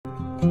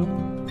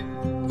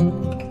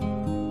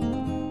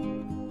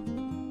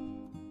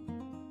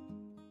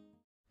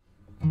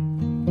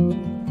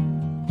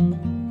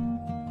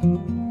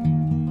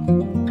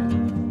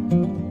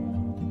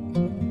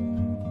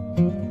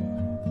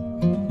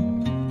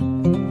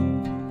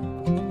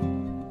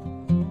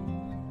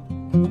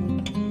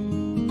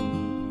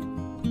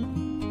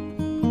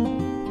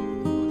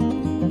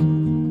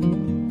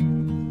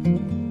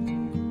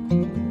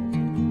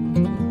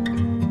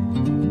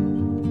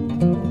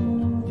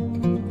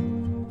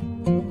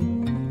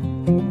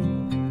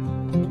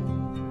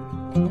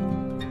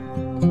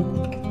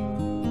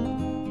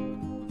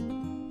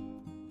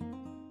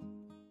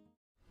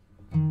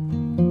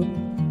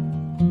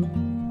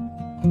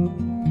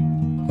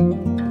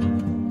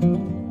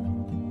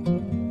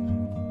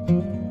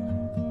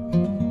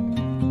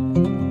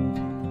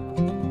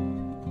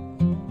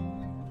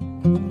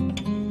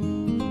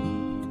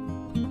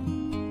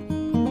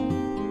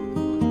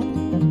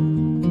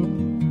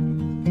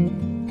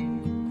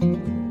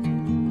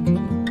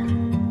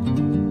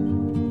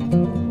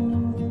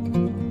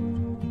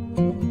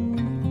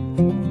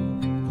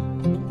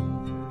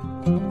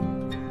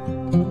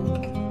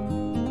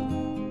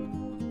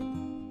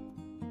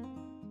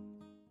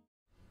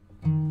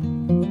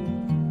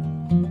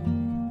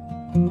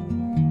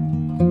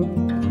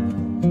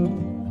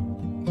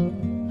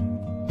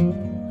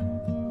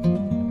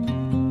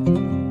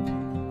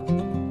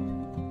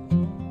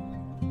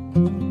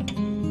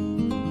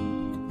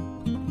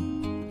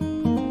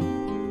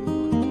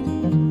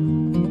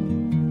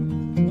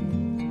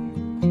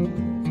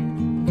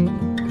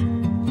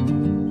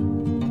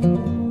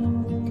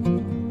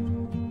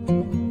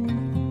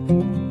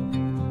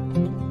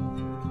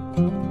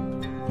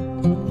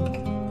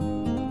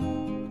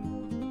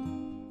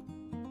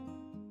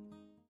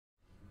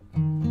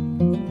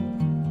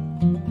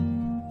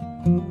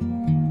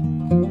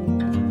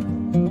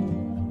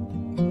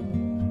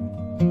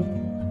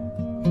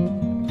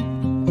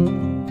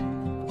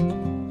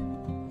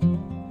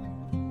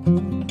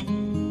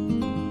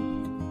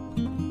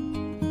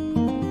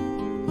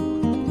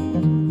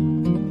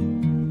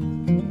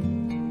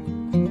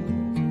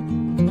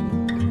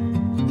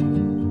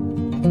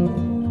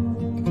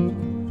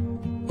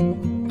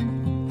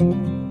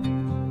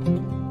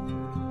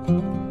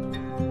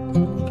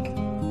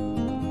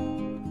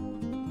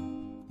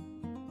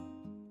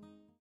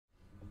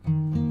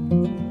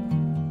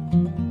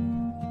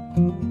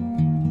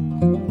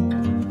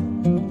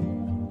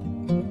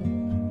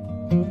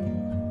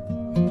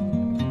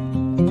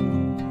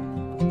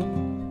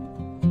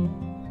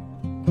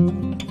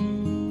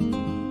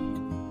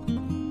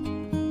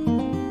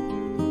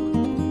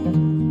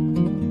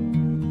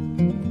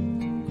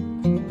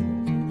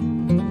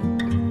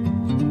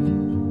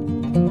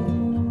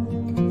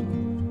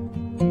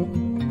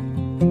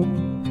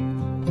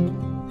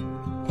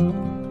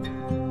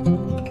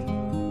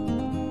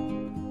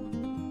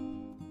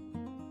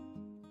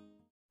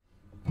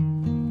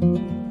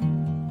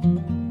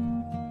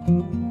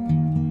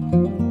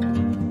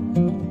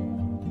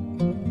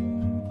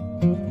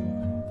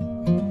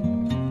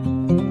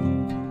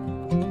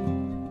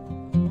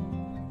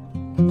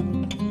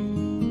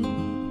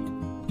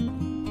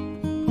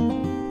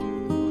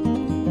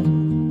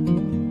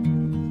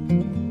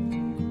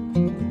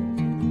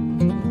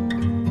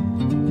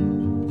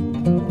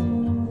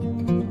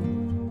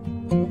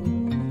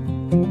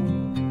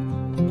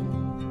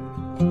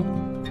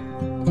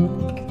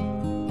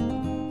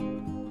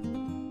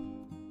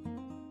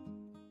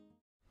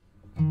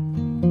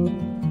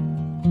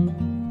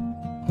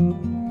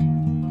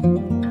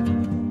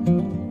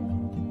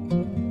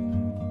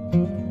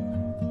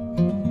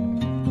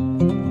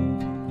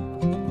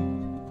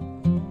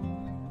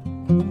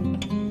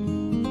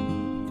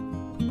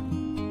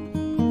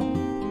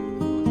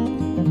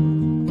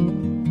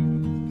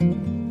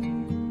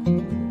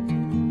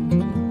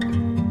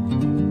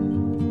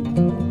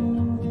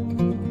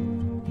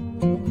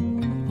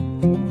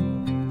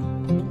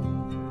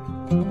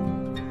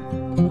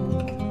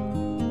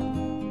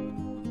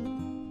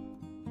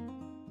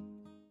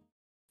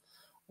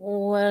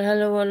Well,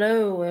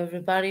 hello,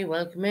 everybody.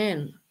 Welcome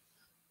in.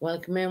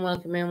 Welcome in.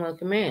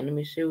 Let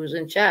me see who's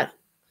in chat.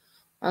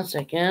 1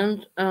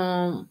 second.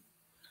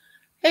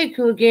 Hey,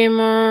 Cool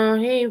Gamer.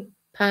 Hey,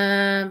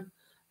 Pam.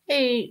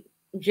 Hey,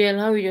 Jill.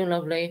 How are you doing,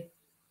 lovely?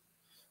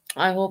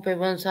 I hope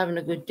everyone's having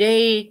a good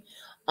day.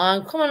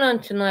 I'm coming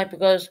on tonight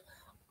because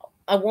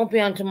I won't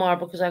be on tomorrow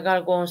because I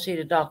gotta go and see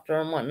the doctor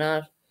and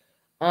whatnot.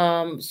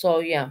 So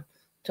yeah,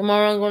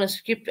 tomorrow I'm gonna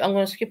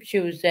skip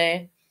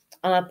Tuesday,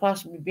 and I'll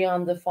possibly be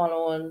on the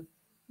following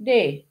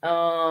day.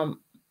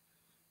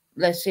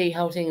 Let's see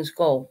how things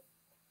go.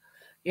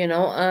 You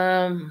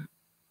know,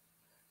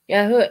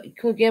 yeah,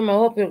 Cool Gamer. I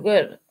hope you're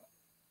good.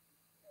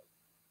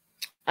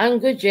 I'm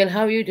good, Jill.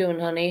 How are you doing,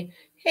 honey?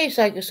 Hey,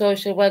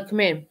 Psychosocial, welcome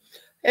in.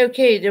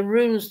 Okay, the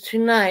rules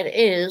tonight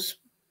is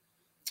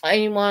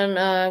anyone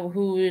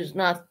who is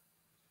not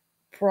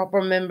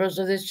proper members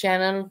of this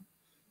channel,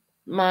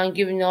 mind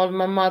giving all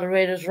my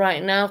moderators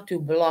right now to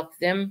block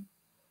them.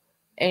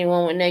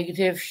 Anyone with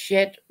negative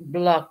shit,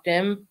 block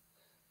them.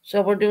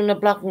 So we're doing a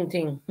blocking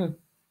thing,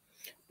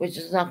 which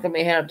is not going to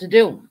be hard to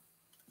do.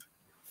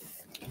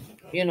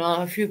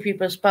 A few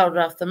people spouted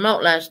off the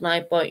mouth last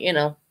night, but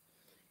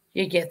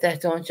you get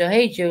that, don't you?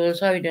 Hey,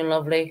 Jules, how you doing,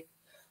 lovely?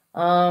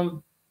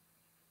 Um,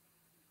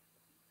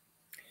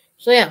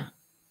 so yeah,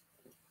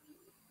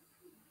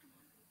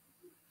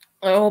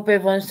 I hope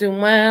everyone's doing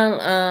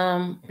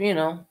well.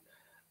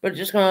 We're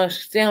just gonna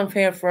stay on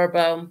here for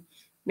about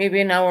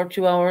maybe an hour,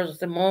 2 hours at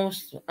the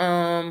most.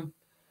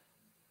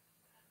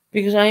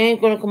 Because I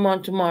ain't gonna come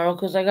on tomorrow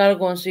because I gotta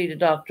go and see the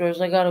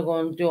doctors. I gotta go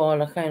and do all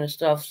that kind of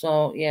stuff.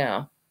 So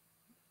yeah.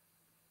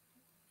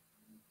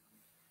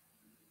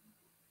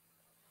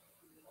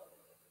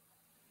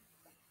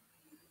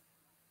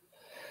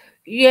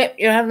 Yep,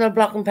 you're having a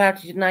blocking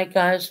party tonight,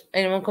 guys.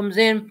 Anyone comes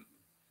in,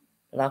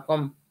 block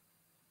them.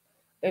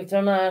 If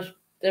they're not,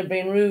 they're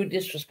being rude,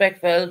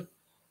 disrespectful,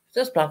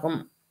 just block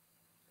them.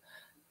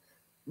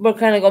 We're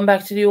kind of going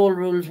back to the old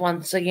rules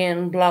once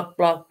again. Block,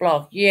 block,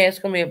 block. Yeah, it's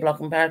going to be a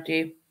blocking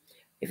party.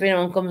 If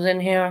anyone comes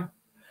in here.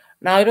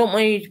 Now, I don't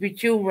want you to be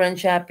too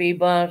wrench happy,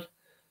 but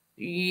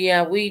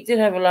yeah, we did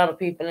have a lot of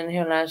people in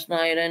here last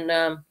night, and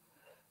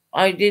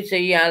I did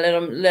say, yeah, let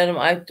them.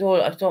 I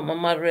told my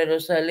moderator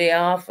to lay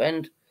off,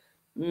 and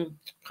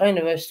kind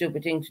of a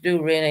stupid thing to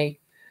do, really.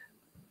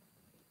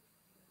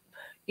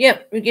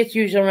 Yep, we get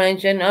user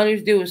range, and all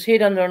you do is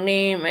hit on their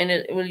name, and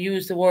it will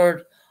use the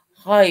word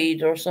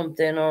hide or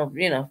something, or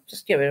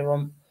just get rid of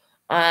them.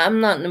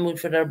 I'm not in the mood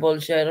for their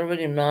bullshit. I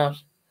really am not.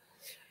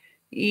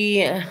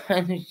 Yeah,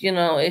 and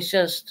it's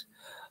just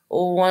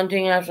one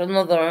thing after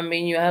another. I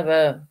mean, you have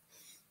I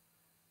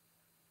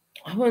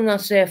would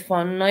not say a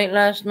fun night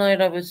last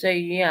night. I would say,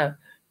 yeah,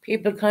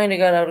 people kind of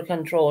got out of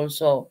control.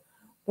 So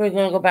we're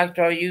gonna go back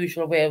to our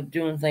usual way of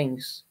doing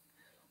things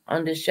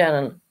on this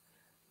channel.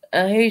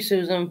 Hey,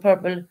 Susan,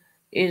 purple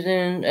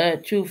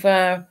isn't too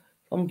far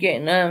from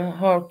getting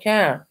her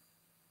car.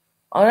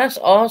 Oh, that's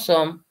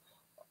awesome.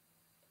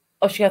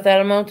 Oh, she got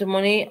that amount of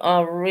money.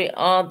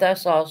 Oh,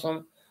 that's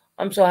awesome.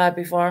 I'm so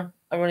happy for her.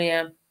 I really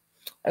am.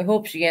 I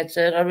hope she gets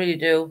it. I really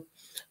do.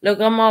 Look,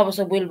 I'm always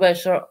a will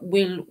wisher.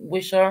 Will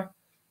wisher.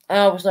 I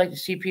always like to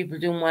see people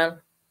doing well,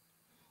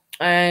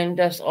 and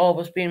that's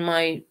always been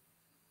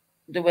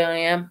the way I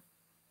am.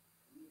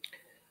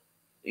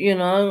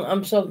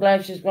 I'm so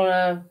glad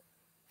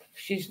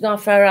She's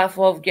not far off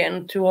of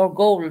getting to her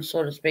goal,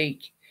 so to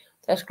speak.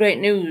 That's great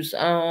news.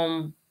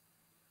 Pam,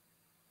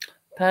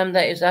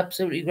 that is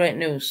absolutely great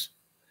news.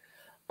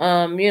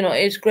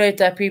 It's great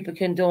that people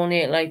can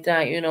donate like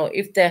that,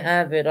 if they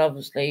have it,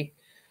 obviously,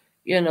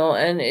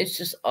 and it's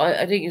just,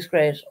 I think it's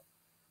great.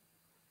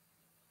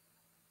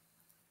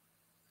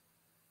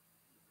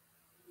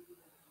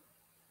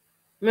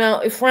 Now,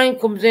 if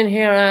Frank comes in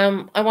here,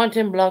 I want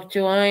him blocked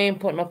too. I ain't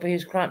putting up with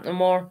his crap no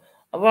more.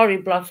 I've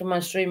already blocked him on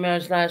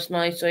StreamYards last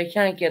night, so he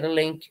can't get a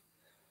link.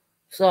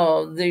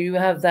 So there you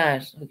have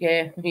that,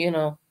 okay?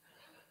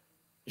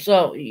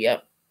 So, yeah.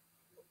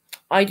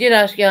 I did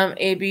ask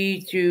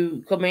AB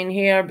to come in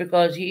here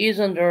because he is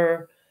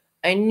under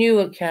a new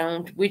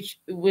account, which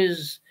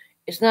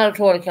it's not a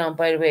troll account,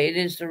 by the way. It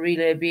is the real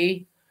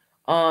AB.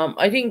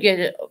 I didn't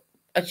get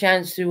a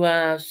chance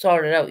to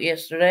sort it out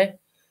yesterday,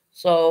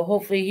 so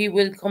hopefully he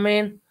will come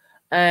in,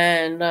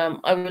 and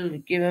I will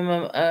give him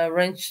a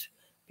wrench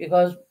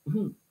because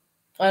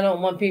I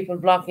don't want people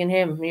blocking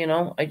him.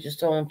 I just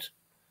don't.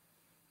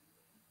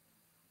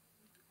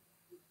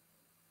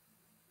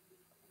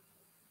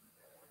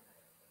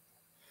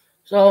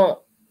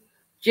 So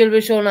Jill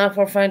was showing off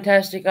her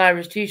fantastic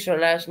Irish T-shirt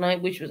last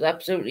night, which was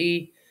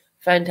absolutely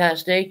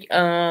fantastic.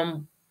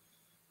 Mm,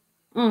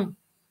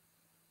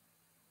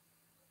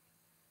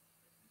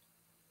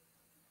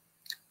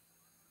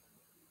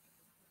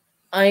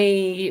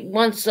 I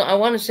want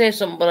to say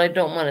something, but I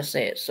don't want to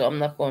say it, so I'm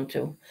not going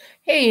to.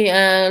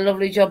 Hey,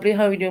 lovely jubbly,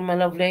 how are you doing, my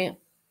lovely?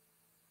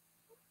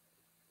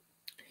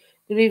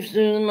 Good evening,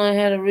 Susan. I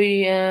had a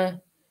really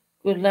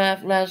good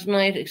laugh last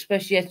night,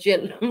 especially at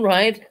Jill,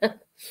 right?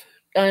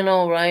 I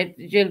know, right?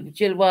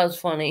 Jill was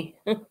funny.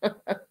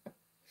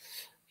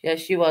 Yeah,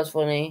 she was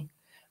funny.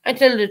 I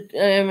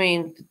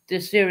mean, the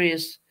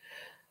serious.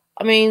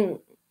 I mean,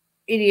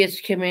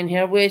 idiots came in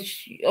here,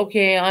 which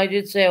okay, I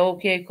did say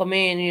okay, come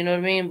in, you know what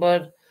I mean,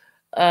 but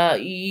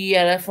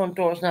yeah, that front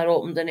door's not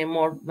opened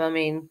anymore. I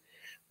mean,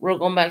 we're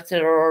going back to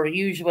our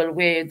usual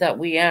way that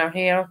we are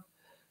here,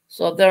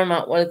 so they're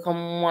not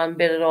welcome one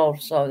bit at all.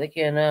 So they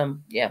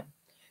can yeah,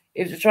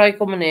 if they try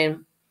coming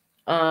in,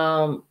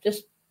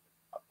 just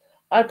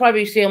I'll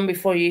probably see them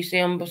before you see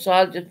them, so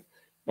I'll just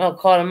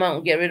call them out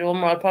and get rid of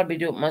them, or I'll probably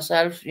do it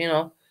myself.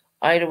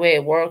 Either way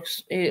it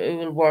works, it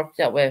will work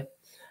that way.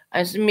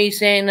 As me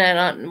saying that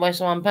on my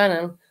on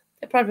panel,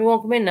 they probably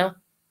won't come in now,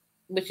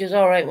 which is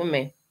all right with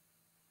me.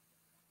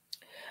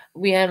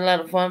 We had a lot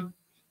of fun.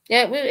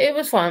 Yeah, it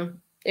was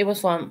fun. It was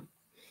fun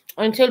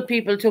until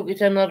people took it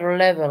to another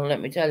level.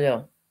 Let me tell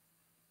you.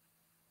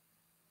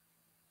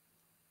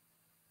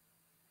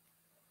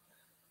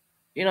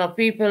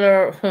 People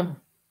are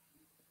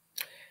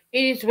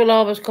idiots will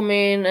always come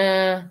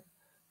in.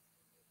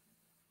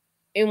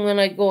 even when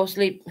I go to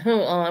sleep.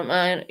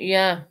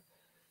 Yeah,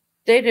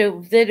 they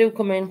do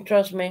come in.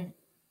 Trust me.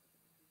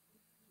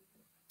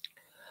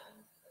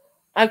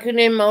 I could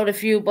name out a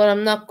few, but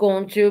I'm not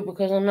going to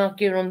because I'm not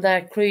giving them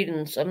that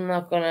credence. I'm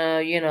not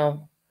gonna,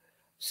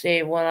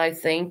 say what I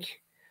think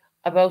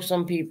about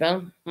some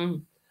people.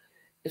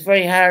 It's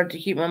very hard to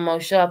keep my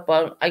mouth shut,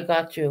 but I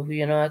got to,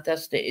 at that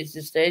stage, it's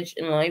the stage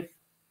in life.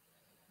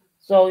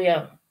 So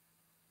yeah,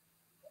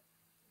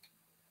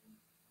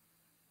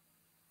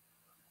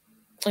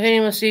 if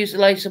anyone sees the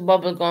likes of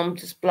bubble gum,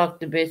 just block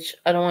the bitch.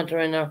 I don't want her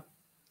in there.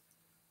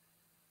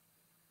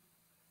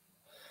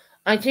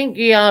 I think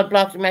yeah, I'll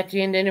block them at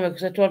the end anyway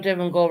because I told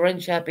everyone go run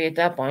happy at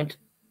that point.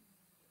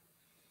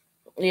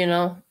 You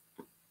know.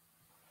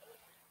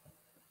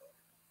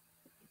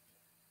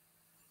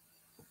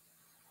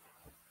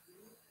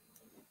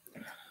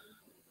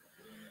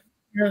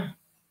 Yeah.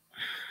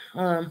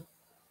 Um.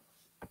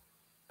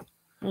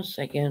 1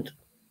 second.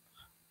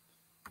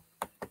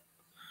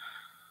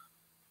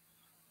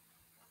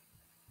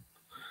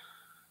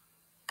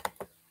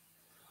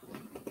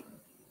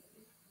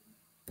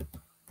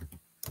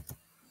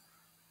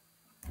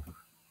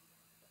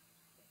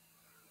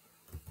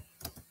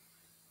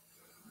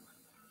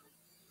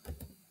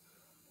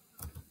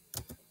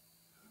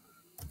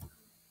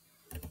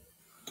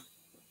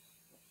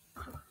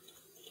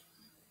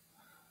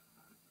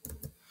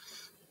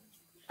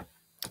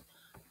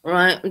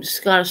 Right, I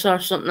just gotta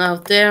sort something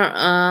out there.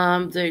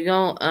 There you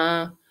go.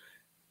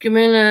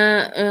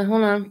 Camilla,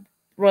 hold on.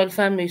 Royal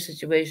family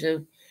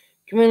situation.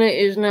 Camilla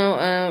is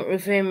now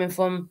refraining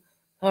from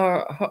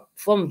her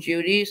from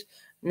duties.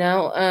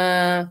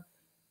 Now,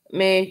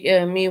 make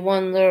me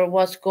wonder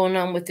what's going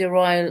on with the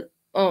royal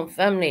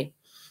family.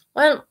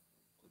 Well,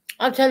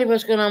 I'll tell you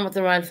what's going on with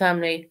the royal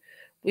family.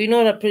 We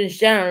know that Prince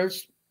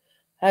Charles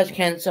has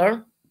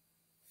cancer.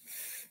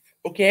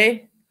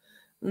 Okay,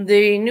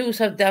 the news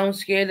have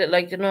downscaled it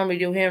like they normally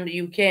do here in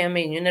the UK. I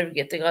mean, you never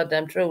get the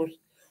goddamn truth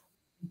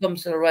when it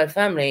comes to the royal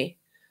family.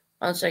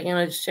 1 second,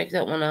 I just check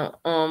that one out.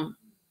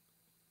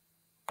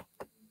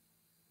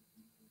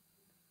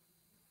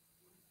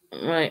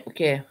 Right,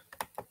 okay.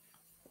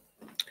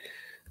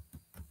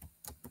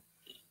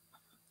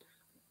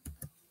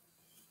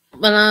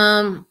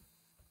 But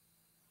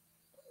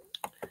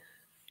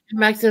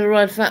back to the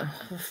royal family.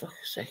 For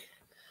fuck's sake.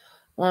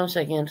 1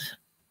 second.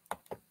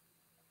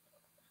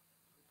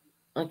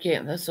 Okay,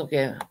 that's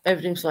okay.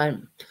 Everything's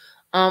fine.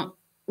 Um,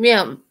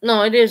 yeah,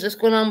 no, it is. It's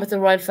going on with the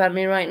royal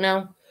family right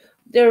now.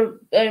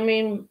 I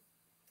mean,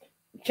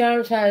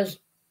 Charles has,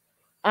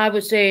 I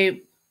would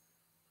say,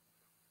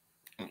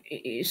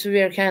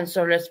 severe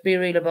cancer. Let's be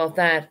real about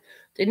that.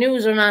 The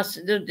news are not.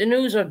 The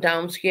news are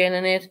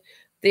downscaling it.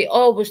 They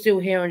always do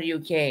here in the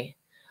UK.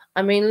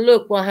 I mean,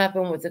 look what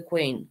happened with the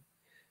Queen.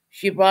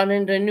 She brought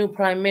in the new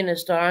prime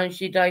minister, and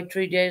she died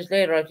 3 days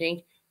later. I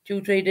think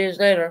 2, 3 days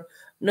later.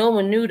 No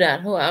one knew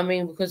that. I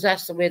mean, because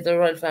that's the way the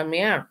royal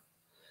family are.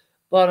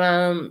 But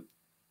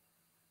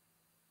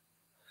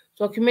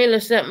so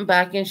Camilla's stepping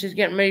back, and she's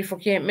getting ready for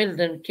Kate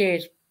Middleton.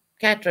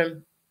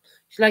 Catherine.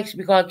 She likes to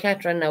be called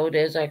Catherine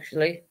nowadays.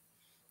 Actually,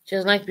 she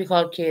doesn't like to be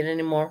called Kate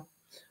anymore.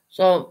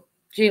 So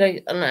she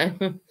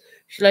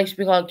likes to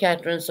be called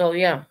Catherine. So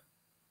yeah,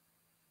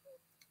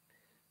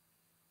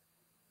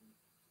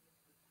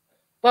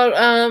 but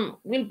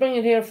we'll bring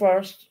it here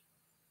first.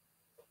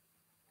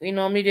 We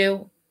normally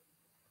do.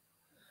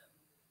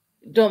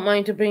 Don't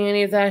mind to bring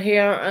any of that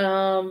here.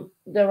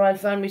 The royal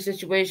family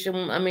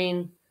situation. I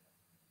mean,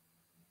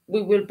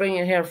 we will bring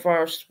it here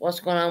first.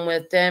 What's going on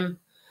with them?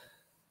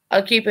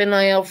 I'll keep an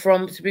eye out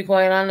from. To be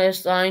quite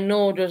honest, I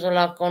know there's a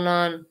lot going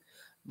on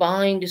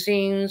behind the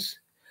scenes.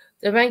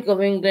 The Bank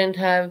of England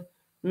have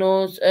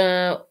knows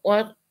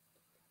what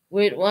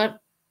with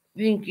what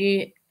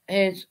Pinky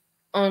has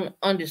on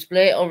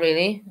display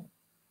already.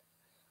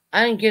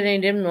 I didn't get any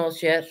of them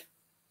notes yet.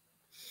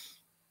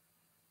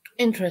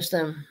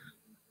 Interesting.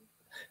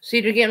 See,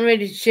 they're getting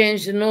ready to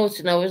change the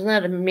notes now. Isn't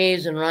that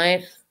amazing,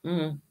 right?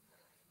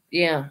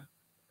 Yeah.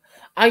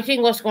 I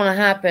think what's going to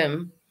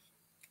happen.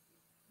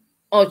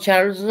 Oh,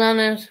 Charles is on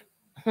it.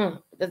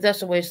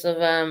 That's a waste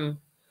of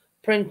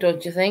print,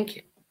 don't you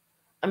think?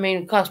 I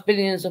mean, it costs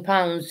billions of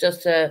pounds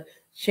just to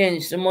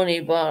change the money,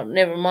 but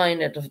never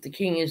mind that if the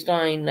king is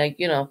dying, I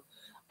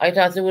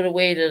thought they would have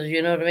waited,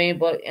 you know what I mean?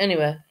 But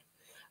anyway,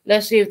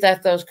 let's see if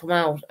that does come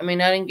out. I mean,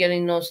 I didn't get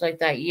any notes like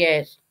that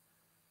yet.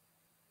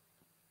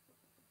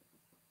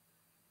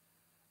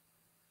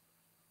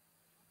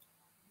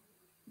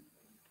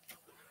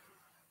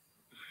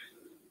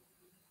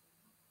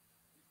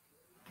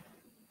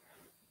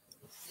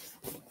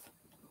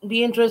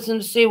 Be interesting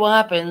to see what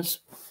happens.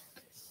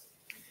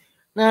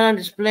 Not on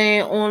display,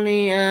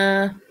 only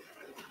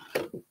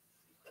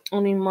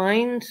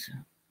mind.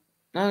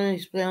 Not on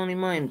display, only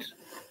mind.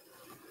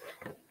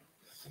 I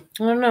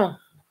don't know.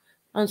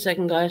 1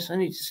 second, guys. I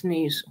need to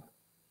sneeze.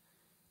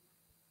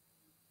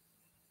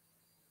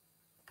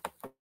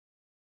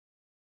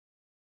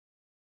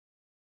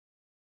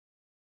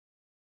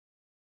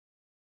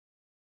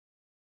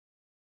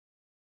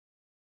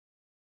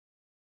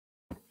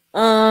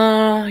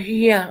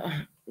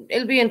 Yeah,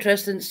 it'll be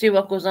interesting to see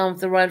what goes on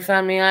with the royal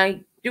family.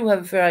 I do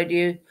have a fair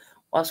idea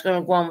what's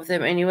going to go on with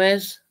them,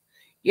 anyways.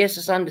 Yes,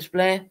 it's on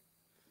display.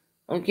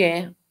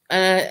 Okay,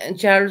 and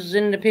Charles is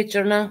in the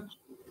picture now.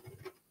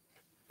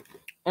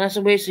 And that's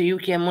a waste of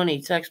UK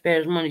money,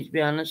 taxpayers' money, to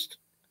be honest.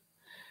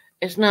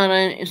 It's not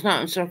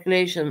in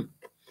circulation.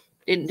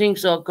 Didn't think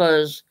so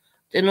because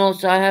the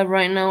notes I have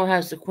right now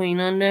has the Queen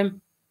on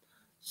them.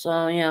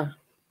 So yeah,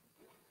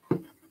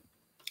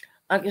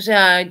 like I say,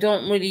 I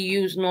don't really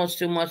use notes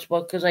too much,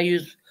 but because I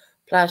use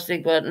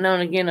plastic. But now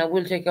and again, I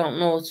will take out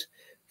notes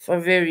for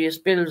various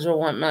bills or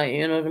whatnot.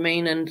 You know what I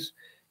mean? And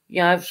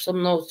yeah, I have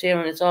some notes here,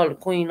 and it's all the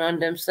Queen on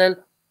them still.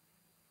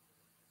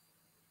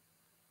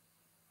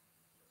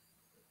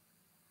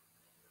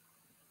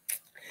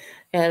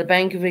 Yeah, the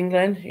Bank of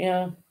England.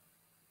 Yeah,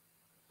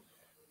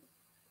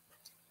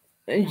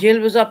 and Jill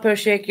was up here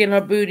shaking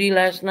her boobies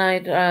last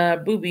night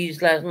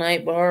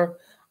with her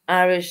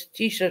Irish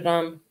T-shirt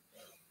on.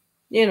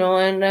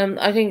 And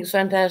I think it's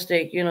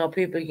fantastic.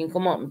 People can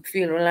come up and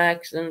feel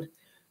relaxed and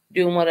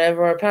doing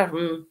whatever. Apart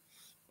from,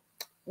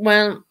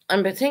 well,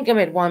 I think I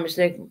made one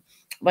mistake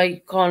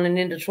by calling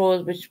in the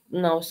trolls, which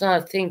no, it's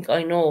not. I think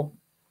I know.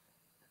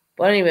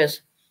 But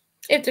anyways,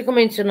 if they come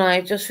in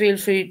tonight, just feel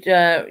free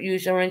to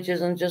use your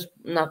wrenches and just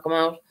knock them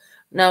out.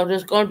 Now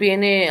there's going to be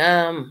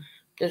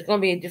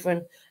a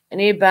different an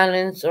A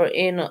balance or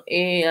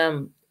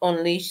a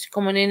unleashed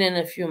coming in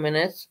a few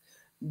minutes.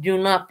 Do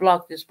not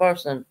block this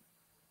person.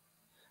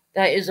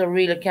 That is a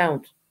real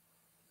account.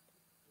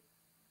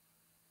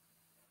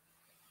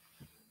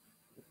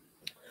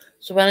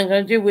 So what I'm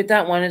going to do with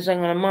that one is I'm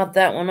going to mod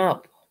that one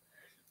up.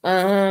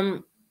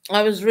 Um,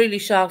 I was really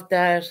shocked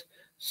that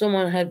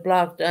someone had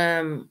blocked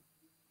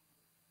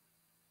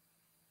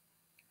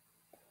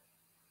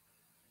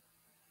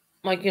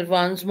Michael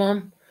Vaughn's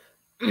mom.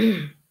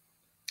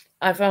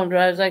 I found her.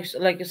 I was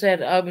like I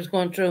said, I was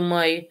going through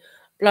my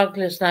block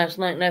list last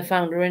night, and I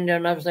found her in there,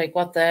 and I was like,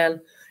 "What the hell?"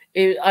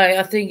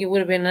 I think it would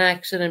have been an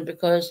accident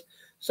because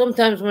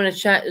sometimes when a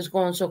chat is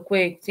going so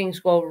quick,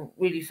 things go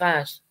really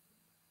fast.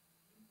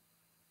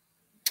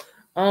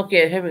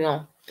 Okay, here we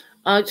go.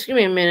 Just give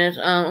me a minute.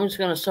 I'm just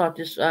gonna sort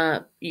this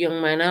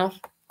young man out.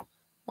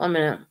 1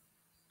 minute.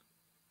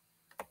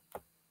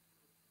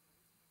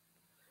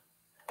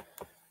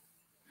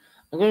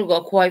 I'm gonna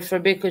go quiet for a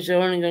bit because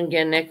you're only gonna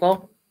get an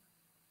echo.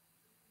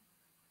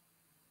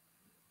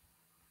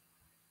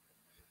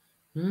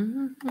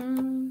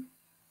 Mm-hmm.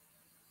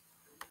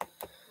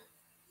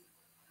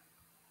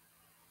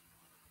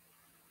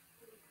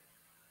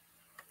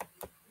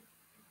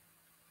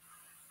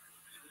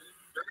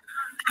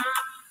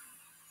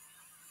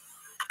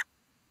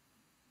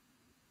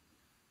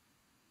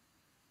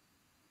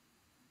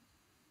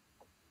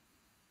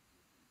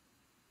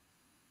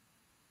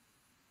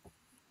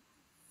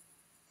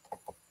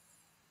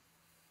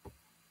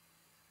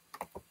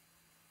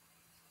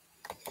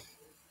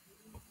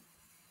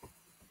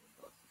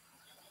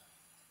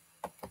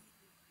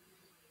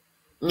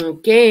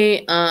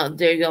 Okay,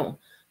 there you go.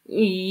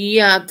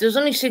 Yeah, there's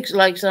only 6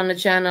 likes on the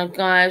channel,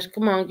 guys.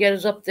 Come on, get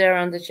us up there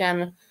on the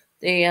channel.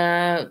 They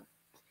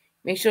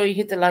make sure you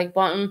hit the like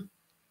button.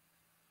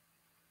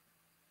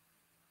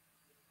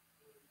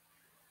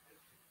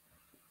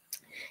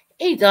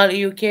 Hey,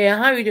 Dolly UK,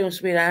 how are you doing,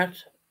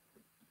 sweetheart?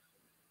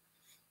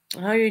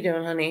 How are you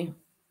doing, honey?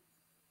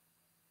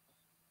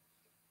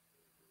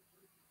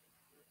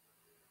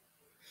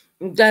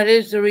 That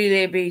is the real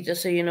AB,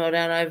 just so you know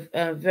that I've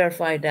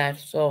verified that.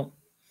 So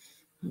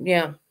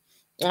yeah,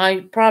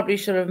 I probably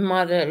should have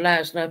modded it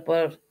last night,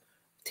 but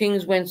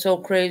things went so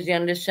crazy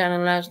on this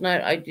channel last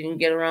night, I didn't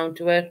get around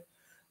to it.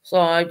 So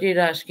I did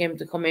ask him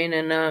to come in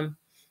and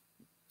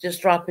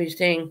just drop his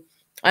thing.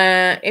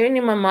 Any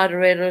of my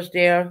moderators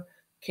there,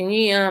 can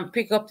you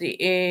pick up the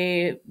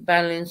A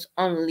Balance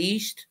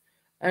Unleashed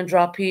and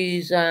drop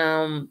his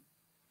link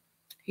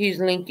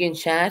in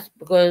chat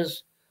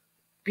because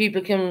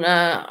people can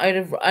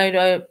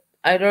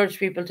I'd urge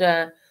people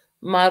to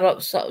mod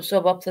up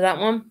sub up to that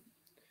one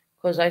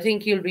because I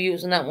think you'll be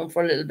using that one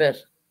for a little bit.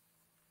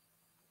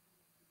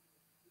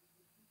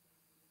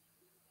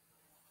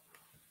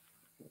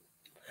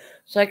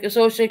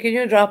 Psychosocial, can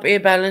you drop A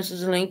Balance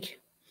as a link?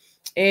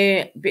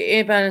 A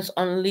Balance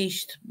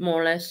Unleashed,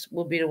 more or less,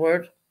 would be the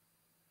word.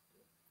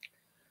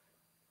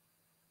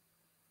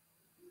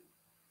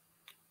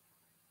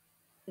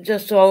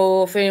 Just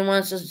so if anyone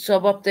wants to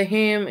sub up to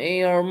him,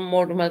 you're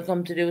more than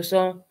welcome to do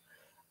so.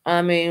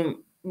 I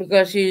mean,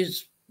 because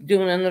he's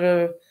doing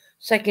another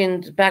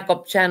second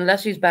backup channel.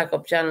 That's his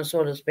backup channel,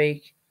 so to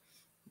speak.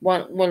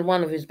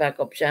 One of his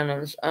backup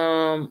channels.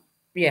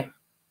 Yeah.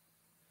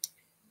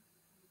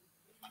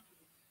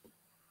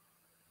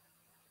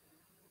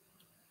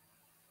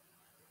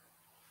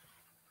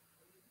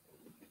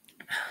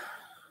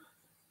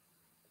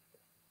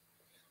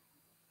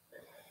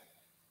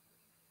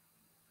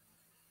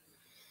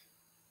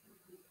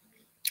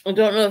 I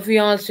don't know if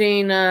you all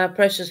seen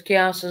Precious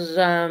Chaos's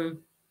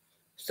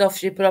stuff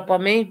she put up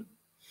on me.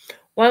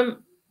 Well,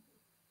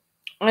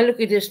 I look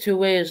at this two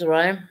ways,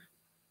 right?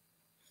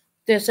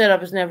 They said I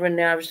was never in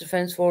the Irish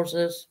Defence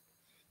Forces,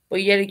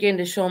 but yet again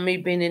they show me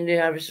being in the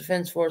Irish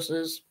Defence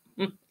Forces.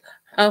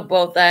 How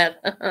about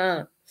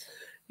that?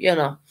 you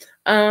know.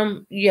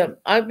 Yeah,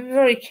 I'd be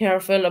very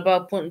careful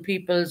about putting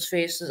people's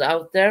faces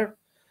out there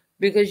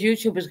because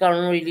YouTube has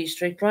gotten really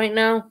strict right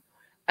now,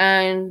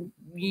 and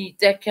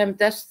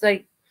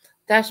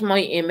that's my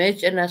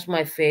image and that's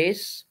my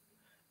face.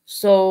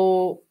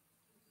 So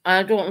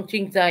I don't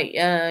think that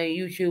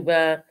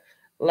YouTube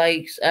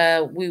likes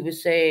we would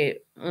say.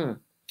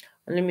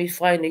 Let me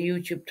find a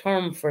YouTube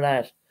term for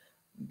that.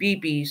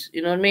 BBs,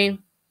 you know what I mean?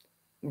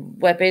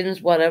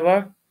 Weapons,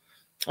 whatever.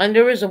 And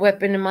there is a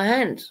weapon in my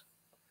hand,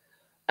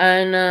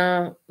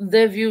 and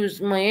they've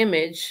used my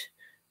image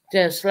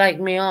to slag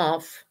me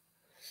off.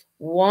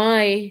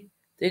 Why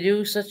they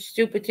do such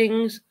stupid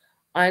things,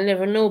 I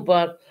never know.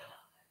 But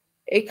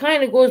it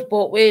kind of goes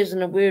both ways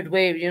in a weird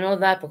way, you know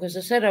that, because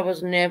I said I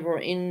was never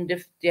in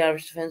the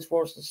Irish Defence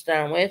Force to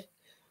start with,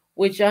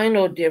 which I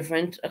know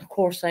different. Of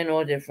course, I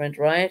know different,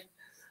 right?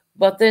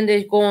 But then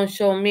they go and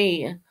show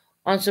me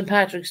on St.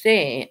 Patrick's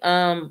Day,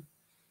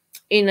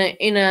 in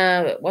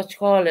a what you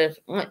call it,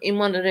 in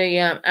one of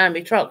the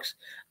army trucks.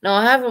 Now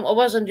I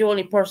wasn't the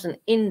only person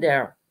in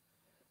there,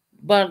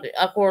 but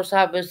of course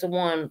I was the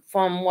one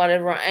from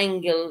whatever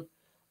angle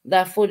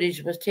that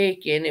footage was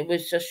taken. It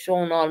was just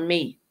shown on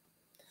me.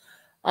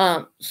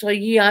 So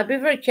yeah, I'd be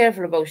very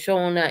careful about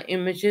showing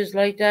images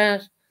like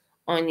that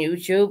on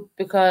YouTube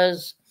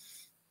because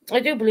I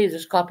do believe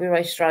there's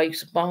copyright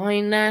strikes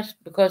behind that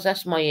because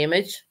that's my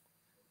image.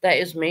 That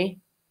is me.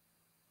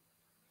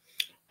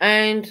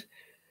 And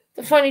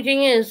the funny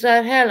thing is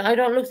that hell, I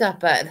don't look that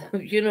bad.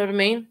 You know what I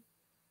mean?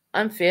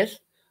 I'm fit.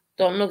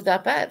 Don't look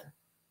that bad.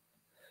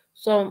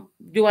 So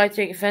do I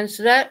take offense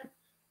to that?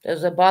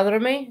 Does it bother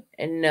me?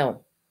 And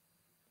no.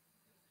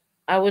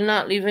 I would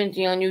not leave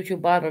anything on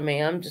YouTube bother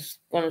me. I'm just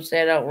gonna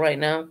say it out right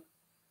now.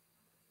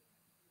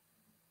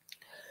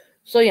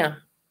 So yeah,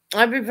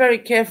 I'd be very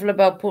careful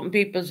about putting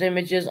people's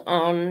images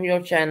on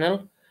your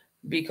channel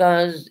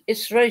because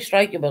it's very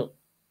strikeable.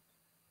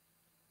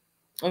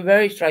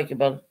 Very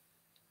strikeable.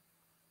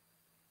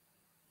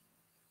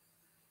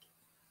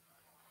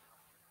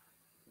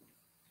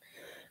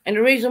 And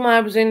the reason why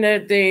I was in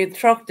the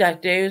truck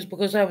that day is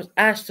because I was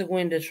asked to go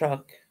in the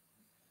truck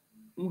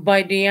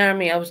by the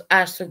army. I was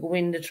asked to go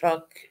in the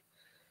truck.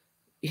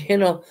 You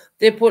know,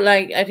 they put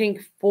like I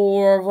think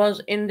four of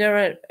us in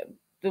there.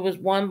 There was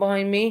one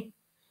behind me,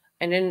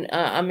 and then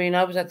I mean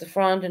I was at the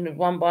front, and there was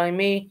one behind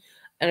me,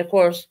 and of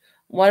course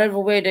whatever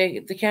way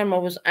the camera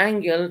was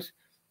angled,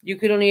 you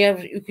could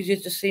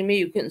just see me.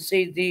 You couldn't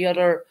see the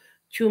other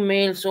two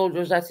male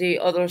soldiers at the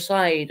other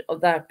side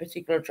of that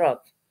particular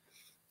truck.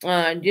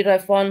 Did I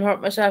fall and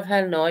hurt myself?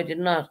 Hell no, I did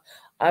not.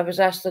 I was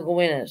asked to go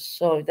in it.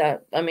 So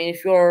that I mean,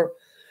 if you're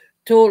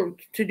told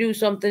to do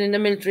something in the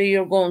military,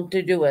 you're going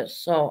to do it.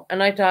 So,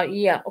 and I thought,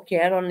 yeah,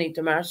 okay, I don't need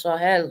to march. So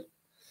hell,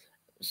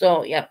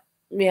 so yeah,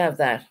 we have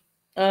that.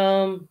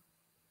 Um,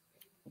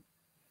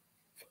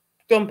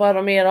 don't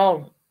bother me at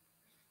all.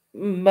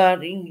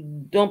 But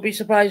don't be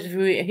surprised if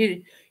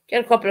you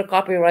get a couple of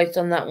copyrights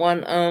on that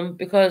one.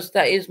 Because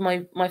that is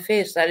my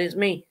face. That is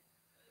me.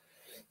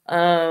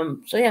 So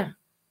yeah,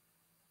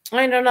 I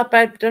mean they're not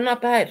bad. They're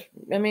not bad.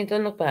 I mean, they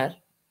don't look bad.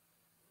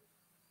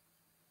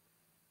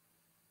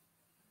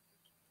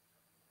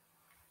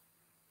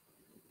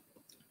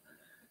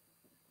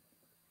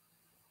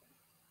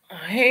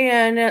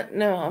 Hey, no,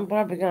 no, I'm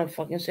probably gonna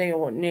fucking say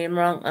your name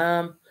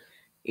wrong.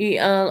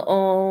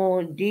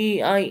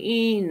 Elodie,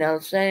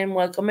 Nelson.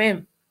 Welcome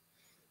in.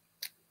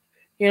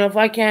 You know, if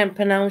I can't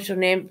pronounce your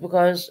name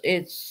because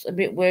it's a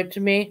bit weird to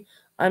me,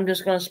 I'm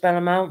just gonna spell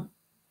them out.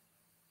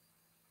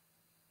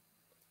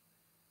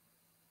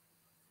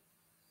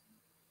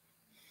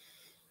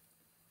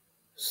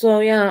 So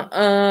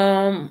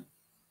yeah,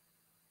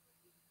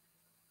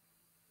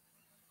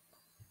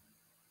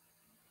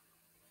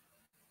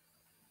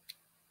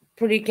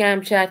 pretty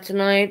calm chat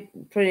tonight.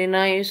 Pretty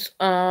nice.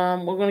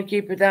 We're gonna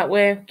keep it that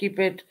way. Keep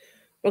it.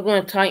 We're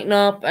gonna tighten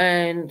up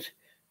and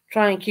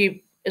try and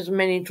keep as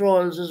many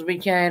trolls as we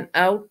can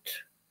out.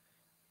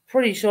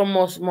 Pretty sure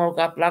most of them all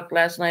got blocked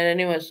last night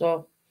anyway,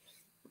 so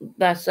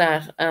that's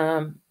that.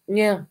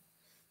 Yeah.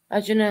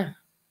 Imagine that.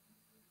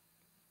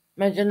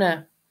 Imagine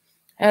that.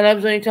 Hell, I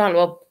was only talking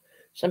about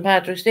St.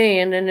 Patrick's Day,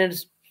 and then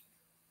it's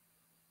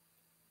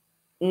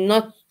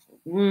not.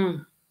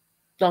 Mm,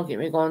 don't get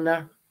me going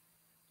there.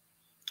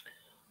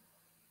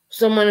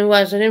 Someone who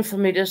has an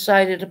infamy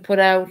decided to put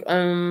out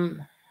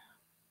my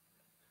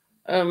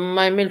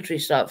military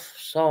stuff.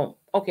 So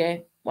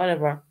okay,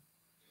 whatever.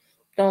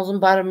 Doesn't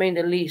bother me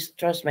the least.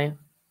 Trust me.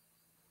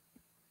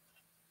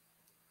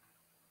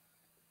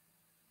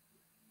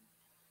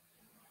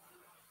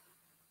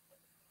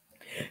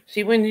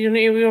 See, when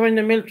you're in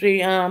the military,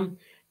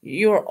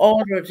 you're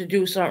ordered to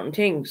do certain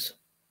things.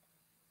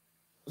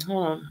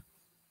 Hold on.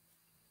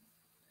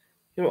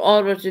 You're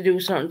ordered to do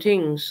certain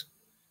things,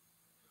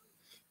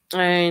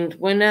 and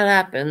when that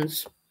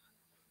happens,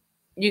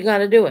 you got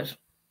to do it,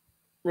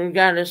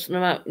 regardless,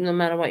 no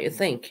matter what you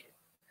think.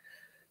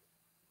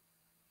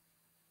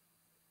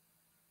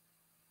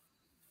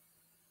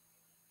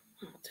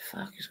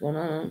 fuck is going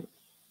on?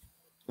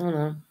 Oh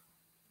no.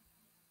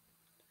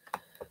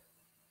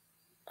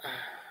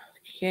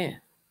 Okay.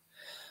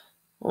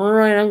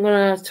 Alright, I'm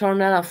gonna turn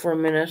that off for a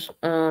minute.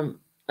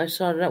 I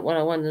sorted out what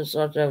I wanted to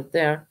sort out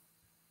there.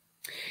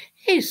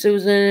 Hey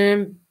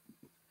Susan.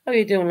 How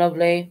you doing,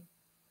 lovely?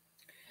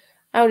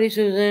 Howdy,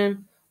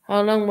 Susan.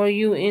 How long were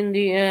you in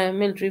the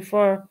military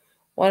for?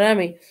 What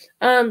army?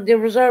 The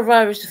Reserve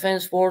Irish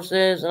Defence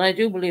Forces, and I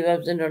do believe I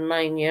was in there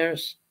 9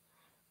 years.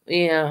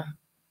 Yeah.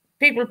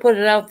 People put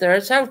it out there.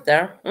 It's out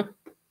there.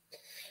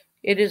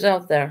 It is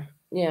out there.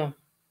 Yeah.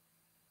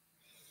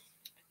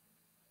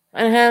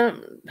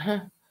 And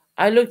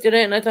I looked at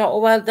it and I thought, oh,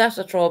 well, that's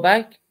a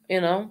throwback,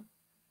 But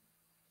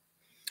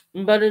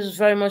it is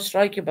very much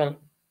strikeable.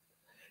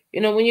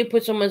 When you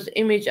put someone's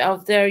image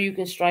out there, you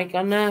can strike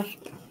on that.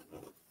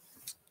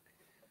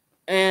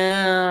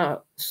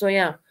 So,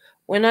 yeah.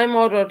 When I'm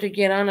ordered to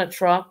get on a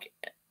truck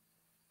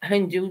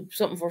and do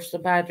something for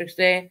St. Patrick's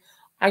Day,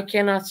 I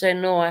cannot say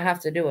no, I have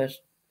to do it.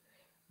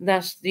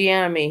 That's the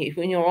army.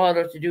 When you're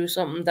ordered to do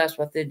something, that's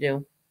what they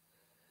do.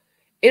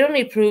 It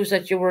only proves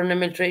that you were in the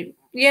military.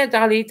 Yeah,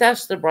 Dolly,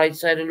 that's the bright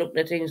side of looking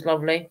at things,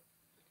 lovely.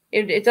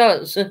 It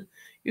does.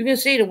 You can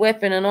see the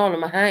weapon and all in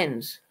my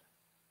hands.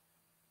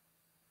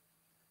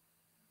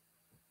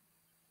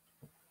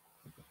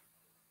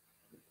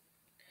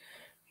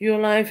 Your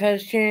life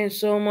has changed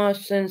so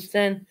much since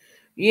then.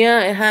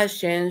 Yeah, it has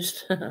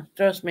changed.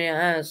 Trust me, it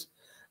has.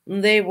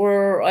 They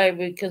were, I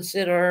would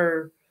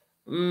consider,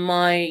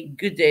 my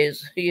good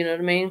days. You know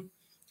what I mean?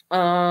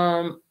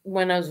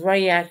 When I was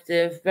very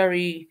active,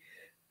 very,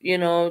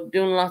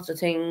 doing lots of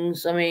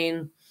things.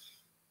 They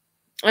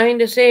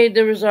say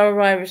the Reserve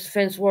Irish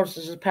Defence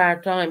Forces is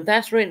part time.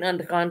 That's written on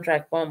the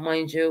contract,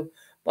 mind you.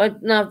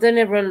 But no,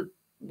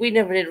 we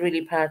never did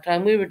really part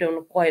time. We were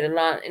doing quite a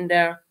lot in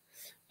there.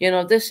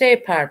 They say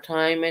part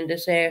time and they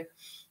say,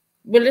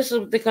 well, this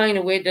is the kind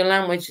of way the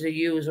language they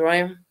use,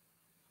 right?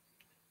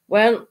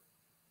 Well,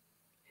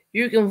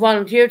 you can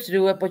volunteer to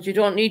do it, but you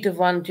don't need to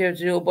volunteer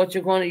to do it, but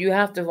you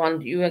have to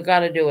volunteer, you have got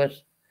to do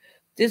it.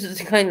 This is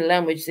the kind of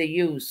language they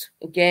use,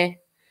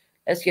 okay?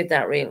 Let's get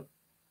that real.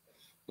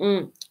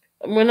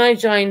 When I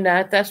joined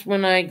that's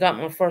when I got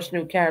my first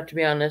new car, to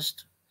be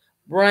honest.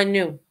 Brand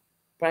new.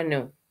 Brand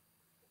new.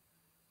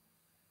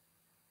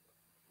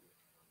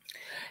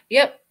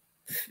 Yep.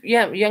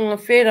 Yeah, young and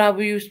fit.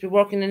 We used to be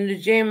working in the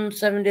gym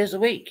 7 days a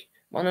week.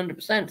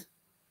 100%.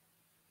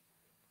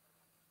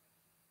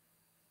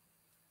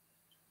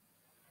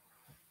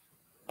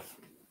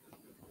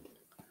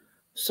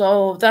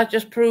 So that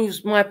just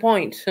proves my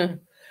point. And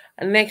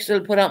next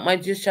they'll put out my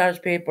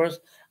discharge papers.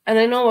 And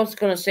I know what's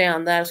going to say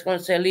on that. It's going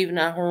to say leaving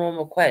at her own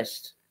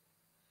request.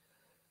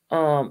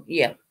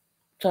 Yeah.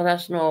 So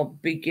that's no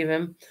big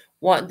given.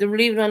 What they're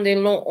leaving on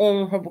their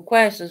own her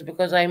request is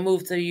because I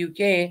moved to the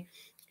UK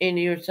in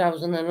the year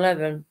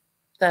 2011.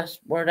 That's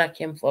where that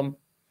came from.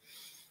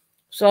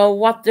 So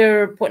what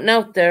they're putting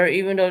out there,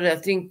 even though they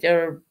think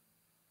they're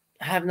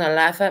having a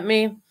laugh at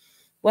me,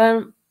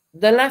 well,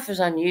 the laugh is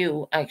on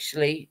you,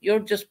 actually.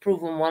 You're just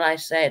proving what I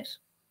said.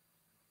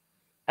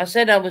 I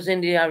said I was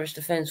in the Irish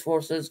Defence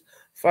Forces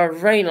for a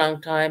very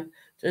long time.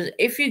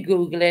 If you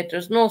Google it,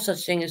 there's no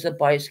such thing as the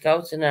Boy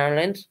Scouts in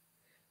Ireland.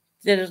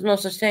 There is no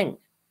such thing.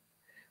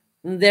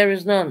 There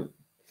is none.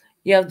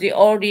 You have the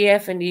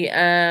RDF and you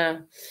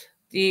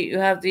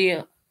have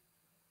the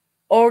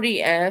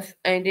RDF,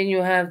 and then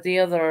you have the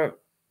other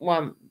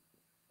one.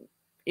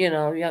 You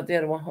have the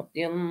other one.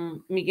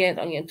 I'm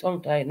getting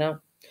tongue tied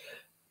now.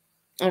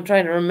 I'm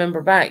trying to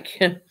remember back.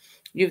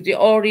 You have the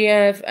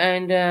RDF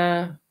and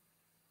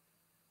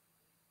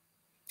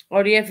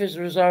RDF is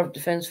Reserve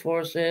Defence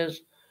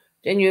Forces.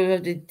 Then you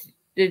have the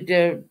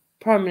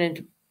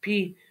permanent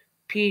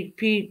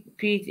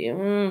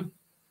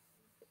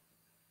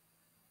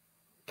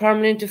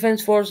permanent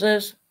Defence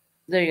Forces.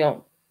 There you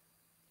go.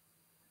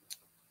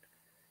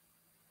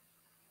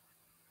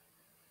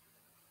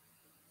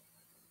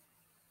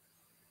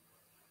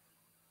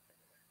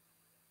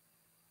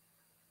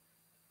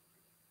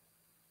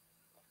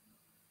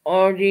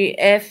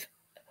 RDF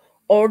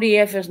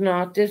is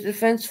not the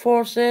Defence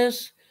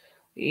Forces.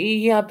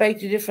 Yeah, I beg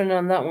to differ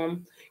on that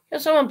one. Can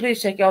someone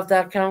please take off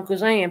that account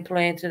because I ain't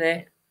playing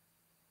today.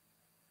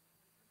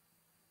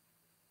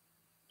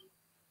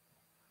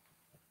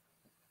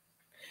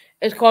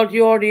 It's called the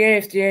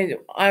RDF, the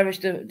Irish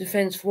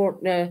Defence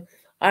Force,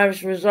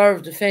 Irish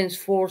Reserve Defence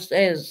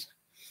Forces.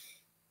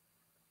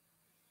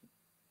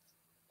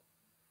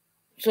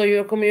 So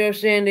you're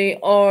saying the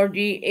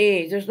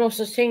RDA. There's no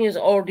such thing as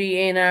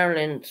RDA in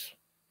Ireland.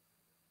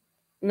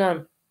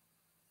 None.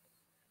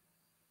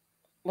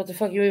 What the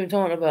fuck are you even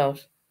talking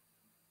about?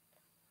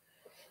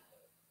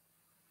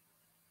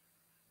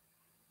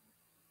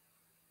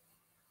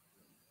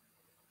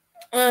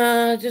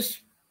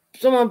 Just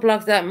someone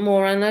block that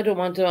more, and I don't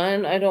want to.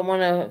 I don't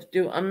want to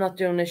do. I'm not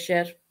doing this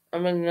shit.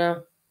 I'm really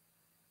not.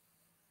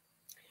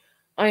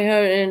 I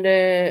heard in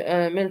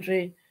the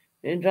military,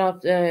 they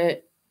dropped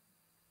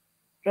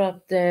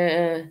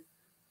the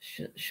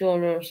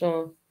shoulder,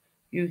 so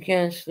you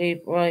can't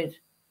sleep right.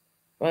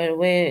 right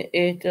away.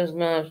 It does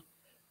not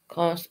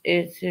cost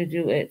it to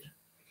do it.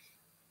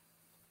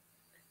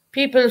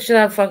 People should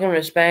have fucking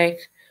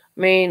respect. I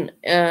mean,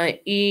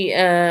 SIT,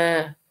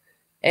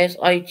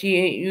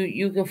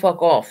 you can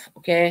fuck off,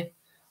 okay?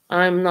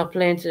 I'm not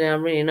playing today,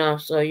 I'm really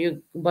not, so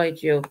you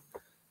bite you.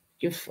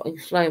 You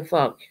flying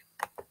fuck.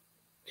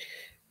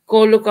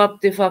 Go look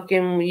up the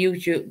fucking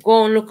YouTube.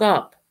 Go and look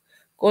up.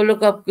 Go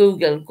look up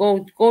Google.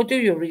 Go do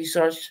your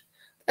research.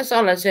 That's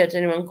all I said to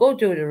anyone. Go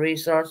do the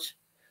research.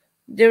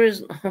 There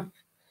is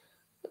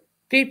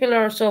people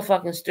are so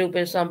fucking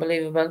stupid, it's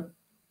unbelievable.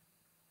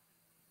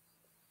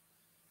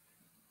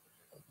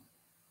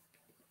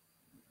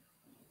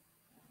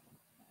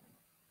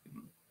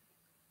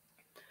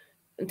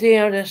 They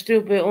are the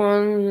stupid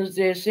ones.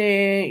 They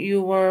say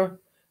you were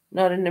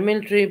not in the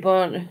military,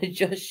 but it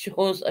just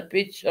shows a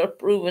picture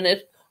proving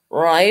it.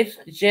 Right,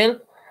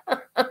 Jill?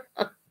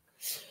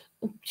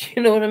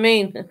 You know what I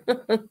mean?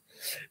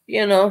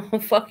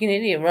 Fucking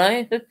idiot,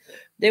 right?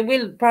 They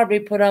will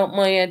probably put out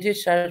my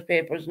discharge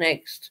papers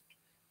next.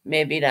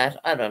 Maybe that.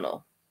 I don't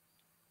know.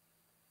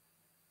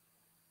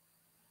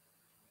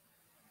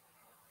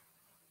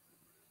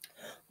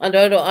 And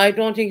I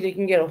don't think they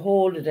can get a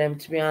hold of them,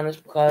 to be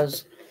honest,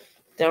 because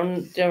I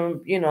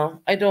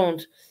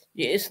don't.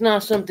 It's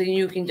not something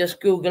you can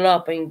just Google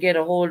up and get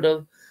a hold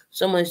of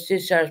someone's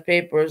discharge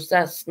papers.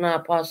 That's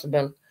not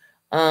possible.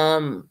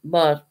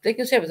 But they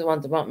can say what they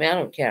want about me. I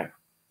don't care.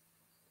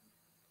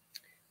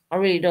 I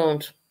really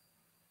don't.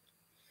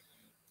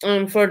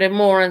 And for the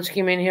morons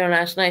came in here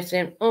last night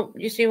saying, "Oh,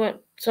 you see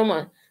what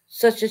someone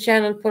such a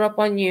channel put up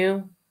on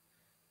you,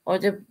 or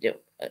they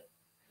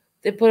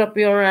put up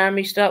your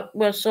army stuff."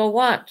 Well, so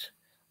what?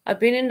 I've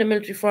been in the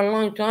military for a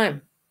long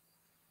time.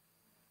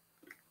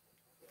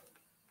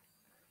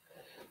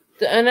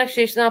 And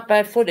actually, it's not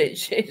bad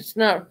footage. It's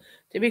not,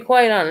 to be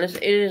quite honest,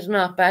 it is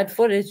not bad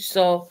footage.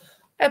 So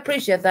I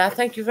appreciate that.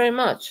 Thank you very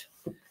much.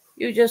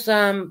 You just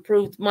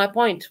proved my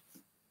point.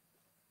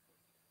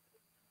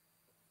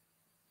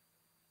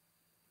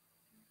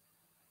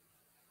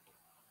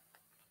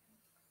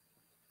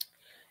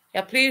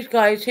 Yeah, please,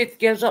 guys,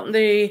 give something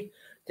the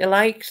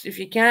likes if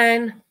you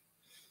can.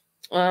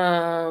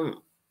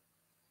 Um,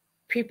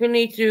 People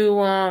need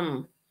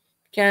to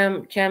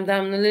calm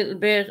down a little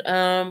bit.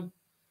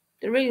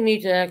 They really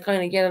need to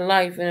kind of get a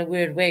life in a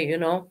weird way.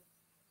 No,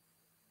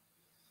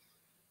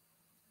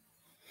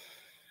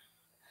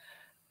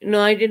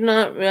 I did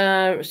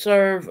not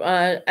serve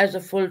as a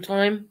full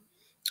time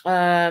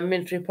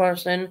military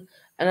person,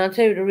 and I'll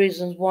tell you the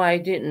reasons why I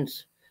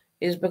didn't.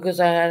 Is because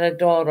I had a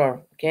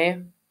daughter.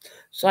 Okay,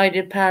 so I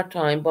did part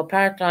time, but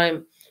part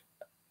time,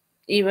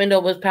 even though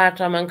it was part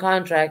time on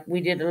contract,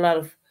 we did a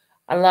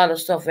lot of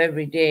stuff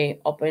every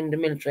day up in the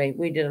military.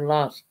 We did a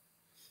lot,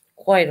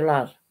 quite a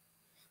lot.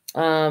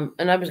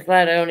 And I was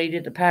glad I only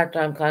did the part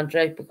time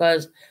contract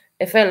because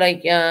it felt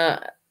like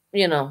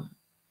you know,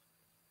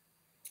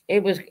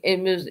 it was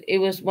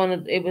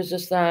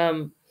just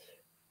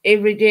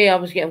every day I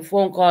was getting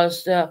phone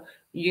calls to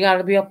you got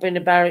to be up in the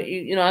barrack.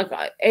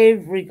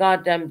 Every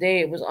goddamn day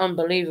it was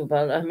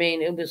unbelievable. I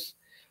mean, it was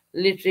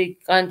literally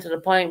gone to the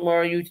point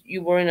where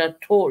you were in a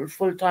total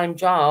full time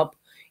job,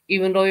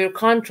 even though your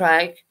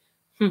contract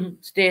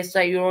states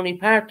that you're only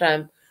part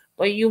time,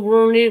 but you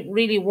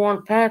really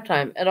weren't part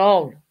time at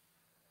all.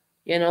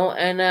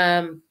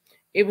 And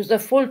it was the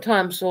full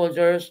time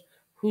soldiers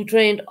who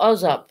trained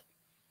us up,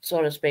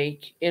 so to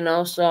speak.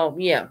 So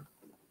yeah.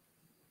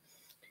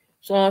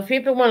 So if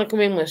people want to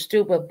come in with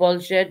stupid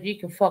bullshit, you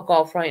can fuck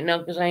off right now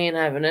because I ain't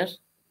having it.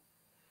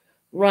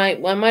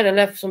 Right, well, I might have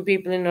left some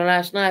people in there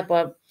last night,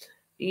 but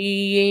you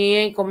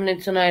ain't coming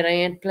in tonight. I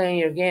ain't playing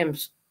your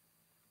games.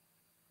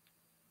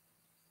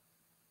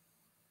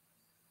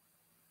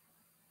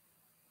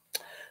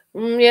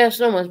 Yeah, it's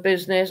no one's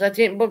business. I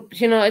think, but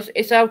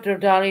it's out there,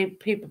 Dolly.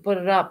 People put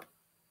it up.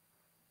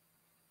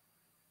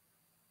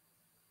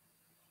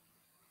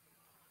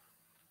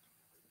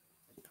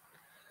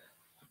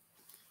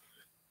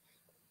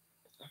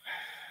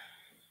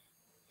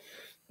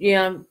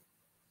 Yeah,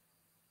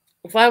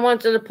 if I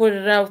wanted to put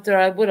it out there,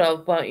 I would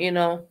have. But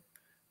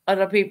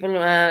other people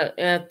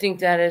think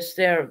that it's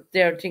their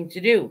thing to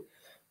do.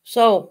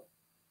 So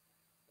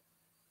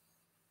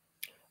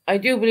I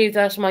do believe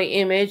that's my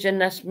image and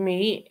that's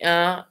me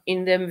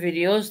in them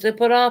videos they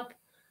put up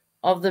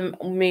of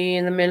me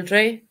in the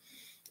military,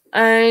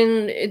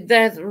 and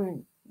that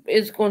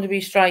is going to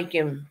be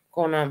striking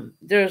going on.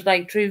 There's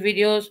like 3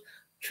 videos,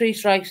 3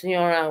 strikes and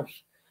you're out.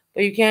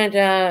 But you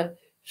can't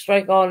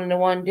strike all in the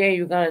one day.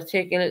 You gotta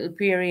take a little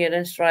period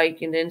and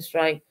strike and then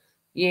strike.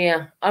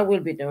 Yeah, I will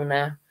be doing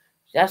that.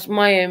 That's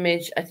my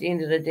image at the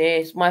end of the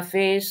day. It's my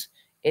face.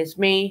 It's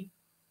me.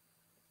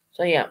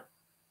 So yeah.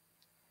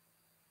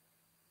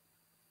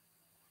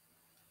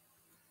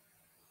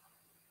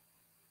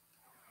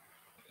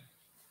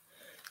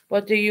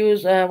 But they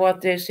use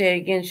what they say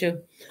against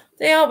you.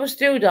 They always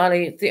do,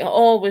 Dolly. They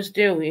always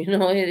do.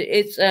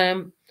 It's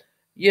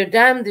you're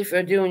damned if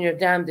you're doing, you're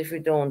damned if you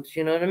don't.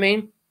 You know what I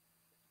mean?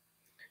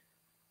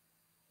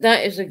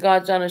 That is the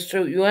God's honest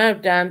truth. You are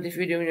damned if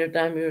you do and you're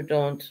damned if you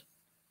don't.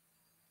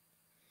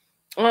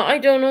 I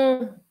don't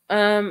know.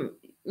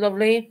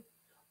 Lovely.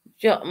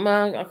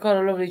 I call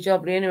her lovely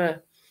jubbly anyway.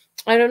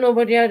 I don't know,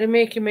 but yeah, they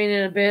may come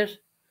in a bit.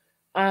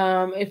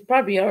 It's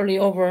probably early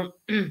over.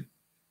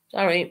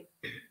 Sorry,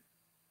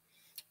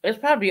 it's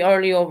probably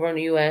early over in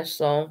the US,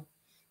 so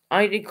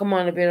I did come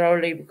on a bit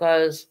early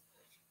because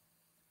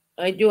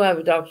I do have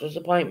a doctor's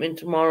appointment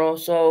tomorrow,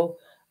 so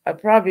I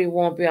probably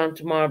won't be on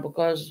tomorrow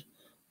because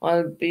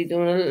I'll be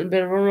doing a little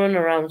bit of a run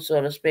around,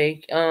 so to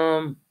speak.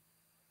 So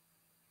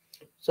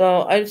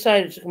I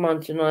decided to come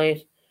on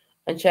tonight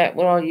and chat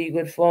with all you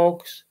good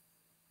folks.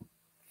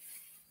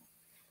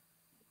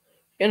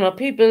 You know,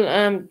 people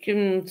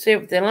can say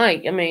what they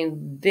like. I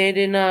mean, they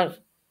don't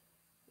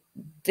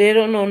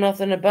know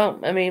nothing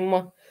about. I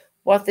mean,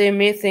 what they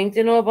may think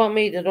they know about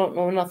me, they don't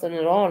know nothing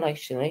at all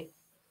actually,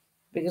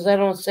 because I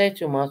don't say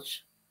too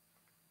much.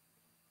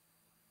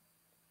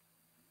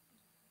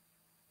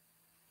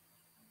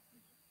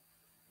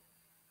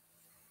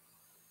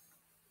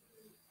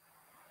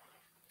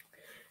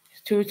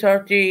 It's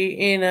 2:30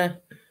 in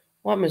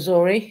what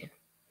Missouri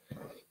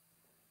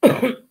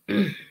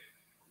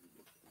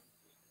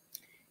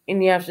in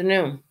the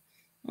afternoon.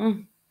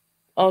 Mm.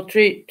 Oh,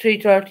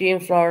 3:30 in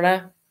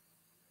Florida.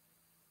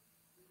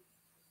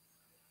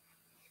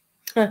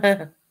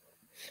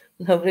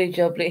 Lovely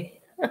jubbly.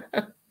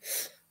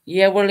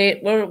 Yeah, we're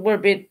late. We're a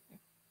bit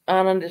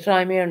on the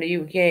time here in the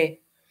UK.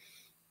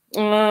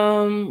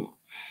 Um,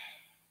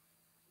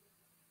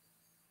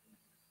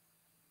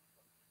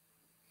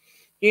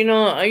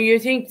 you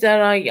think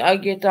that I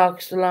get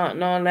doxxed a lot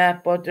and all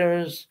that, but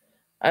there's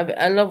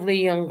a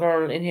lovely young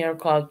girl in here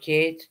called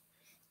Kate.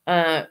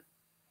 Uh,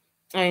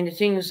 and the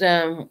things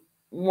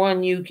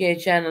one UK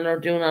channel are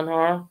doing on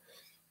her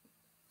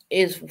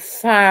is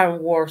far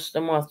worse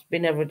than what's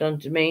been ever done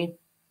to me.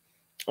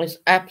 It's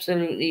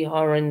absolutely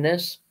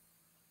horrendous.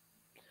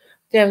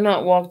 They have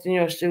not walked in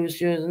your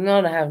shoes.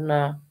 No, they have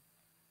not.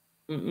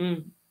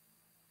 Mm-mm.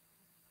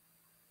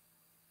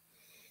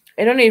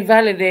 It only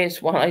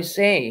validates what I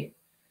say.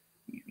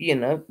 You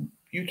know,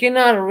 you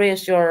cannot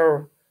erase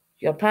your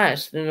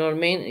past. You know what I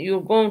mean?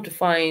 You're going to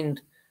find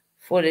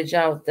footage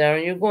out there,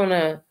 and you're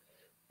gonna,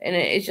 and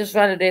it just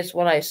validates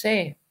what I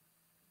say.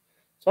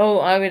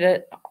 So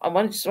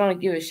just want to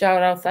give a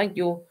shout out. Thank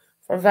you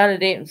for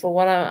validating for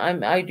what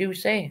I do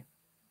say.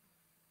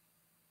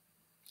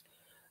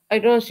 I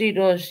don't see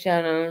those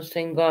channels.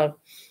 Thank God.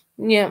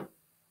 Yeah,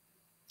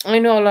 I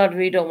know a lot of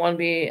you don't want to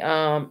be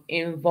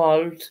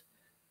involved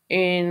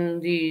in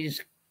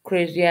these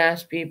crazy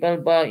ass people,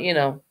 but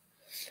and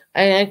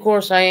of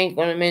course I ain't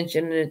gonna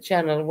mention the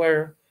channel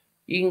where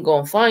you can go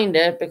and find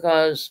it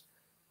because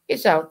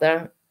it's out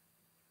there.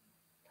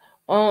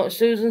 Oh,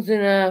 Susan's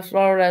in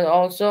Florida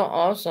also.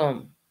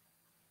 Awesome.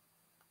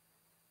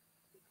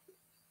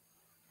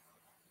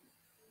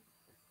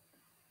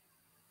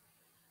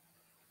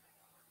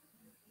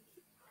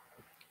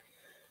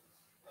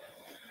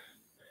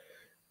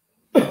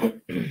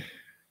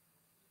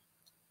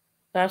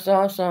 That's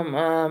awesome.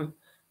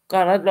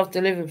 God, I'd love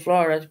to live in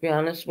Florida to be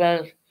honest.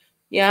 Well,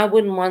 yeah, I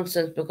wouldn't want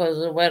since because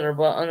of the weather,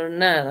 but other than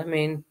that, I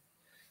mean,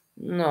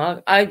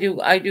 no, I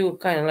do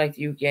kind of like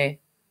the UK.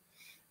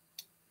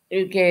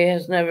 UK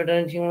has never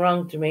done anything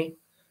wrong to me,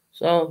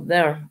 so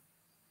there.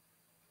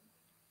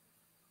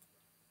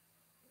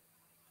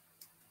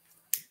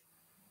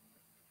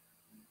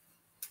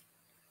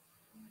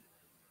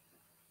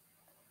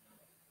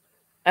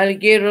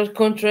 Alligators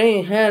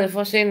country. Hell, if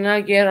I see an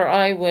alligator,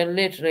 I will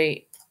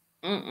literally.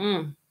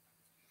 Mm-mm.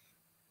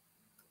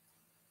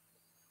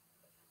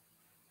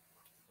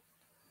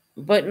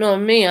 But no,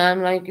 me,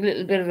 I'm like a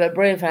little bit of a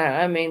braveheart.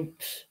 I mean,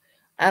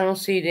 I don't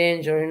see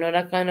danger,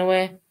 that kind of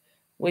way,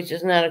 which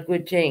is not a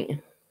good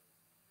thing.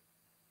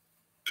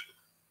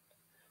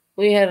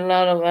 We had a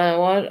lot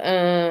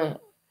of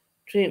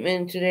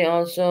treatment today.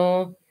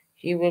 Also,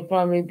 he will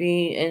probably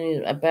be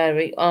in a bad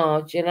way.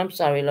 Oh, Jill, I'm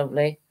sorry,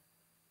 lovely.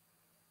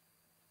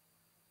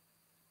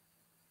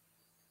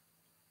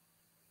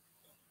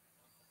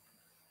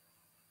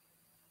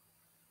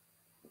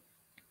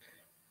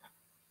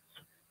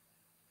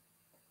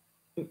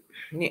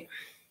 Yeah.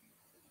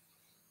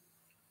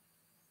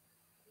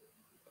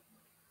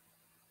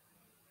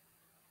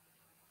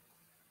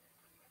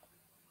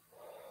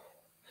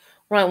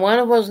 Right, one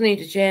of us need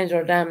to change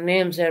our damn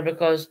names here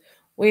because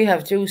we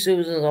have two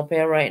Susans up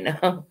here right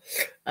now.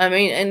 I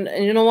mean,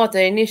 and you know what?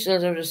 The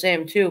initials are the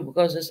same too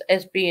because it's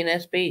SB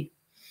and SB.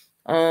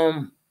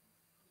 Um,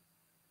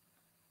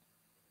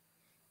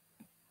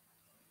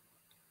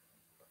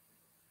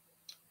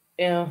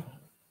 yeah,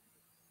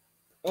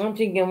 I'm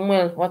thinking,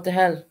 well, what the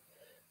hell?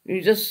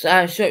 You just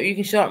you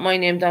can short my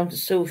name down to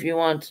Sue if you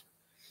want,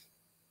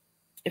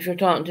 if you're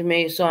talking to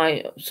me, so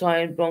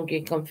I don't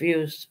get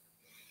confused.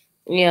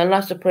 Yeah,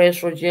 lots of prayers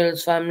for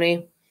Jill's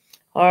family.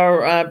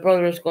 Her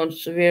brother is going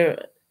through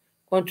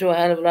a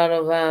hell of a lot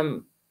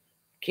of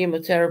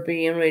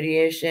chemotherapy and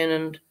radiation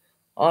and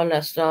all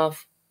that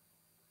stuff.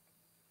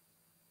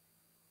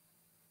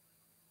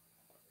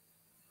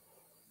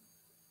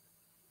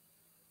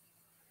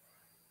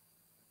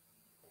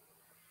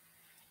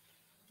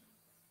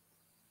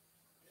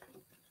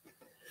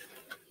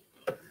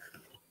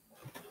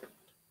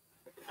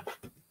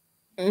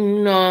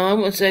 No, I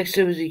wouldn't say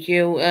Susie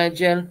Q,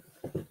 Jill.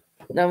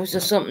 That was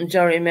just something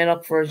Jerry made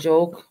up for a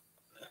joke.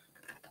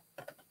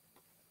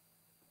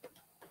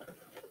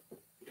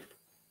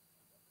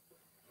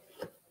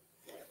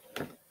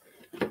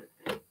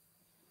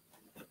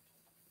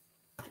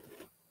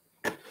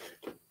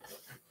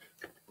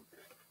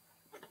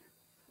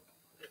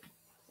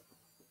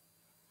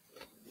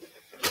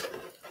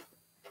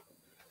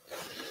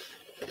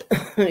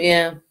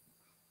 Yeah,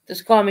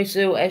 just call me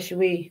Sue,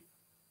 S-U-E.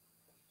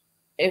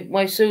 If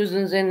my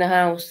Susan's in the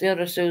house, the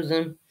other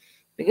Susan,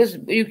 because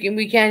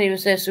we can't even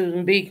say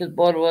Susan B because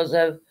both of us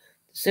have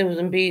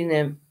Susan B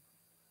name.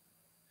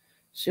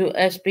 Sue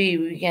SB,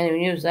 we can't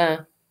even use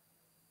that.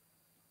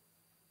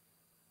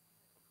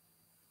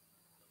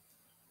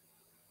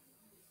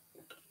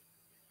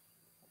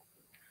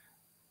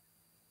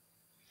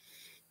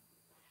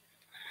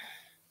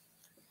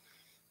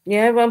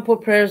 Yeah, everyone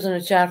put prayers in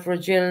the chat for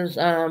Jill's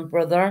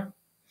brother,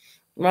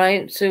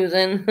 right,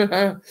 Susan?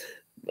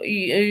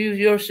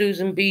 You're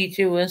Susan B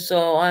too, and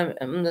so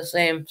I'm the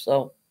same.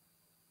 So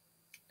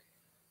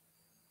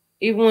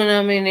even when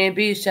I'm in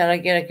AB's chat, I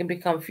can be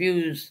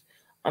confused.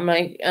 I'm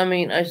like, I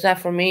mean, is that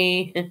for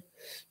me?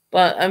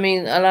 But I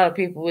mean, a lot of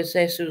people would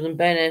say Susan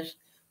Bennett,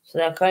 so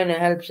that kind of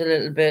helps a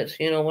little bit,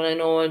 when I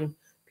know when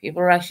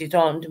people are actually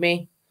talking to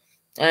me,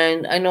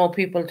 and I know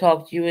people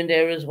talk to you in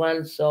there as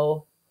well.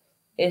 So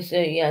it's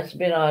a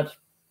bit odd.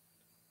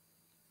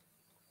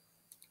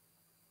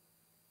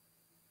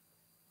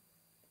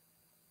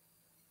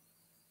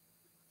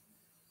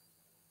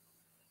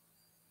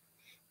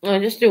 I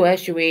just do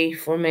SUE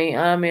for me.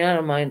 I mean, I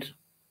don't mind.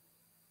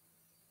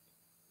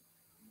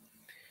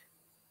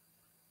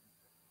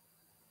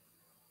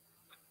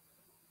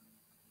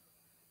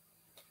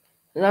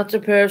 Lots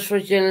of prayers for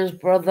Jill's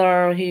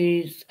brother.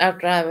 He's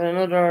after having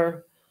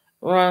another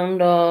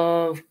round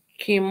of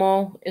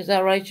chemo. Is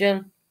that right,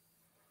 Jill?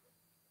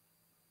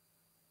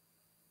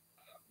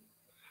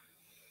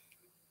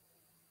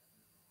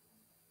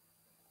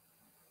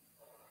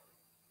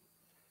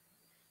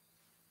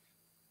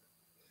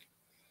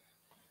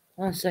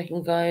 One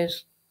second,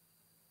 guys.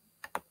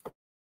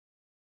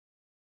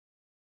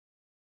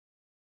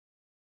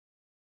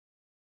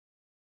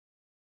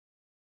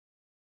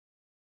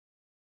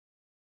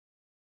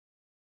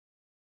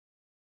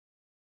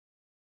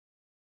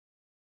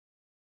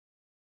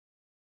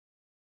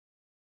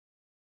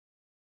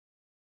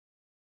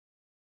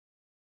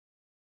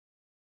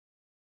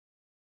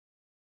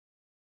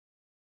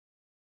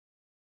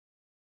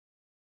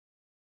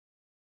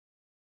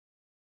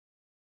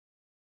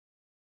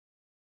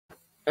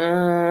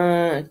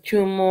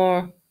 Two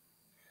more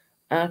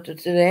after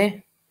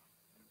today.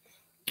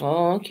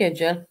 Oh, okay,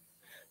 Jill.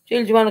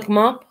 Jill, do you want to come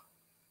up?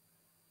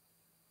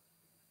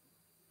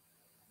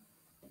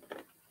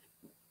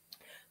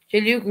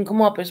 Jill, you can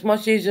come up. It's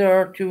much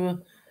easier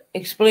to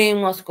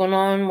explain what's going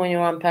on when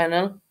you're on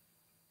panel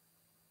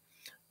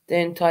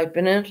than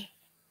typing it.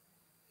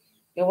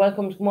 You're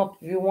welcome to come up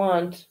if you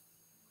want.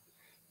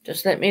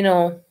 Just let me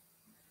know.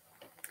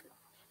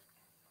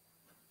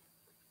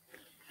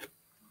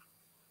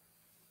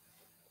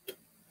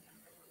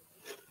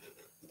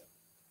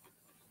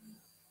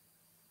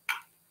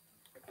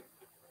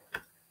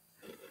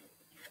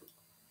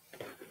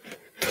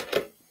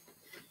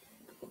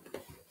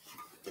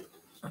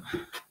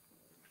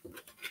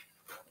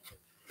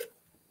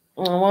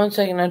 One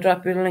second, I'll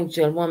drop you the link,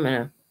 Jill. 1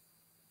 minute.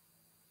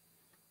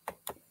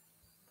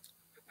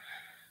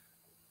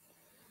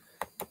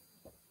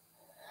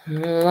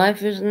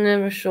 Life is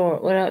never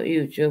short without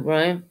YouTube,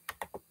 right?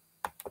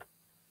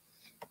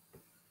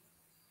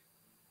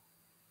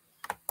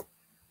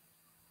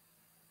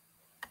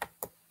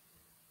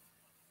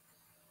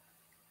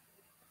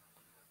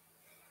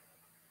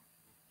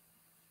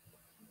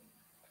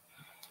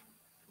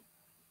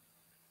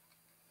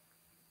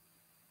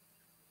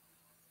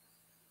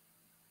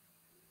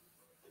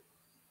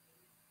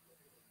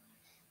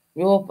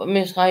 You hope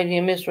Miss Heidi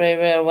and Miss Ray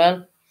very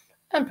well.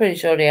 I'm pretty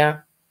sure they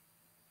are.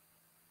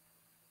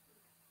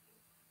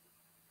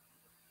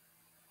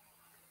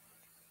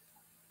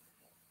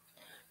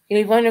 Can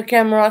you find your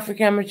camera off your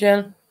camera,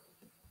 Jill?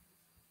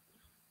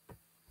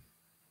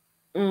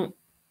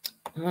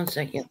 1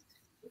 second.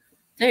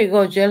 There you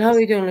go, Jill. How are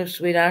you doing, little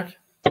sweetheart?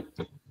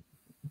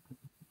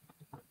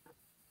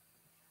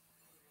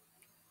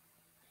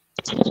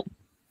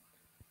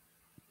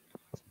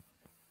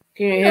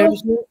 Can you hear Hello.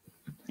 me?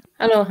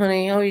 Hello,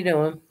 honey. How are you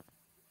doing?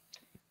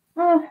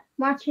 Oh,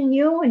 watching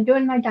you and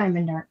doing my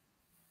diamond art.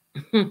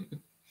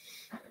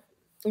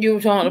 You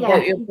were talking Yeah,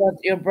 about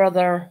your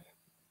brother.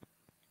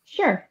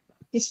 sure.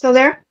 You still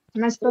there?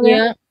 Am I still there?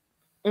 Yeah.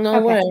 No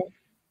Okay.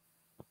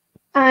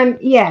 way.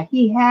 Yeah,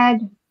 he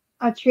had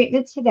a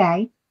treatment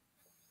today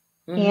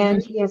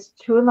and Mhm. he has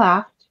two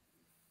left.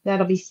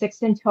 That'll be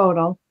six in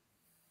total.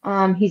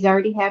 He's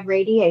already had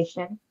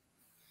radiation.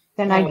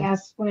 Then I Oh.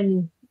 guess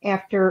when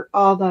after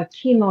all the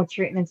chemo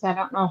treatments, I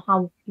don't know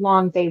how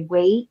long they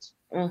wait.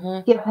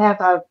 Mhm. He'll have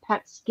a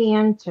PET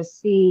scan to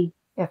see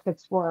if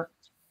it's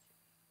worked.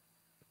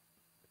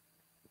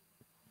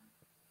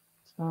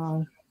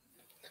 So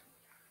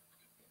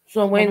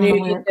So I when don't do know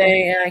you where get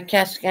it goes. the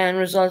CAT scan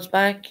results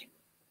back?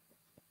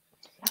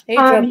 Hey,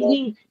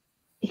 Trouble.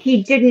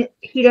 He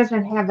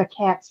doesn't have a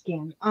CAT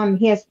scan.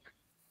 He has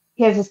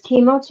his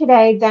chemo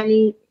today, then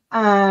he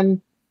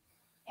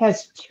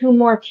has two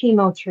more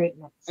chemo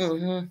treatments.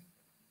 Mm-hmm.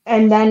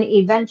 And then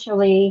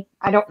eventually,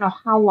 I don't know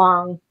how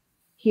long,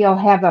 he'll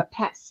have a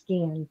PET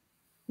scan,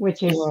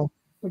 which is Well,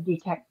 to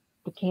detect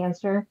the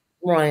cancer.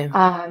 right,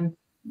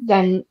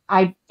 Then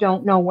I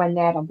don't know when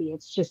that'll be.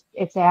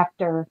 It's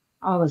after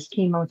all his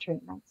chemo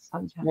treatments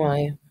sometime.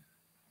 right.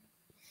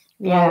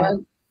 Yeah,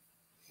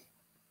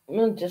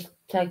 We'll just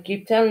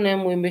keep telling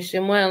them we wish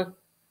him well.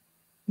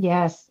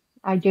 yes,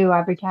 I do.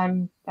 Every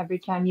time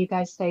you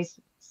guys say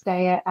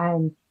it,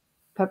 and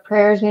put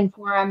prayers in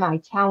for him. I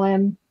tell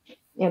him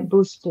it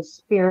boosts his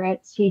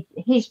spirits.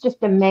 He's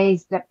just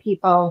amazed that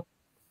people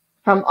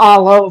from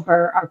all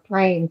over are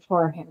praying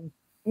for him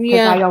because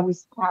Yeah, I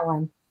always tell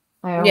him.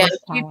 I yeah. always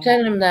tell Keep him.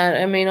 telling him that.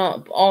 I mean,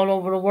 all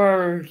over the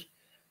world,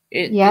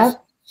 this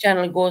Yep,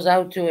 channel goes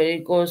out to it.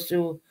 It goes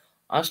to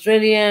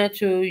Australia,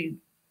 to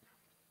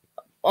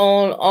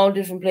all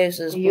different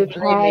places. the But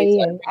believe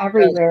me, UK and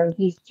everywhere. And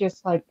he's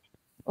just like,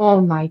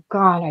 oh my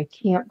God, I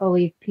can't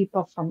believe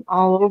people from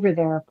all over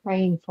there are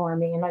praying for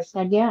me. And I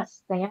said,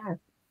 yes, they are.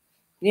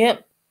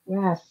 yep.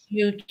 Yes,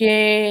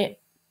 UK,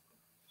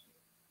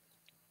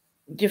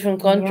 different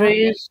yep,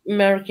 countries,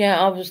 America,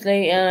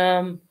 obviously,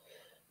 yep.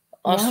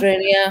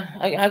 Australia.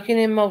 I can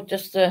name out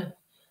just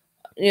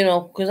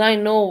because I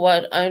know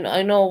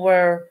I know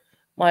where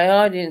my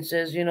audience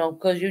is,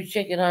 because you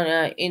check it on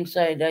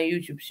inside the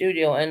YouTube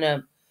studio,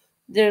 and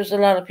there's a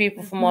lot of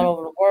people from all Mhm.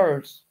 over the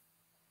world.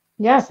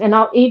 Yes, and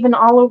even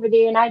all over the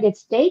United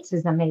States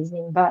is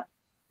amazing, but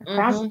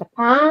across Mm-hmm. the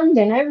pond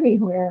and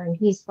everywhere. And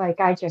he's like,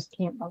 I just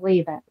can't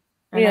believe it.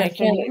 And I Yeah, said,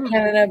 Canada, yeah,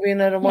 Canada be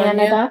another one, yeah.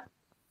 Canada.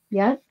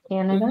 Yeah,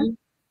 Canada. Mm-hmm.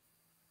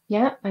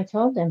 Yeah, I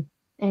told him.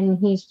 And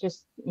he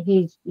just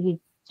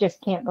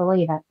can't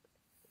believe it.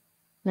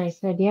 And I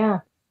said, yeah,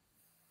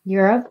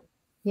 Europe.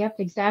 Yep,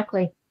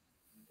 exactly.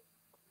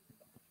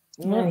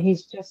 Yeah, Yep.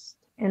 he's just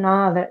in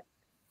awe that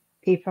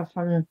people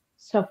from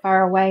so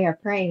far away are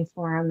praying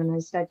for him. And I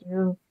said,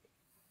 you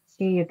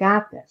see, you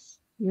got this.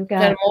 You Got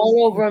them got this.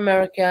 all over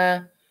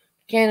America,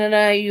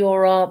 Canada,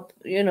 Europe.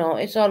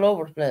 It's all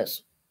over the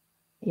place,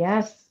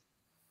 Yes.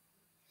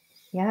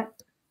 Yeah.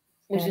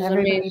 which Got is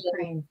everybody amazing.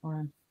 praying for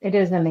him. It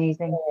is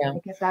amazing Yeah.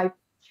 because I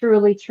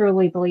truly,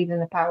 truly believe in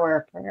the power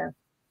of prayer.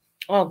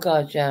 Oh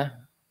God, yeah.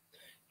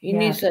 He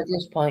needs Yes. at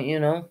this point.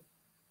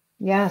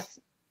 Yes.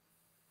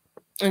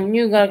 And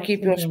you gotta Yes, keep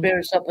he your does.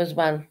 spirits up as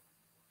well.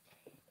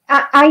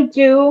 I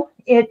do.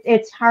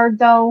 It's hard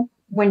though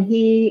when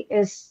he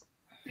is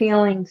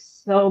feeling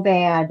so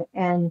bad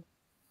and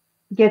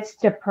gets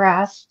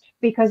depressed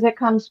because it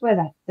comes with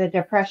it. The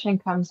depression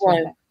comes with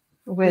Right. it,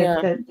 with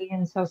Yeah. the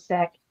being so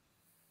sick.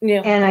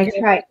 Yeah. And I I can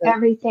try imagine.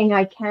 everything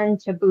I can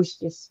to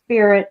boost his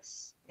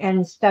spirits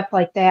and stuff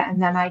like that.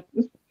 And then I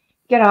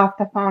get off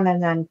the phone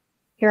and then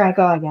here I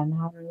go again.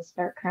 I'm going to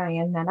start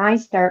crying. Then I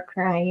start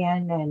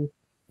crying and,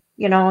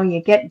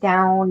 you get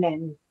down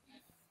and,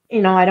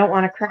 I don't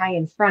want to cry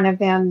in front of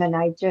him and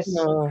I just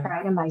No.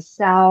 cry to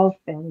myself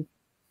and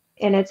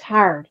it's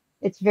hard.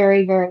 It's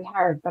very, very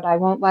hard, but I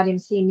won't let him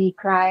see me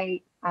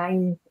cry.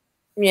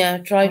 Yeah.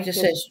 Try I to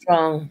stay just,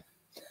 strong.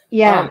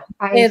 yeah,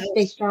 I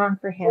stay Heather's, strong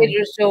for him.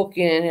 Heather's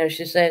joking in here.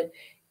 She said,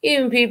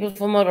 even people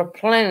from other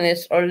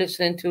planets are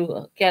listening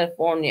to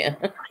California.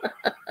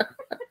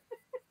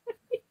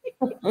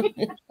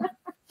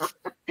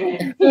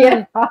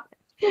 Yeah,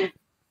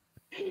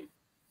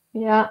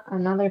 yeah,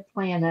 another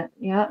planet.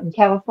 Yeah, in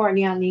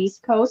California on the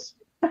East Coast.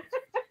 I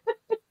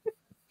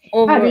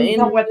Over don't in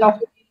know what the the,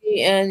 UK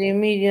and the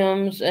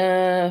mediums.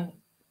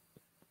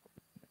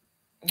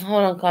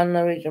 Hold on, Colin,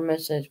 I read your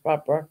message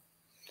proper.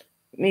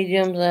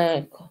 Mediums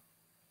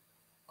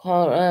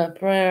call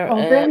prayer.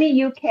 over in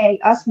the UK,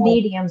 us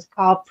mediums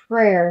call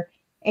prayer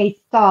a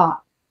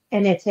thought,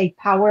 and it's a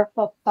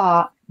powerful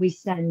thought we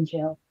send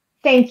you.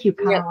 Thank you,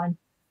 Yeah, Colin.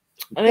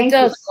 and it Thank you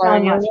does, so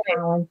Colin. You're much, right.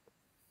 Colin.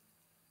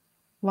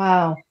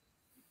 Wow.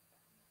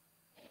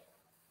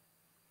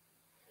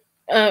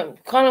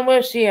 Colin,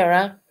 where's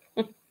Sierra?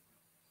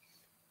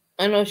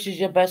 I know she's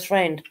your best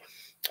friend.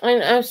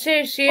 And I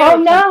say Oh Sierra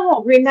come.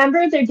 no,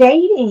 remember they're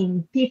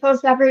dating.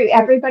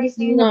 Everybody's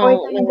saying they're No,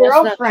 boyfriend and no,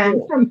 that's not girlfriend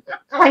true. from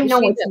I You know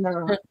see it's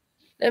not. that?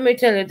 Let me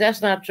tell you,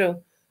 that's not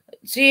true.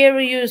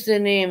 Sierra used the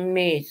name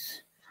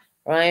mate,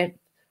 right?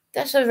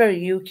 That's a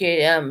very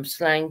UK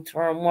slang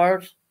term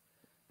word.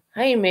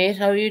 Hey mate,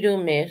 how you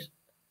doing, mate?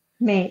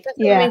 Mate, That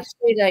doesn't mean yeah. to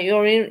say that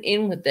you're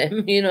in with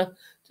them,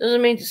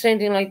 Doesn't mean to say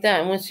anything like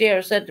that. And when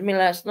Sierra said to me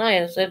last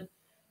night, I said,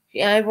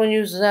 yeah, everyone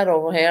uses that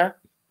over here,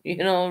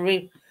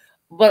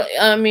 but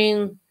I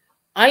mean,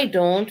 I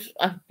don't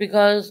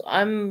because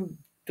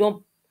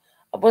don't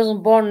I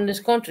wasn't born in this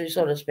country,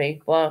 so to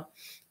speak. But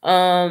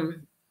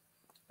um,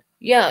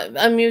 yeah,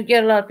 I mean, you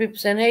get a lot of people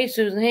saying, "Hey,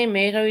 Susan, hey,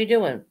 mate, how you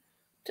doing?"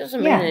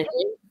 Doesn't mean Yeah.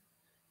 anything.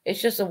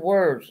 It's just a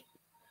word.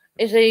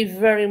 It's a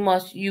very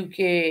much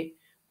UK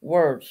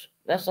word.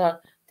 That's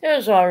all.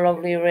 There's our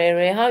lovely Ray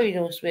Ray. How you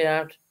doing,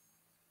 sweetheart?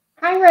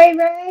 Hi, Ray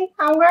Ray.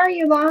 How are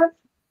you, love?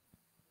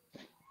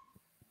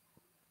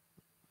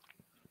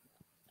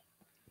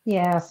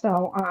 Yeah,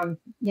 so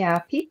yeah,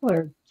 people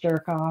are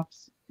jerk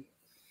offs.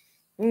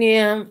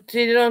 Yeah,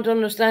 see, they don't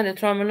understand the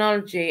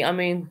terminology. I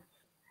mean,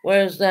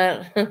 whereas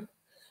that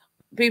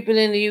people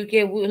in the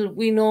UK,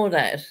 we know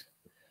that.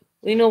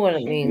 We know what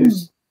it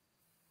means.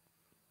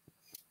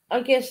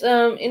 I guess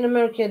in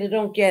America they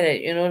don't get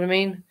it. You know what I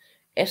mean?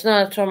 It's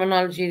not a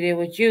terminology they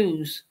would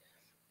use,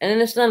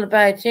 and it's not a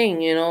bad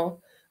thing, you know.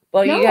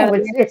 But you No,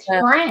 gotta, it's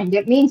friend.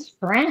 It means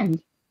friend.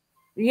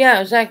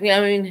 yeah, exactly. I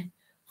mean,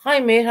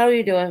 hi mate, how are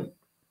you doing?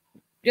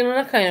 You know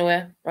that kind of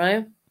way,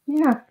 right?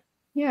 Yeah,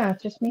 yeah,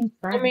 it just means I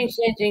friend. mean,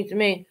 same thing to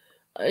me.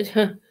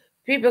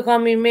 People call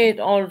me mate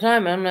all the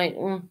time. I'm like,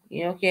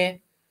 yeah,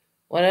 okay,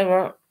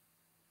 whatever.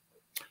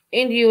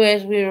 In the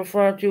US, we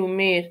refer to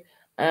mate.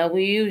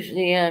 We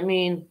usually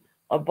mean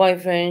a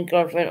boyfriend,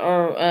 girlfriend,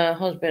 or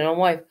husband or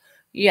wife.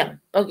 Yeah,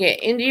 okay.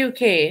 In the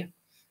UK,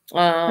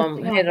 But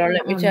you don't, Heather,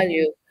 let me tell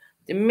you,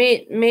 the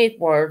mate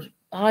word,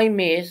 hi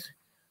mate,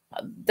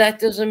 that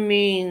doesn't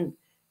mean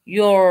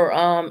you're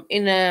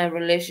in a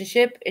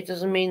relationship. It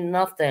doesn't mean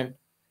nothing.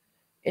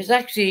 It's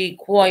actually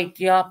quite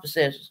the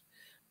opposite.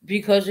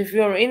 Because if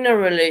you're in a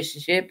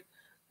relationship,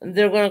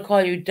 they're gonna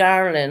call you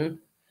darling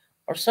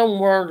or some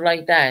word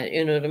like that.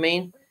 You know what I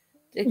mean?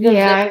 They're gonna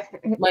say yeah,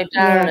 my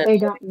yeah, darling. they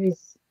don't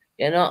use.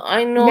 You know,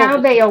 I know Now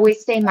because they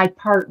always say my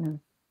partner.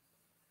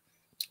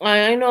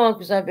 I know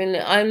because I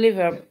live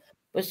here.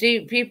 But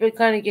see, people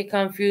kind of get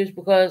confused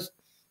because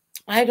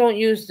I don't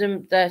use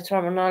them that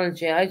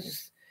terminology. I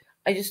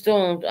just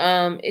don't.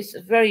 It's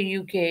a very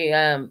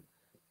UK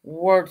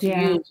word to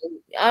Yeah. use.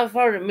 I've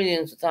heard it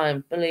millions of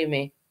times. Believe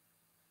me.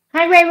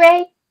 Hi, Ray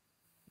Ray.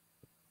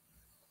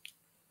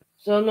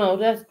 So no,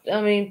 that's.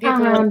 I mean,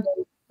 people want Um,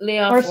 to lay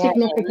off or for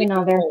leave significant it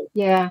other. alone.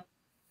 Yeah,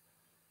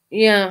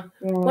 Yeah.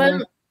 Well,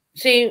 yeah,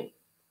 see,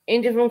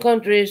 in different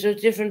countries,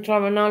 there's different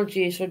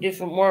terminologies for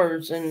different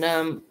words, and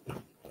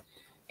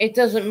it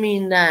doesn't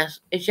mean that.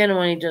 It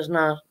genuinely does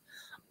not.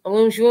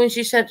 When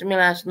she said to me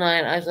last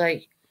night, I was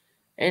like,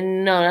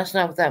 and no, that's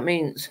not what that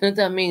means.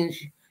 That means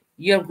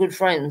you're good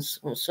friends,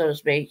 so to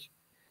speak.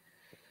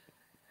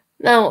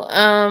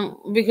 Now,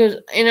 because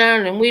in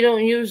Ireland we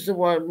don't use the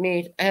word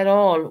mate at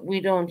all. We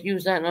don't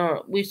use that in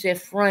our. We say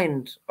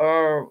friend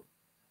or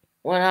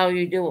well, how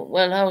you doing?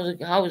 Well,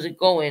 how is it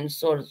going?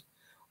 Sort of.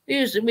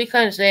 We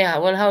kind of say,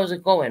 well, how's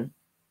it going?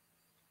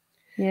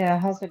 yeah.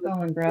 How's it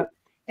going, bro?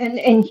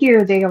 And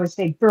here they always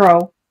say,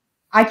 bro.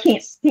 I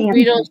can't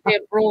We stand don't bro. say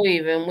bro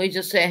even. We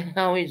just say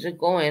how is it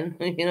going?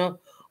 You know,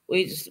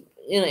 we just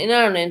in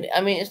Ireland.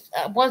 I mean, it's,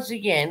 once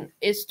again,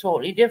 it's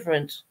totally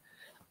different.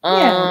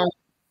 Yeah, Um,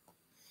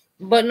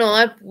 but no,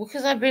 I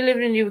because I've been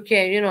living in the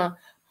UK. You know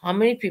how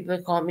many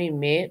people call me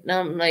mate, and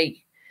I'm like,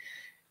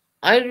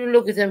 I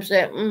look at them and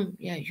say,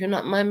 yeah, you're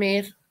not my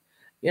mate.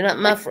 You're not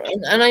my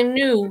friend. And I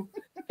knew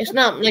it's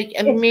not like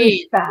a it's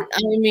mate. respect.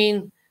 I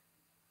mean,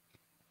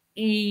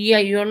 yeah,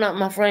 you're not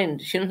my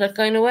friend. You know that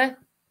kind of way.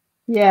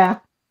 Yeah,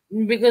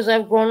 Because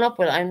I've grown up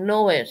with it, I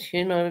know it.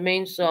 You know what I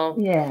mean? So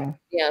yeah,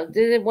 yeah,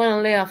 did it want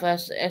to lay off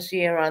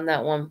SEA on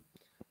that one?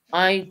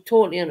 I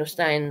totally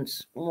understand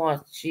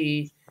what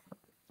she,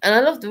 and I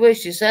love the way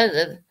she says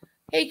it.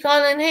 Hey,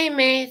 Colin. Hey,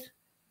 mate.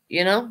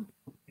 You know,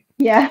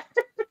 yeah,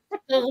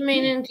 doesn't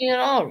mean anything at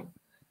all.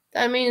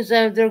 That means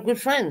they're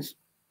good friends.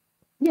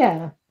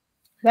 yeah.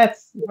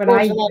 That's Of what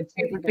course, I a lot would of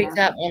take people it pick as.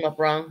 that one up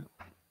wrong.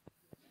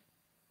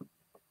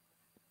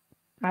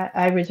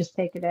 I would just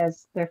take it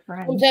as their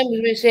friends. Sometimes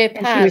we say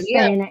And she pal. was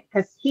Yeah, saying it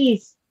because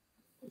he's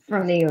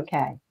from the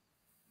UK.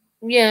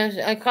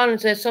 yeah. I Colin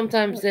says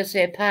sometimes they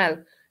say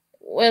pal.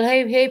 Well,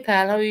 hey,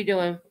 pal. How are you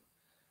doing?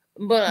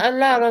 But a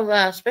lot of,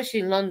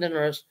 especially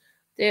Londoners,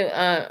 they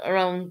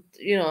around,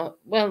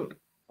 well,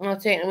 I'm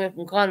not taking away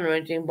from Colin or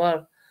anything,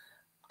 but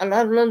a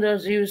lot of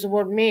Londoners use the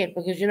word mate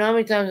because you know how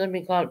many times I've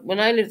been called when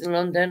I lived in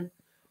London.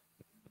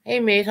 Hey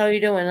mate, how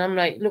you doing? I'm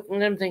like looking at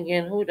them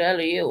thinking, who the hell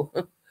are you?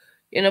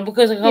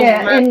 Because I come Yeah,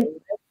 from and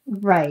Ireland.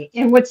 right.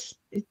 And what's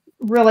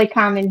really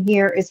common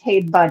here is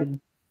hey buddy.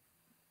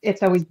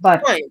 It's always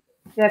buddy. Right.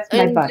 That's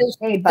my And buddy. just,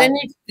 Hey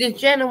buddy. the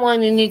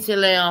genuine need to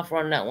lay off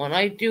on that one.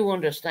 I do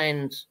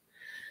understand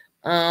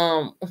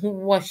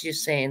what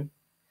she's saying.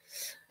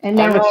 And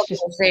Or now no, it's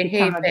just say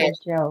hey become a pet. big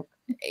joke.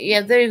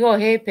 Yeah, there you go,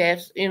 hey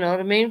pet. You know what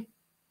I mean?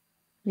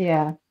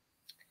 Yeah.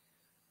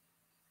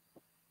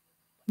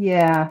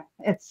 Yeah.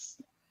 It's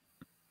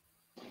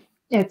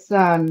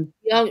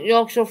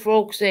Yorkshire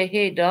folks say,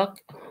 "Hey, Doc."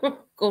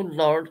 Good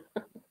Lord.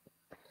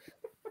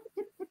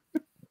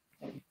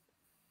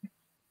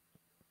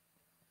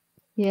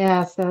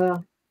 yeah,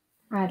 so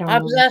I don't I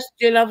was know. asked,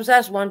 Jill. I was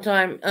asked one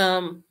time,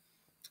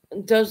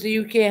 does the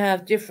UK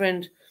have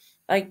different,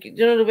 like,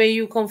 the way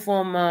you come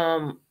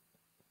from,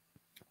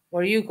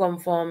 where you come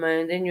from,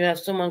 and then you have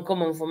someone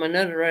coming from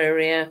another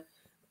area.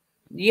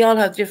 You all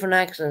have different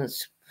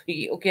accents.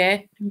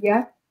 Okay,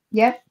 Yeah.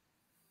 Yeah,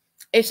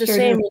 it's the sure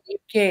same do. in the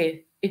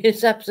UK.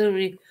 It's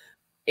absolutely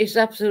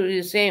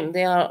the same.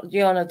 They all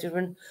have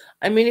different.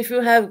 I mean, if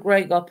you have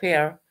Greg up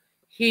here,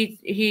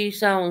 he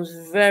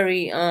sounds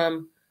very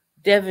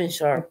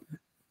Devonshire,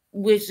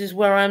 which is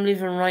where I'm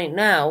living right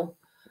now.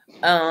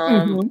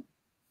 Um, Mm-hmm.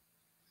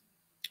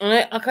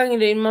 and I kind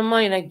of in my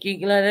mind I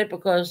giggle at it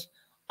because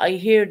I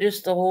hear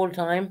this the whole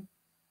time.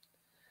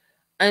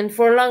 And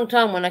for a long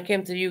time when I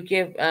came to the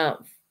UK,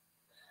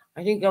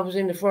 I think I was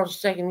in the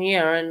first second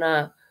year, and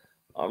no,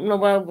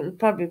 well, it'll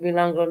probably be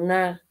longer than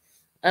that.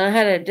 And I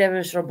had a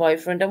Devonshire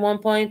boyfriend at one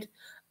point,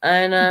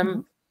 and Mm-hmm.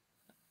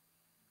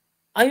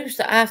 I used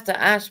to have to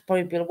ask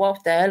people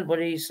what the hell were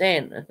he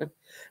saying,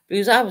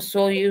 because I was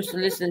so used to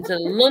listening to the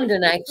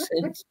London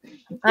accents,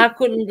 I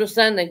couldn't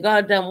understand the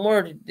goddamn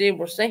word they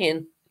were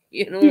saying.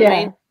 You know what I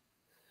mean? Yeah.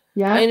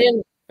 Yeah.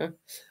 And then,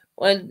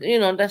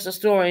 well, that's a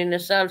story in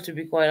itself, to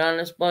be quite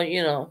honest. But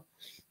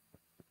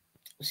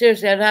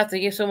seriously, I'd have to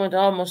get someone to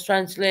almost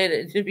translate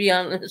it. To be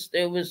honest,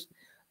 it was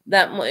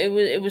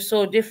it was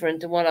so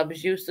different to what I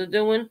was used to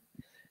doing,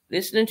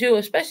 listening to.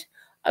 Especially,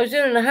 I was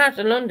in the heart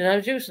of London. I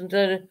was listening to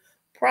the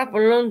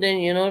proper London.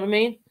 You know what I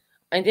mean?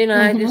 And then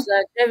I had Mm-hmm. this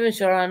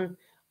Devonshire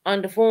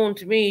on the phone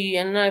to me,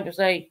 and I was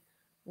like,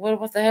 "Well,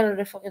 what the hell are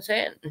they fucking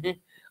saying?"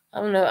 I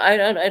don't know. I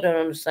don't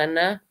understand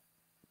that.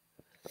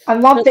 I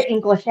love 'Cause the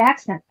English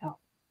accent, though.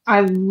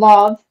 I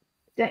love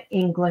the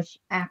English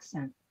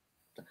accent.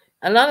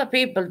 a lot of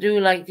people do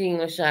like the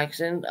English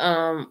accent.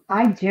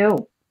 I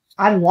do.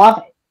 I love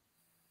it.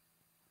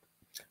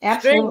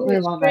 Strangely, Absolutely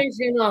love it.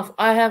 strangely enough,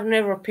 I have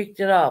never picked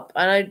it up,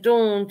 and I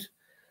don't.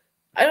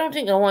 I don't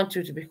think I want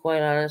to be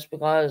quite honest,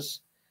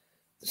 because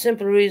the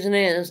simple reason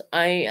is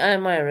I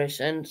am Irish,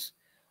 and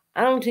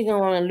I don't think I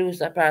want to lose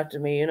that part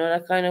of me. You know,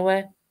 that kind of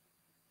way.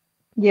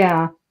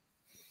 Yeah.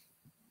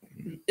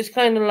 It's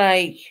kind of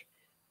like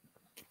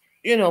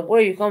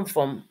where you come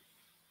from.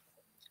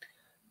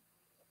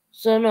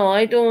 So no,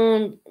 I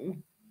don't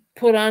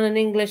put on an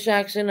English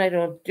accent. I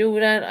don't do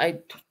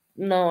that.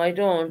 No, I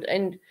don't.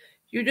 And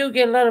you do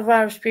get a lot of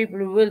Irish people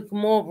who will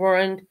come over,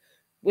 and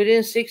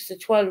within 6 to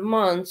 12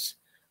 months,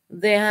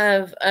 they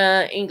have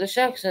English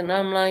accent.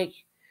 I'm like,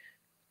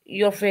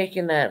 you're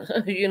faking that.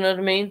 You know what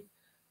I mean?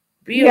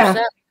 Be Yeah.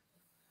 yourself.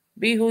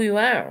 Be who you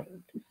are.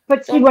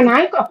 But see, Don't when pretend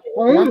I go you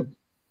don't want. home,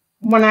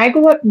 when I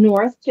go up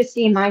north to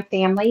see my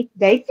family,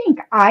 they think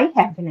I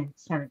have an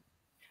accent,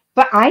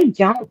 but I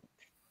don't.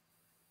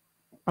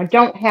 I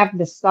don't have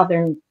the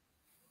southern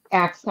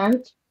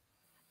accent.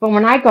 But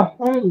when I go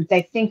home,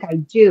 they think I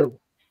do.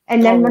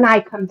 And then when Oh, I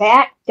come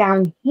back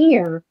down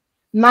here,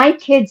 my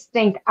kids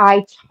think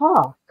I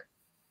talk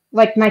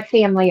like my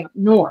family up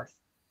north.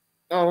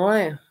 all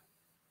right.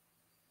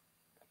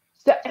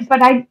 So,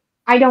 but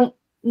I don't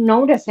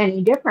notice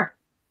any different.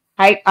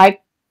 I I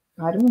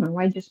I don't know.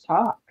 I just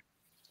talk.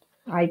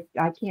 I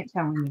can't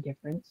tell any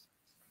difference.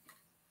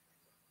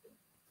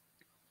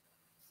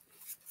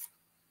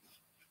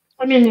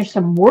 I mean, there's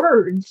some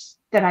words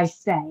that I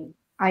say.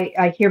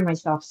 I hear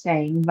myself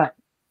saying, but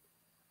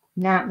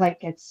not like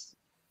it's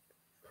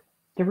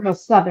the real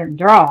southern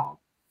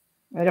drawl.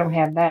 I don't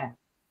have that.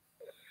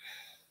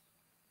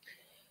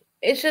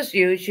 It's just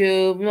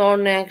YouTube,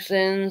 northern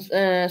accents,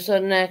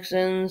 southern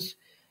accents.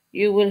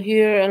 You will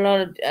hear a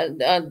lot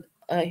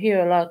of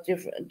hear a lot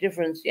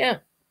difference. Yeah,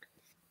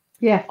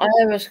 Yeah. I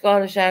have a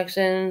Scottish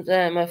accent.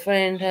 My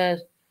friend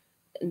has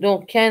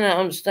don't cannot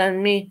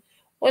understand me.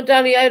 Well,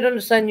 Dolly, I'd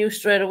understand you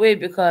straight away,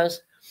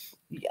 because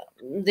yeah,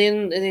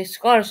 then the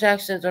Scottish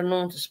accents are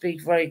known to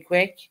speak very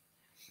quick,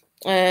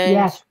 and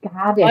Yes,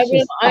 Scottish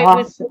is I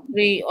will awesome.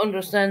 totally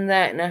understand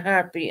that in a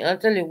heartbeat. I'll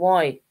tell you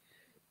why.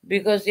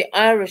 Because the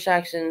Irish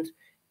accent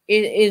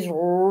is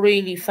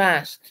really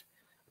fast.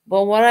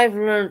 But what I've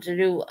learned to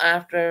do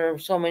after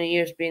so many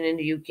years being in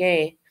the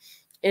UK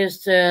is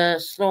to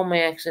slow my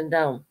accent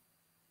down.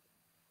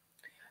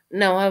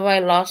 Now, have I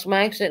lost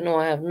my accent? No,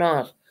 I have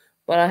not.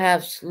 But I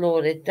have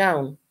slowed it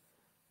down.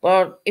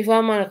 But if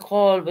I'm on a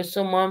call with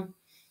someone,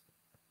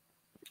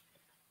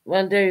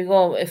 well, there you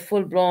go. It's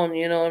full blown,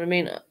 you know what I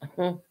mean?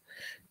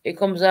 It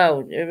comes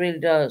out. It really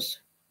does.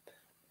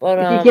 But,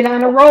 If you get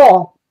on a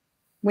roll,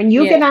 when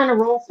you yeah. get on a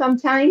roll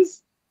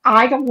sometimes,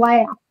 I can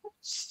laugh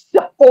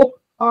so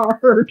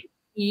hard.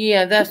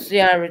 Yeah, that's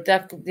the Irish.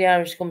 The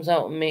Irish comes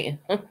out in me.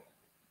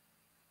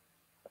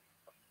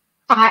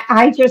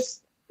 I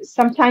just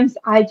sometimes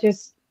I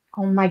just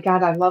oh my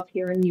God, I love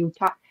hearing you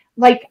talk.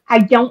 Like I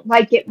don't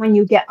like it when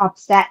you get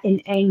upset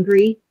and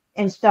angry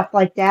and stuff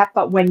like that,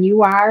 but when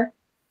you are,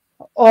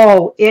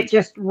 oh, it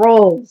just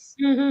rolls.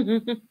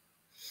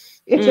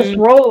 It just Mm.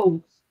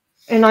 rolls.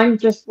 And I'm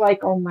just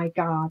like, oh my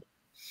God.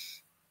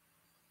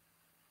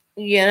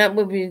 Yeah, that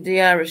would be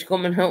the Irish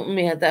coming out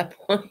me at that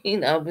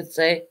point, I would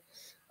say.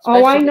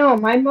 Oh, I Especially, know.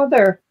 My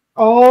mother,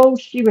 oh,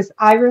 she was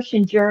Irish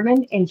and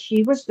German, and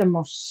she was the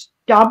most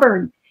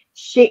stubborn.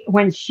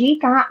 When she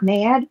got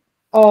mad,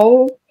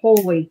 oh,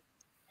 holy,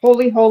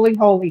 holy, holy,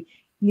 holy.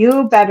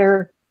 You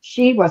better,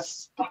 she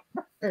was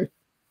stubborn.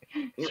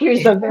 She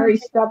was a very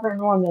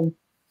stubborn woman.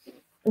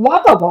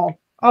 Lovable.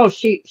 Oh,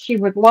 she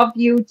would love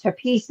you to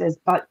pieces,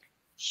 but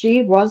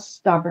she was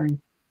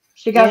stubborn.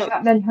 She got yeah,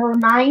 something in her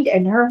mind,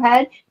 in her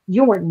head.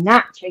 You were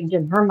not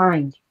changing her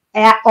mind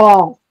at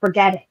all.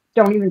 Forget it.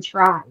 Don't even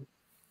try.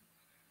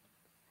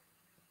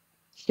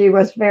 She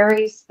was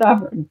very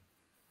stubborn.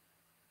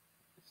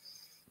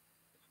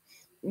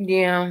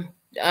 Yeah,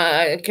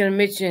 I can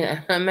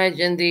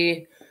imagine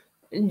the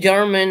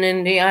German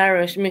and the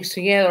Irish mixed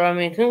together. I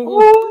mean,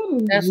 Oh,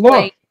 that's look.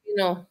 like,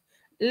 a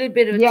little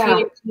bit of Yeah.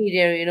 TNT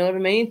there, you know what I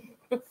mean?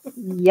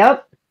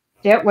 Yep.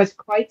 That was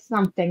quite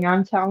something,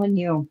 I'm telling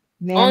you. Oh,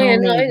 Man, yeah, oh,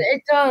 no, man.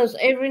 it does.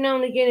 Every now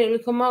and again, it'll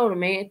come out of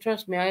me.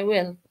 Trust me, I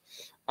will.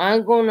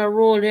 I'll go on a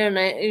roll there, and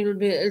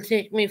it'll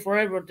take me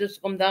forever just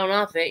to come down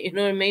off it. You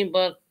know what I mean?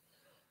 But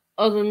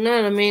other than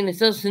that, I mean, it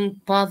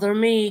doesn't bother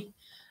me.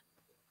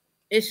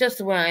 It's just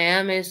the way I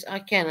am. Is I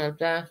can't help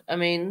that. I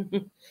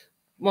mean,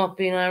 not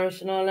being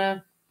Irish and all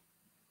that.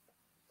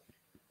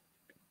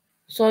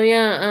 So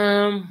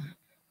yeah,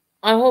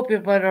 I hope your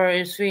brother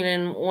is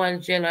feeling well,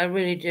 Jill. I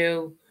really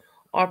do.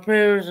 Our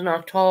prayers and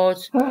our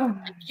thoughts.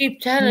 Keep Me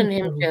telling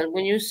him, too. Jill,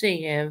 when you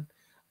see him,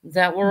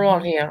 that we're all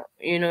Mhm. here.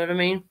 You know what I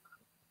mean?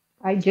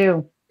 I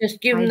do.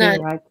 Just give I him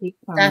do. I keep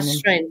that telling him.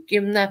 strength,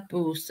 give him that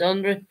boost.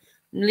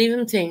 Leave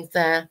him think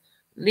that,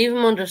 leave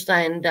him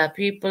understand that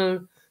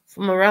people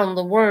from around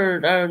the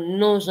world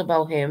knows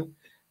about him,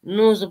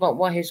 knows about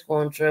what he's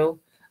going through,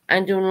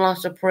 and doing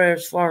lots of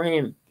prayers for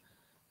him.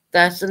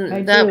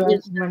 I That do.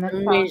 is When I a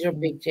talk major to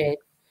him. big thing.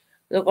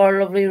 Look, our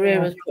lovely Ray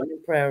Yeah. was putting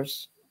in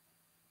prayers.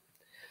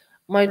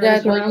 My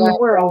dad Prayers was around the from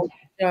world.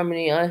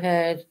 Germany. I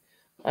had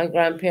my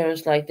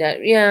grandparents like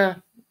that. Yeah,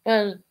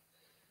 well,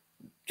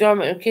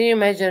 German. Can you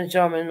imagine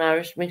German and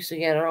Irish mixed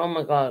together? Oh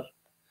my God.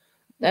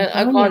 I'm I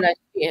telling call you.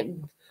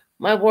 that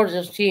my words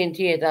is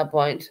TNT at that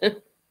point.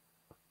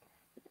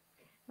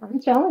 I'm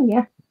telling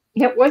you.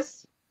 It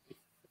was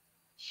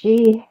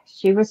she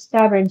was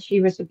stubborn. She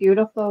was a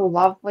beautiful,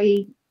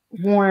 lovely,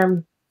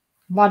 warm,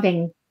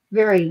 loving,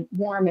 very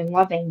warm and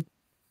loving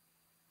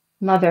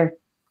mother.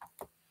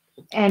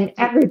 And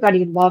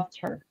everybody loved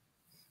her.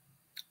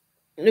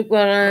 Look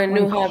what But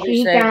New when Hobby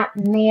she said. got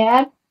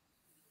mad,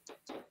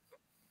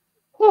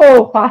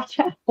 oh, watch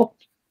out.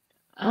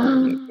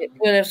 Ah,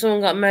 Well, if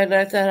someone got mad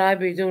like that, I'd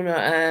be doing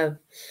a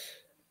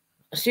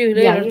see you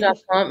yeah, later you dot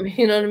just com.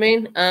 You know what I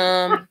mean?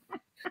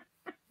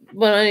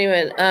 But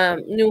anyway,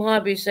 New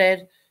Hobby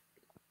said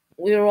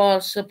we were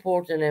all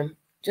supporting him.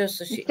 thank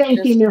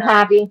you, Just new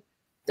hobby.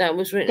 that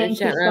was written in Thank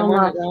you chat, and I so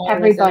wanted much, to highlight that.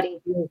 everybody.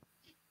 To you.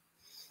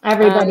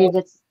 Everybody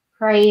that's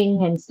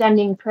praying and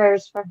sending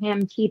prayers for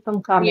him, keep them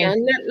Yeah, coming.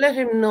 and let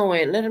him know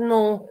it. Let him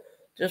know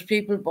there's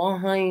people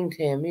behind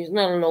him. He's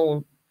not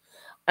alone.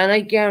 And I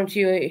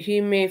guarantee you,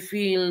 he may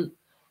feel,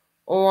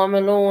 oh, I'm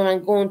alone.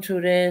 I'm going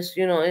through this.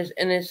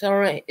 It's all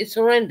right. It's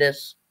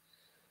horrendous.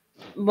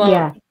 But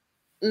Yeah,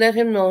 let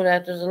him know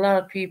that there's a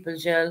lot of people,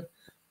 Jill,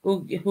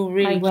 who I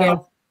really care.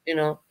 will. You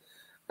know,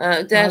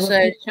 I that's will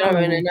keep telling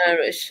German and him.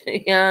 Irish.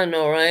 Yeah, I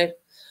know, right?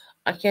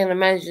 I can't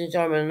imagine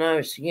German and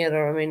Irish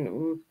together. I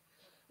mean,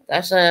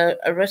 that's a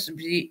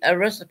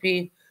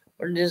recipe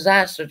for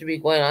disaster, to be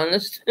quite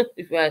honest,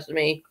 if you ask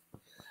me.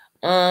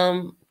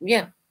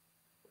 Yeah,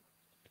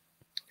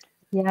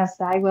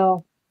 Yes, I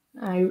will.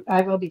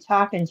 I will be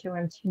talking to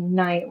him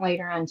tonight,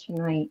 later on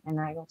tonight, and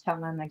I will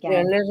tell him yeah,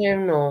 again. let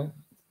him know.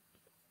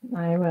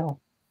 I will.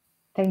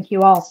 Thank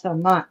you all so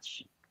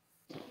much.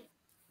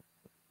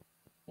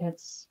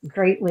 It's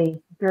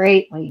greatly,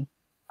 greatly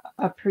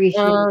Uh,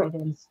 appreciated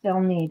and still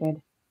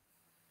needed.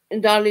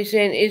 Dolly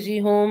saying, "Is he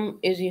home?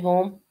 Is he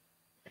home?"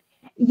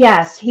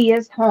 Yes, he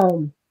is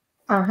home.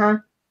 Uh-huh.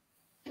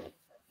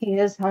 He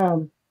is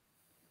home,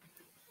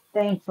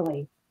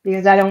 thankfully,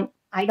 because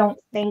I don't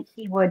think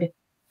he would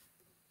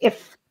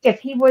if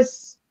he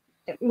was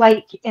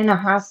like in a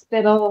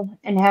hospital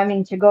and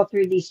having to go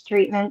through these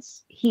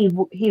treatments, he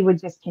would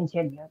just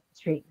continue the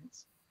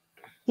treatments.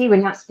 He would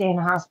not stay in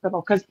a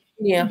hospital because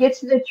he Yeah,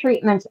 gets the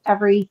treatments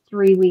every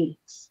 3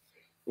 weeks,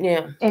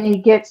 yeah. and he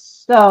gets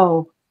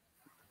so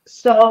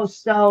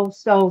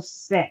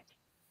sick.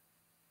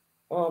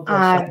 Oh,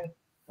 bless him. Um,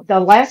 the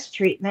last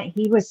treatment,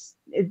 he was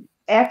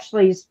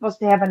actually supposed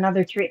to have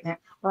another treatment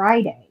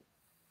Friday,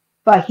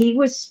 but he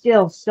was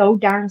still so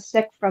darn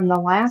sick from the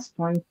last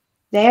one.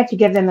 They had to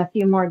give him a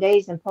few more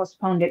days and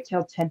postponed it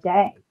till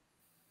today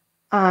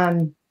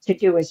to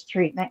do his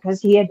treatment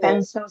because he had been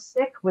Oh, so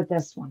sick with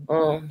this one.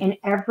 oh, And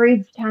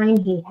every time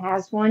he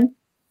has one,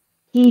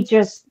 he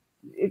just,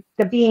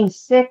 the being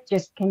sick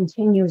just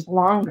continues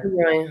longer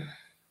right.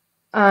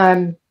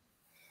 um,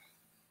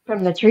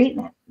 from the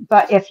treatment.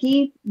 But if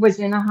he was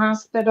in a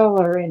hospital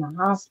or in a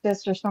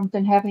hospice or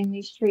something having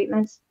these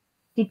treatments,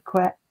 he'd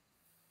quit.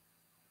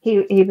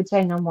 He would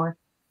say no more.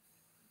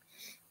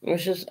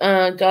 It's just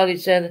Dolly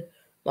said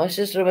my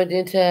sister went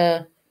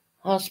into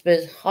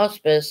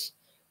hospice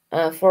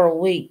for a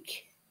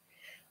week.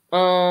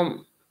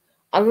 Um,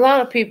 a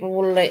lot of people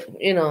will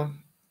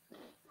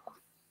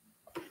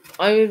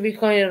I would be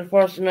kind of the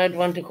person I'd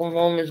want to come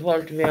home as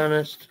well, to be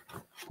honest.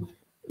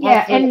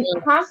 Yeah,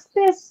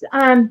 Hospital,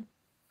 and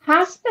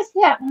hospice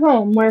at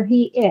home where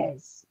he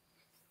is,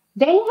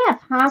 they have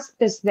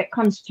hospice that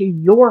comes to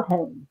your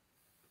home.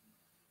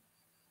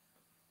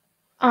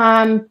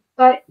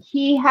 But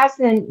he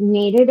hasn't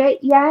needed it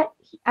yet.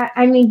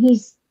 I mean,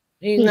 he's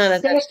he's not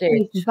at that sick,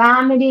 he's stage.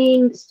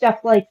 vomiting, stuff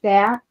like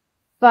that.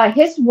 but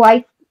his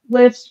wife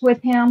lives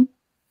with him.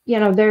 You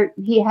know, there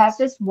he has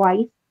his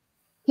wife.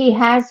 He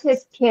has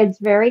his kids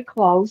very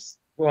close,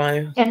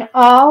 Right. and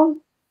all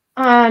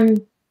um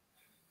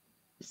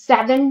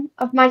 7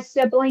 of my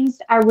siblings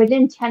are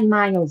within 10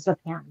 miles of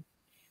him.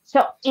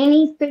 So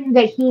anything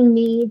that he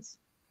needs,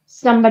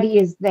 somebody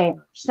is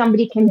there.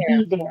 Somebody can Yeah.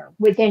 be there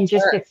within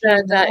just a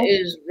few That minutes.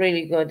 is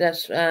really good.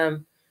 That's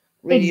really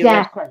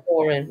Exactly.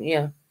 reassuring.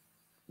 Yeah.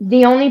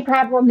 The only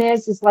problem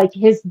is like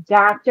his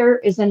doctor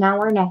is an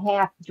hour and a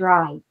half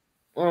drive.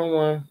 Oh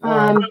my.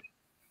 Wow. Um,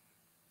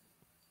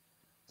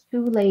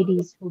 2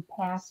 ladies who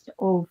passed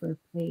over,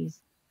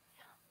 please.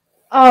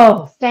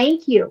 Oh,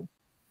 thank you.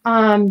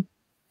 Um,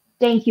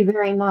 thank you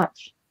very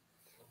much.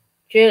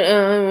 Jill,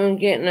 I'm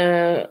getting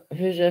a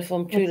visit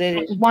from two It's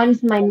ladies.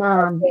 one's my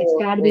mom. It's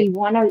got to be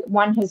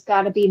one has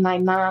got to be my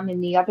mom,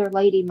 and the other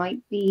lady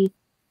might be.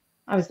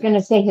 I was going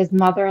to say his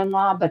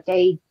mother-in-law, but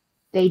they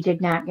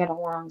did not get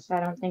along, so I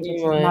don't think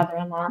it's his Right.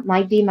 mother-in-law. It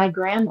might be my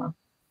grandma.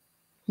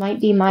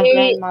 Might be my Hey,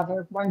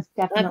 grandmother. One's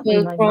definitely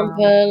Apple my mom.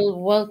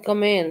 Crumble,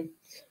 welcome in.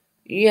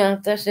 Yeah,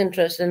 that's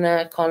interesting,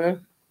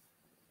 Colin.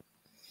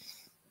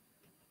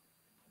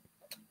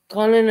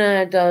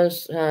 Colin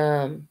does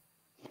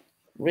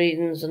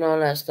readings and all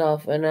that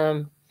stuff, and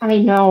I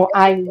know.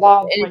 I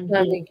love when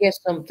anytime he he.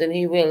 gets something,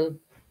 he will,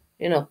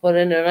 put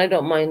in there. And I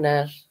don't mind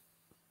that.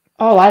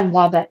 Oh, I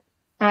love it.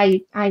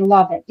 I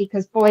love it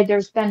because boy,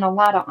 there's been a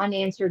lot of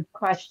unanswered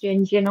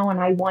questions, and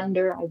I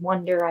wonder.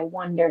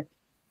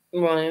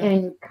 Right.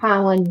 And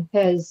Colin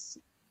has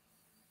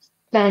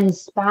been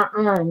spot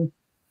on.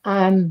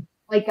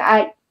 Like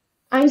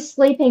I'm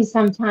sleeping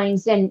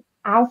sometimes and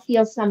I'll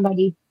feel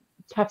somebody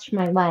touch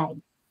my leg.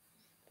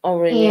 Oh,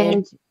 really?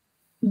 And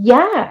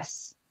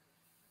yes.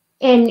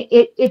 And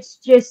it's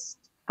just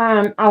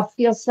I'll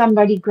feel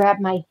somebody grab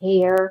my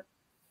hair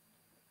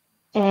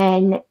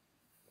and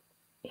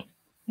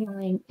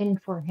feeling in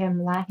for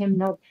him, let him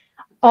know.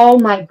 Oh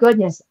my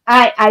goodness.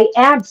 I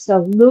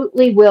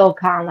absolutely will,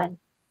 Colin.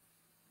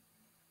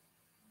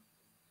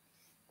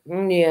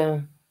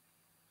 Yeah.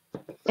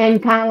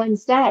 And Colin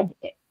said,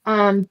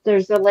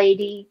 there's a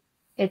lady,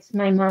 it's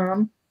my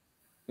mom,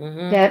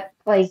 Mm-hmm. that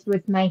plays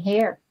with my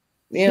hair.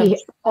 Yeah. She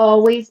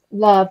always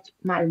loved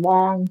my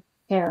long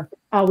hair.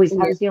 Always. I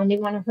Yeah. was the only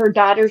one of her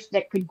daughters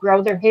that could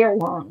grow their hair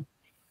long.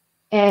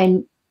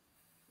 And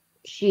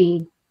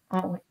she,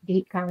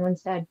 Dee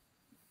Collins said,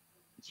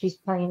 she's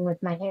playing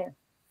with my hair.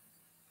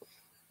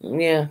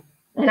 Yeah.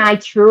 And I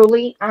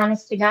truly,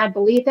 honest to God,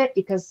 believe it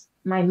because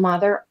my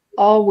mother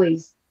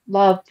always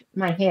loved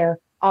my hair.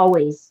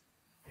 Always.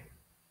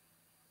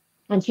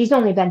 And she's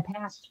only been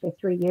passed for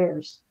 3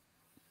 years.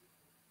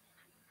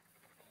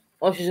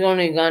 Oh, she's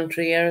only gone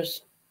 3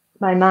 years.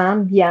 My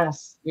mom,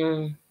 yes.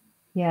 Mm.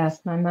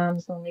 Yes, my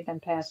mom's only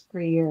been passed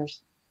 3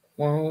 years.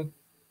 Wow.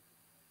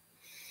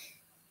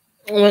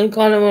 When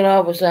Colin would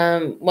always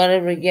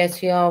whatever he gets,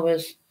 he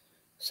always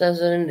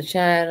says it in the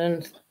chat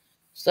and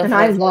stuff And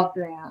I like that. love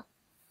that.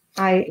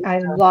 I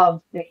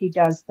love that he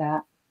does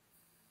that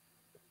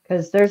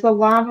because there's a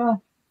lot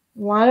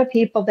of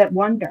people that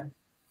wonder,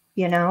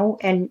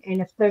 and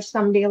if there's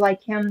somebody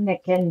like him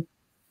that can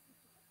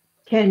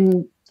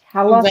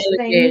tell us Validate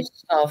things,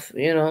 stuff.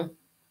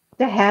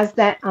 that has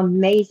that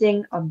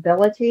amazing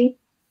ability,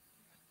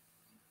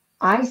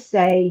 I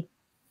say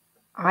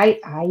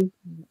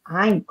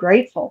I'm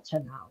grateful to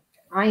know.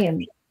 I am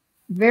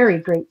very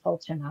grateful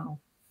to know.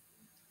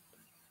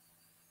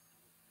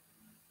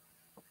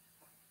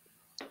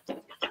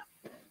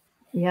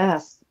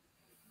 Yes.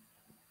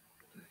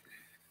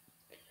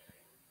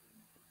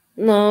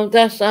 No,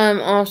 that's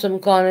awesome,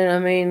 Colin. I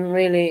mean,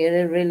 really,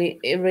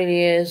 it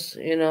really is.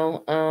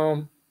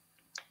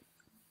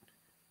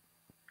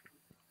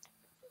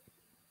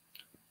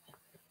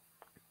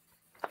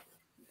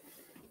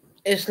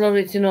 It's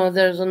lovely to know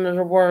there's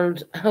another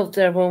world out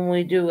there when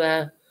we do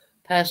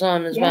pass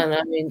on as Yeah. well.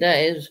 I mean, that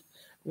is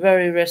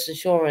very rest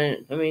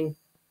assuring. I mean,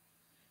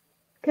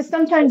 Because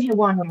sometimes you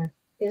wonder,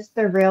 is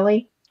there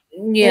really?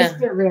 Is yeah,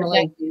 there really?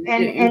 exactly. You do,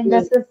 And you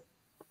this do. is,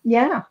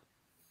 yeah,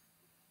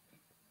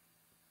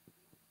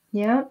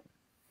 yeah.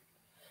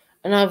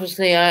 And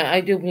obviously, I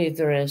do believe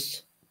there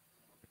is.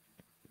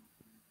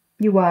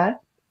 You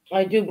what?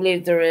 I do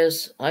believe there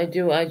is. I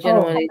do. I Oh,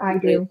 genuinely I do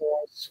believe do.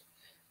 there is.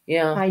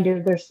 Yeah. I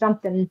do.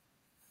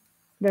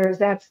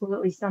 There's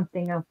absolutely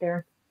something out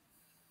there.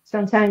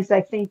 Sometimes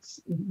I think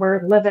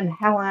we're living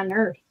hell on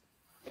earth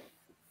at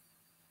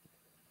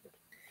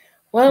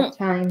Well,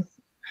 times.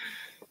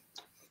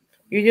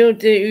 you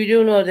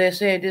do know they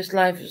say this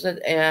life is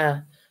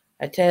a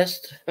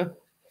test, so to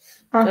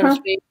Uh-huh.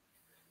 speak.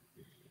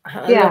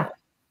 Look, Yeah.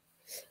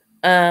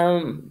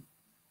 um,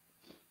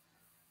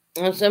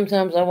 and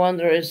sometimes I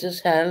wonder, is this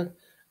hell?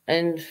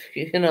 And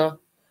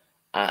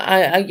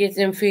I get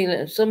them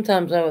feeling.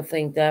 Sometimes I would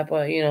think that,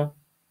 but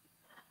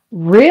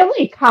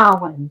Really,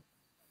 Colin?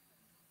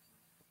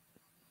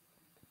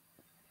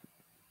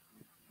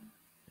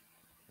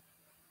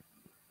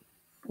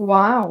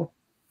 Wow.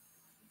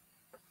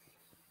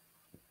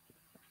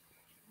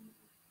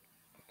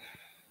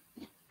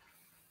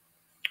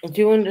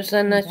 Do you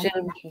understand that, That's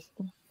Jill?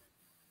 interesting.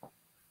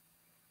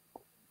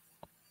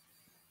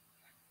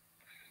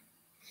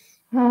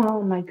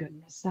 Oh my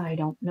goodness, I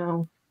don't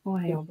know.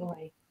 Boy, oh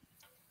boy.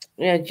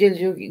 Yeah, Jill,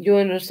 do you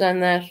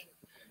understand that?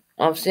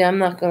 Obviously, I'm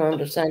not going to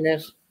understand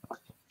it.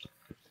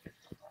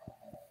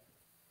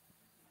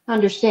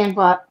 Understand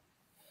what?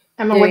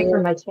 I'm away The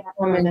from my chat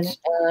for a minute.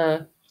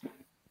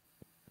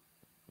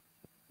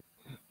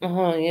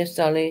 comments, yes,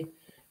 Dolly.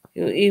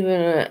 You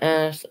even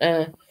asked,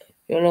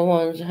 you're the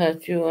ones that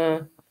had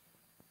to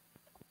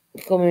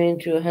come in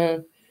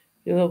to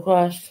you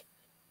across,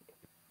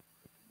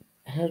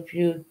 help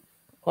you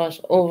cross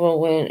over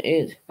when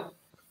it's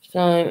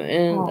time,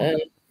 and Oh,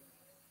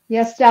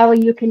 yes,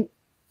 Sally, you can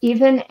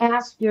even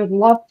ask your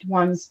loved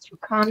ones to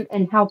come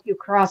and help you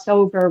cross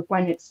over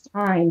when it's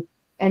time,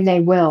 and they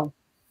will.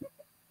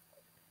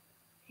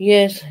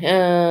 yes,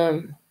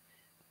 hold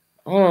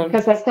on.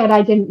 Because I said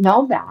I didn't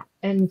know that,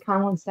 and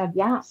Colin said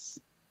yes.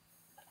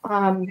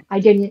 I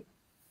didn't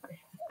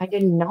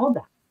know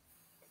that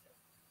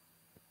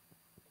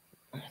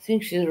I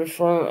think she's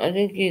referring. I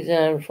think he's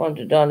referring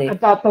to Dolly.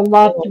 about the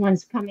loved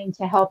ones coming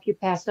to help you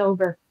pass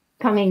over.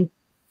 Coming,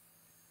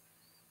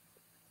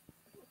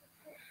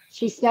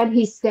 she said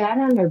he sat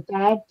on her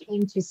bed,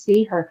 came to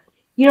see her.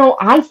 You know,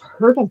 I've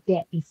heard of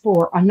that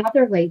before.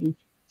 Another lady,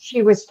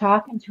 she was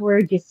talking to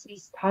her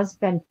deceased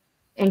husband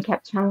and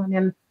kept telling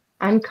him,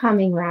 "I'm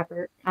coming,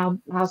 Robert.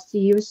 I'll see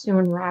you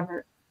soon,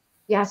 Robert.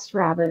 Yes,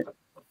 Robert.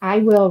 I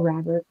will,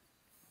 Robert.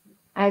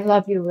 I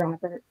love you,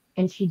 Robert."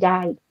 And she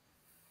died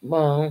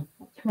Well,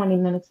 20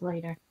 minutes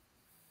later.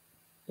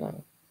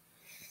 well,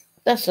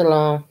 that's a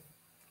long.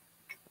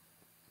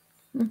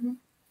 Hmm.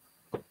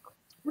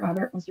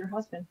 Robert was her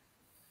husband.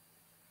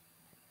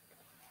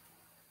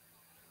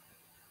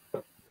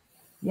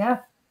 Yeah.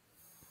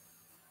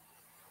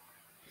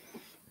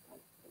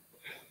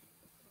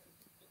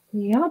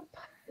 Yep.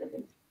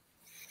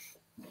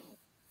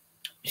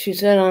 She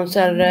said on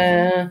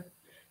Saturday.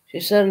 She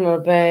said in her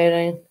bed,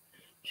 and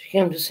she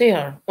came to see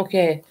her.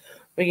 Okay,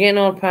 we're getting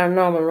all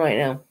paranormal right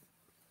now.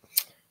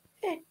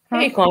 Hey,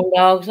 Huh? calm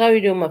dogs, how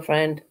you doing, my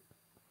friend?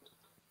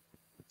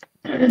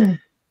 I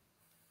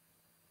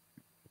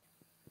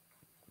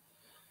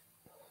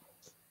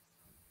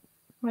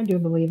do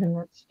believe in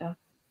that stuff.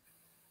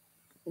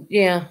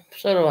 Yeah,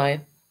 so do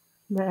I.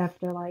 The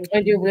afterlife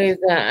I do and the believe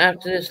that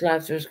after spiritual. this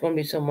life, there's going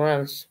to be somewhere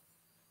else.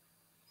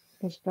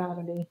 There's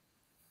gotta be.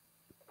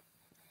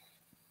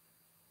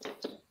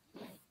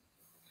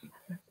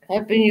 Helping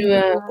Helping you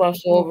you cross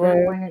cross over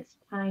over. when it's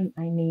time.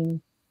 I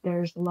mean,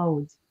 there's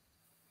loads.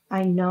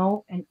 I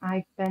know, and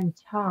I've been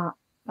taught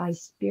by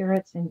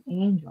spirits and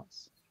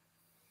angels.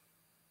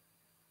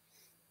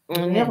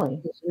 And yeah,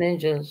 Really? it's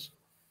angels.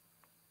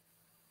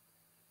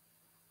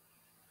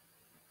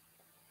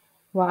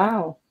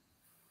 Wow.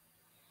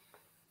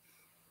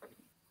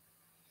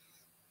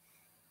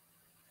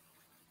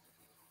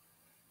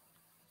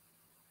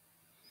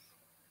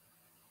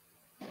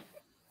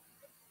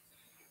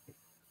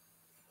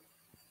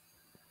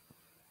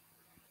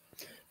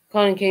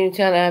 Colin, can you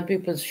tell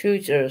people's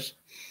futures?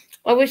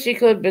 I wish he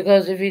could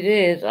because if he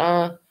did,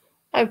 I'm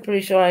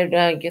pretty sure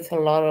I'd get a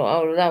lot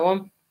out of that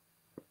one.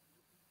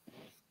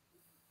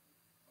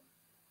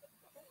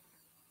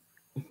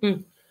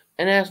 And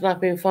that's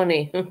not being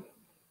funny.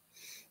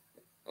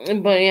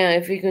 But yeah,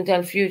 if you can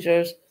tell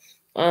futures,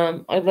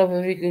 I'd love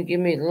if you could give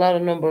me a lot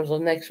of numbers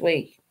of next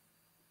week.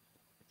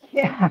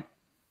 Yeah.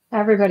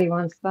 Everybody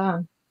wants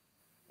them.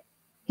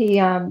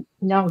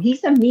 No,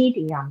 he's a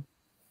medium.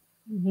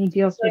 He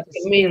deals with the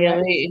Psychic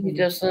medium, spirits. he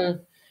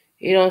doesn't,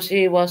 you don't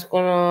see what's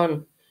going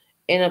on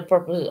in a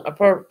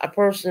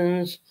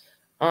person's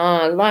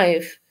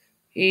life.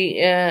 He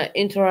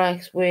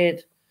interacts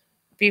with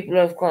people who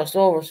have crossed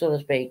over, so to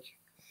speak.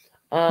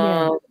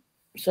 Yeah. Um,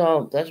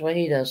 so that's what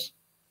he does.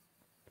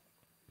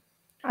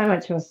 I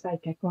went to a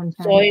psychic one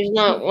So time. he's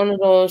not one of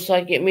those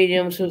psychic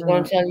mediums who's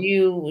going to No. tell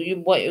you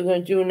what you're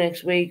going to do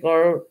next week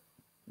or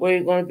where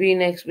you're going to be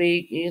next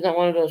week. He's not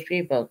one of those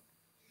people.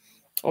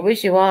 I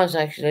wish he was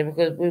actually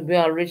because we'd be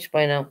all rich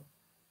by now.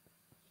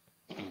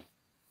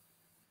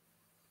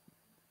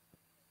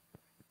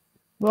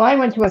 Well, I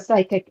went to a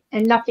psychic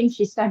and nothing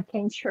she said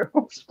came true.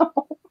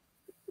 So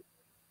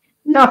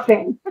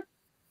nothing.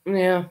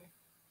 Yeah.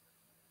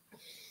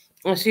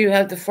 I see you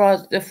have the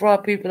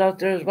fraud people out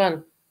there as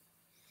well.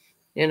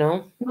 You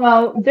know.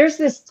 Well, there's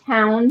this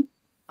town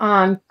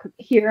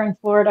here in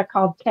Florida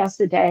called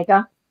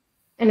Cassadaga,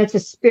 and it's a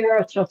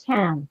spiritual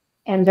town.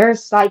 And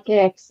there's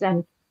psychics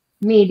and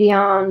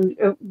medium.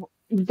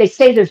 They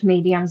say there's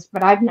mediums,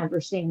 but I've never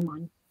seen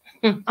one.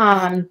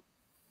 Um,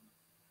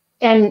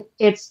 and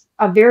it's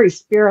a very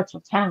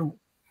spiritual town.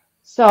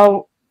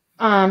 So,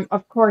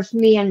 of course,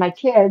 me and my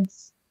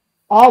kids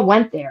all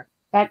went there.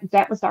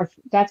 That's our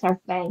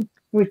thing.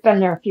 We've been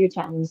there a few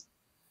times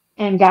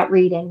and got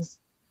readings.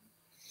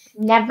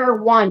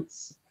 Never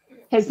once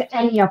has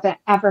any of it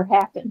ever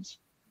happened.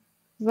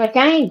 Like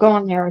I ain't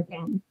going there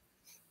again.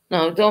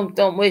 No,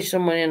 don't waste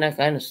your money on that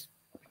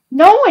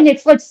No, and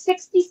it's like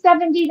 $60,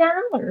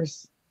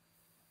 $70.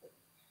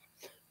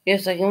 Yeah,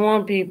 Yes, I can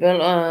warn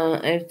people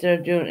if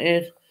they're doing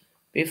it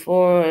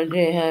before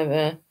they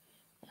have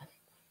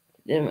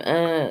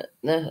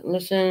them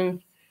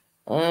listen,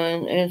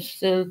 and it's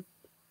still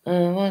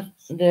what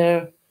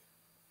they're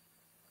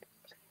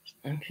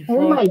Oh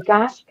before. my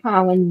gosh,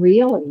 Colin,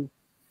 really?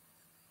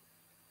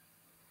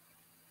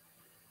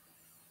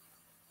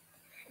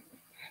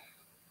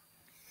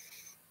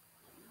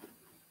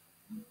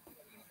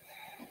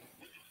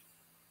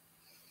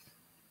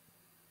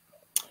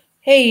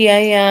 Hey,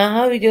 yeah,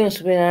 how you doing,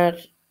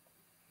 sweetheart?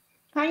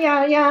 Hi,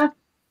 yeah, yeah.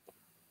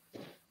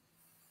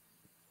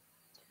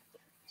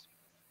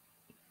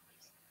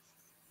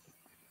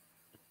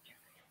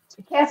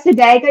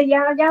 Cassadaga,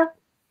 yeah, yeah.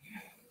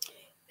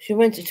 She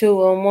went to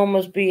two, and one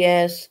was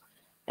BS,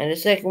 and the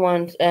second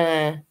one,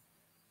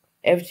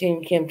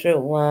 everything came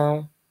through.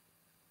 Wow.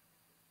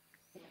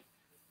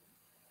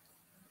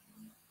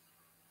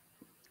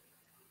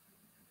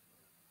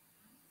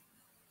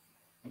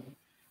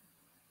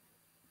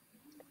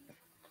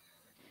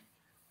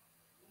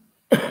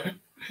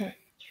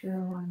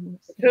 True, I'm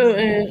True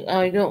saying. is,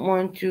 I don't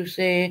want to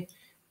say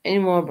any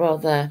more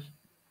about that.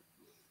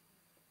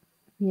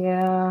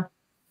 Yeah.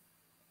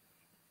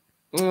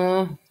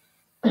 Uh,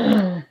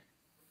 I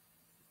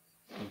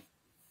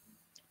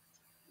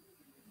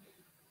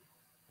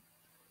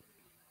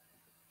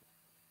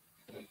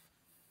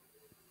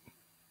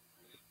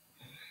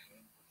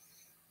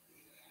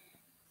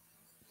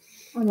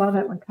love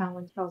it when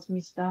Colin tells me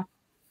stuff.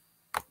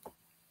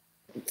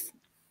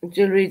 did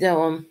you read that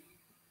one?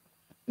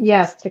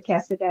 Yes, to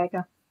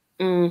Cassadaga.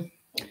 Mm,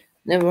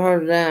 never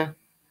heard of that.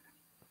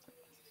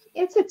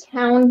 It's a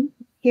town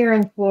here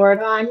in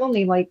Florida. I'm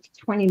only like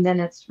 20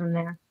 minutes from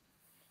there.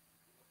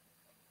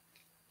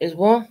 Is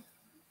what?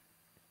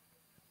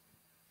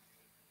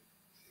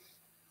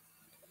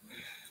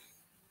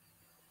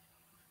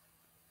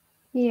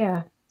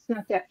 Yeah, it's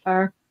not that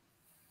far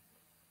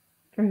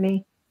from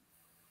me.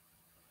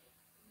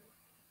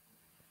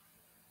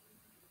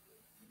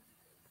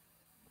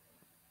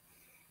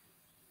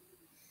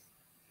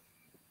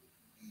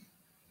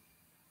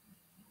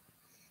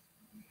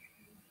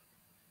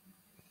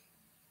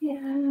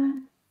 Yeah.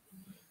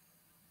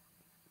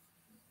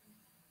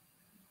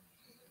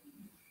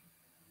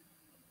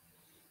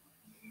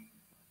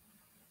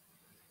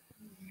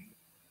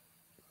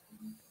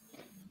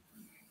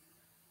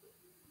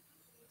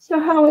 So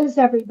how is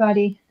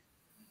everybody?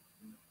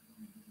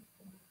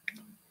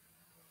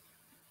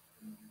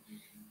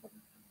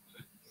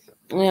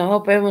 Yeah, I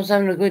hope everyone's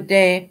having a good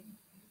day.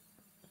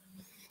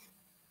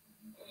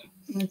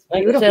 It's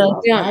Like I said, beautiful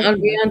outside I'll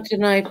be here. on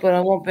tonight, but I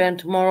won't be on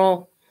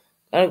tomorrow.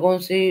 Gotta go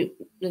and see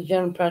the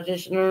general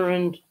practitioner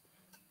and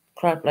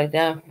crap like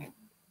that.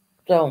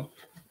 So,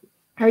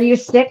 Are you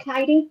sick,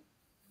 Heidi?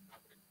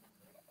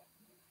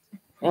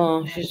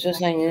 she's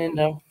just hanging in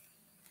there.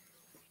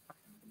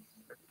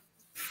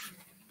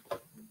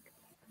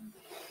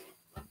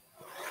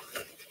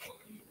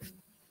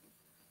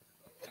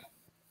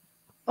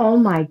 Oh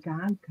my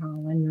God,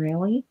 Colin,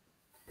 really?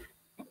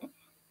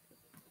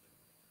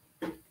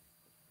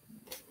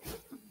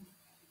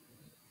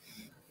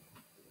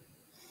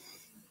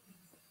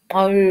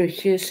 Oh,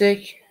 she's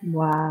sick.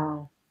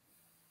 Wow.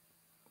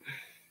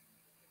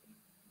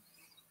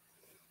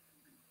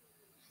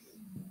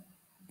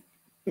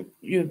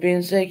 You've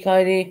been sick,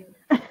 Heidi.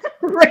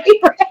 Right,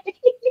 right.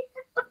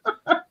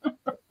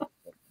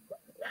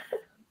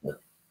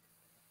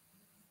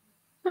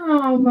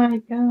 Oh my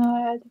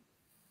God.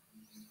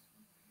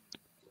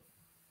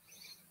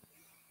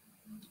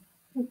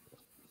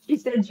 She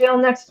said, Jill,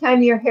 next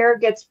time your hair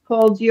gets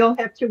pulled, you'll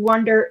have to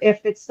wonder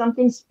if it's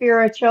something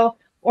spiritual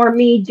or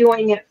me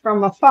doing it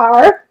from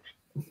afar.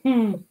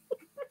 Hmm.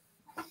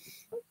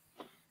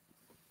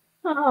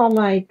 Oh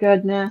my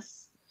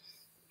goodness.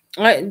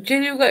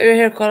 Jill, you got your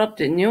hair cut up,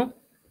 didn't you?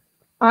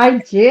 I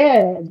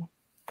did.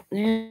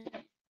 Yeah.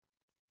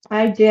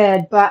 I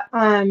did, but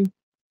I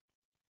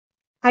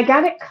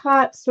got it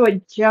cut so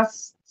it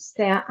just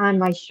sat on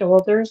my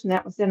shoulders, and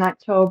that was in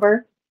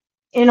October.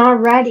 And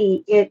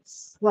already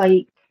it's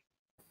like,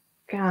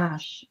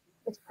 gosh,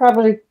 it's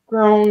probably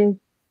grown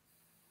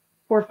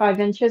 4 or 5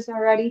 inches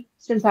already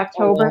since Oh, well.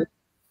 October.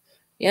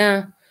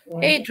 Yeah.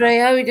 Yeah. Hey, Trey,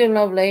 how you doing,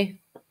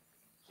 lovely?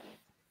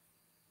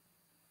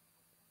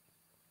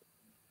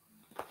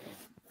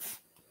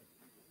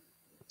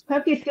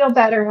 Hope you feel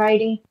better,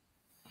 Heidi.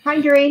 Hi,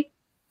 Dree.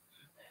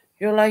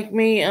 You're like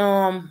me,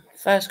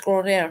 fast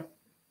growth hair.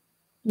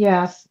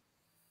 Yes.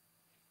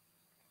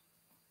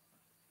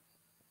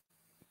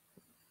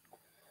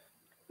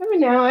 Every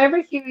now,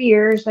 every few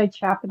years, I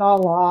chop it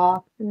all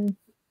off and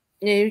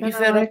Yeah, you then get I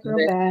fed let up it with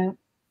grow it. back.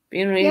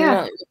 Being really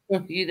Yeah.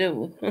 long, you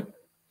do.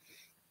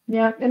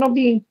 Yeah. It'll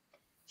be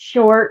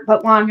short,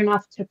 but long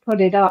enough to put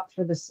it up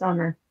for the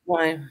summer,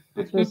 Why?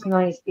 which was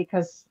nice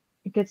because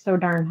it gets so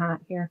darn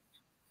hot here.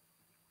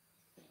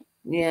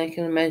 Yeah, I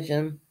can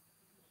imagine.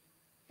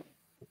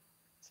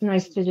 It's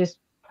nice to just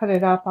put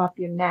it up off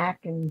your neck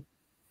and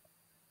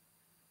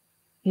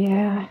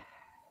yeah.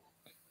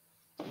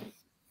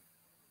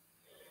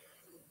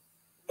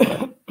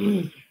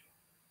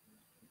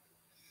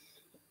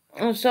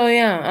 So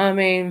yeah, I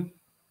mean,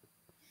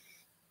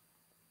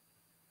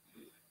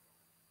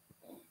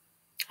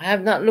 I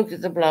have not looked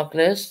at the block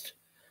list.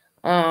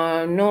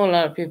 I know a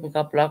lot of people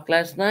got blocked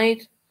last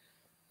night,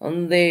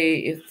 and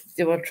if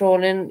they were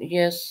trolling,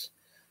 yes,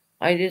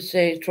 I did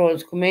say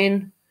trolls come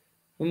in,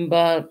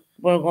 but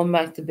we're going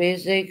back to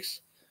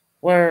basics.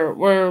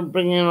 We're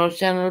bringing our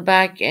channel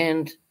back,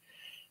 and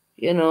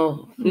we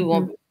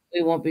Hmm.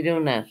 won't be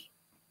doing that.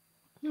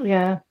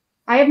 Yeah.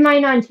 I have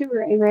mine on too,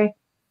 Ray.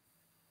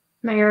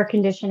 My air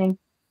conditioning.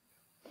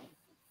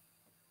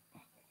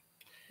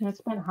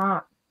 It's been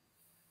hot.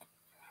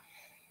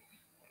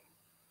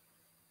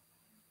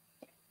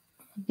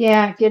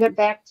 Yeah, get it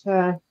back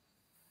to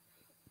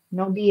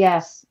no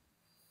BS.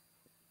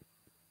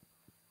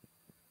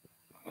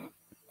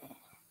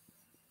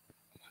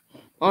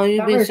 Oh,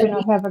 you be Summer's super,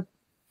 gonna have a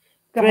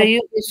go Dre, ahead.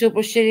 you be super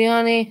shitty,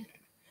 honey.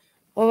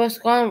 What's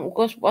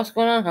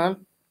going on,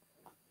 hon?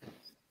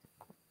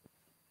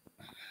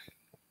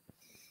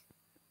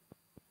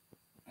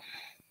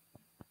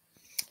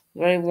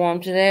 Very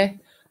warm today.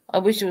 I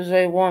wish it was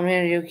very warm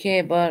here in the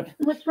UK, but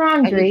What's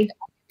wrong, I can Dree?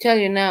 tell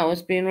you now,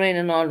 it's been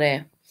raining all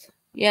day.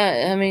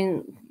 Yeah, I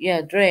mean,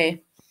 yeah,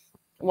 Dre,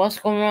 what's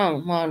going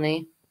wrong,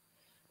 honey?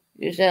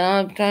 You said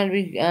I'm trying to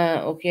be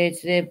okay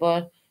today,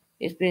 but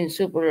it's been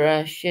super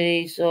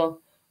shitty.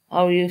 So,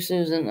 how are you,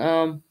 Susan?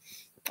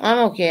 I'm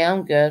okay.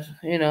 I'm good.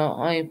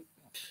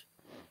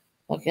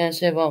 What can I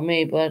say about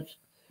me? But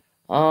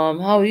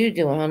how are you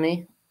doing,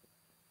 honey?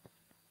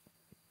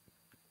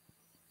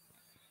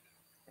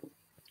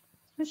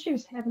 She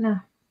was having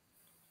a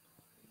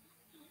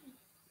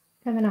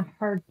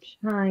hard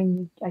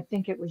time. I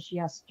think it was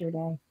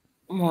yesterday.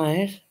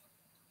 Right.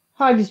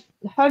 Hugs,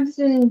 hugs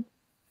and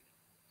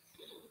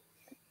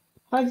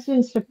hugs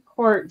and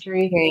support,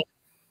 Dree. Okay.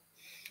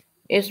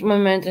 It's my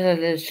mental health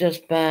is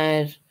just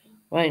bad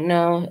right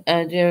now.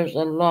 There's a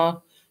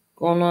lot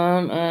going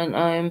on, and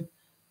I'm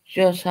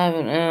just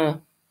having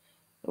a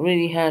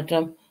really hard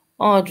time.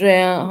 Oh, Drea,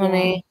 Yeah.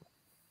 honey,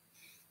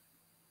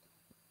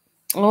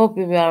 I hope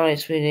you'll be alright,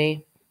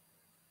 sweetie.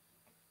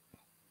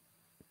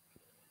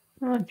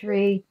 Oh,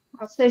 Dree.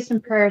 I'll say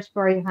some prayers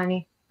for you,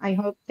 honey. I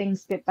hope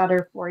things get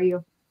better for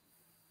you.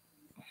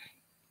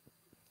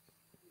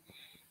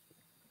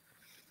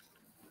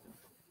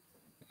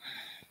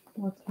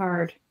 That's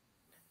hard.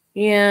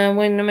 Yeah,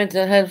 when the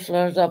mental health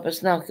flares up,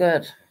 it's not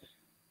good.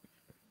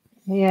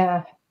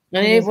 Yeah,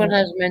 And it everyone isn't.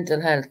 has mental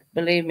health,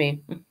 believe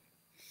me.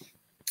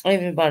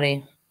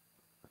 Everybody.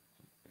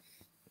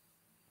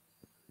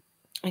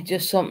 It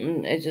just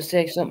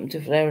takes something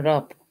to flare it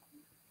up.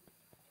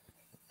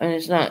 And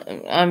it's not,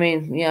 I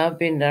mean, yeah, I've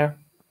been there.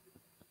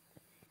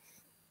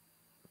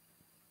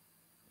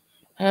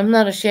 And I'm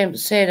not ashamed to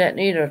say that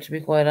neither, to be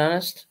quite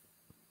honest.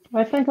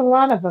 I think a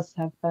lot of us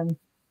have been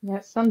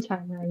at some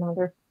time or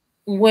another.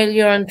 Well,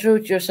 you're untrue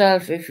to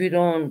yourself if you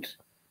don't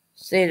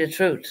say the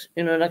truth,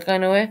 that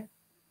kind of way.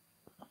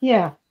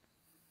 Yeah.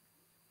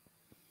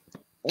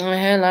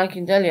 Hell, I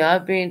can tell you,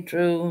 I've been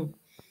through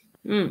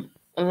a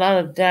lot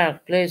of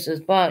dark places,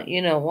 but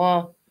you know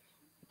what?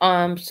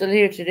 I'm still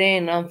here today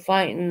and I'm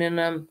fighting and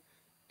I'm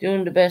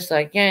doing the best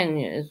I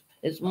can.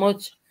 As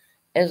much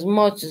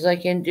as I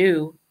can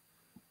do,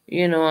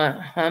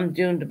 I'm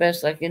doing the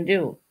best I can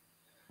do.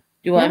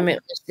 Do I Yeah. make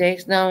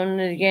mistakes now and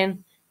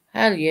again?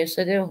 Hell yes,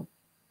 I do.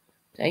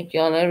 Thank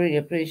y'all. I really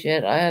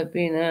appreciate it. I have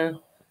been But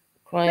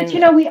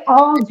crying we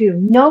all do.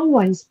 No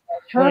one's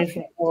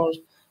 24 perfect. hours.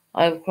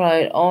 I've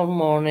cried all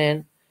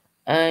morning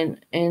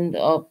and end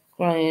up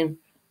crying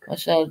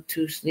myself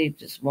to sleep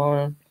this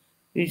morning.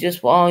 You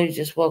just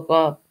woke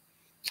up.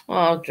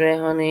 Oh, Dre,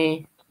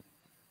 honey.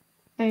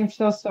 I'm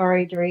so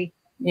sorry, Dree.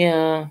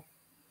 Yeah.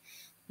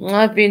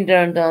 I've been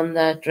there and done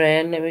that, Dre,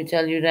 and let me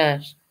tell you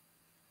that.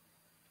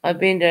 I've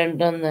been there and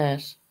done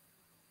that.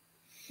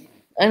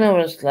 I know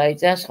what it's like.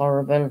 That's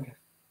horrible.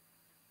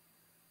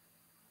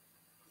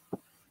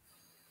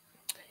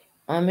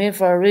 I'm here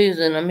for a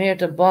reason. I'm here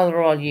to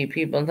bother all you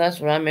people. That's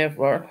what I'm here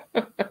for.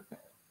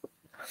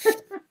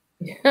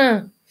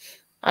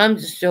 I'm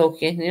just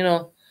joking,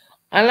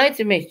 I like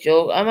to make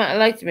joke. I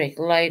like to make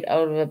light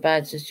out of a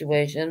bad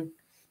situation.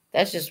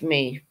 That's just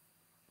me.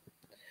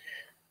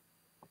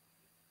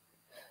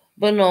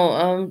 But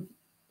no,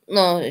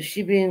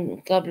 she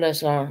been God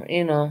bless her.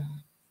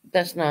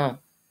 That's not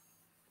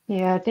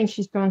Yeah, I think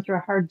she's going through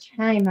a hard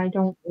time. I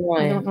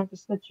why. don't know the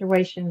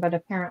situation, but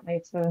apparently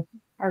it's a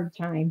hard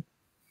time.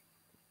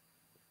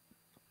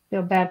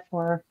 Feel bad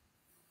for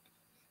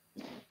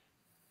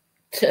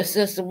It's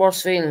just the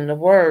worst feeling in the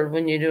world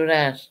when you do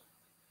that.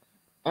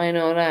 I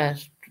know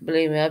that.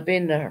 Believe me, I've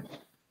been there.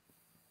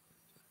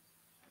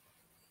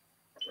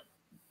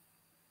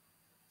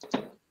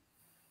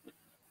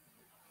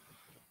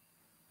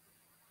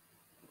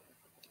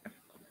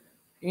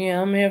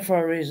 Yeah, I'm here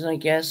for a reason, I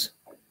guess.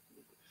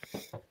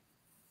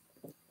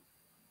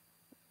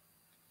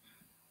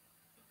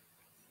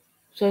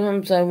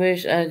 Sometimes I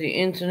wish the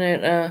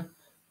internet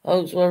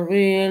hugs were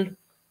real.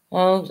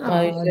 Hugs, her.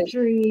 I Oh, just,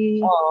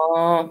 Dree.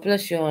 oh,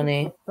 bless you, I'm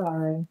honey. so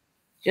sorry.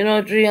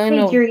 Dre, I Hey,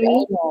 know, I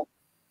Dree. know.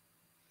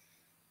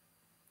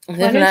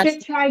 Why don't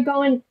you try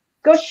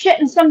go shit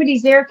in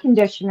somebody's air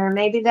conditioner?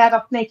 Maybe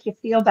that'll make you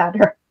feel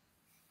better.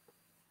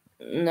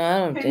 No, I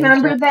don't think so.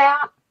 Remember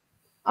that?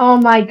 Oh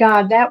my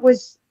God, that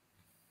was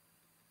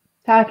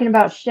talking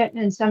about shitting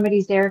in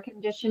somebody's air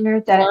conditioner.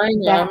 Oh, That I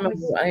know. I that remember.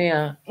 was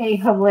Yeah. a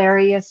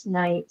hilarious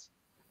night.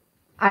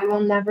 I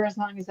will never, as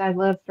long as I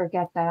live,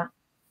 forget that.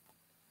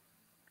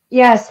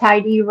 Yes,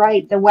 Heidi, you're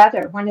right. The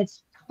weather, when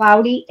it's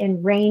cloudy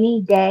and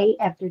rainy day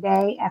after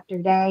day after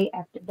day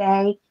after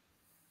day,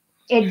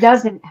 it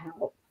doesn't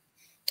help.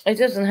 It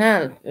doesn't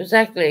help.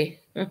 Exactly.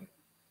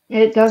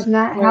 It does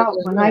not No, it help.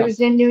 does When I not. was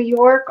in New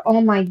York, oh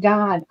my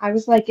God, I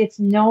was like, it's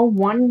no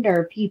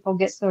wonder people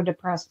get so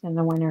depressed in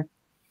the winter.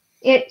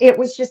 It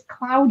was just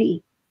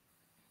cloudy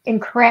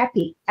and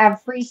crappy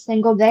every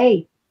single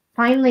day.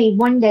 Finally,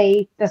 one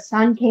day the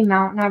sun came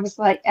out and I was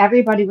like,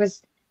 everybody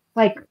was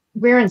like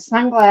wearing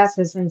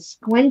sunglasses and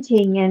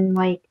squinting and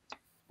like,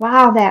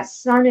 wow, that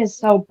sun is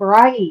so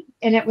bright.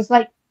 And it was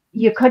like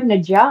you couldn't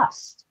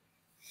adjust.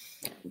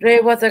 Dre,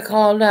 what they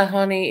call that,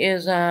 honey,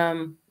 is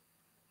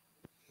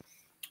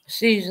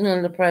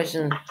seasonal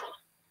depression.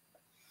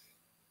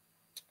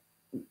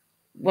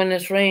 When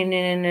it's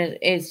raining and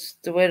it's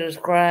the weather's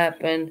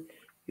crap and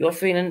you're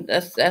feeling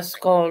that's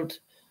called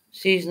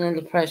seasonal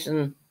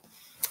depression.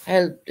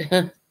 Help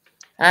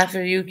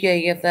after UK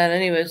get that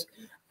anyways.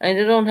 And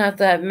they don't have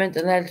to have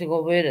mental health to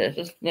go with it.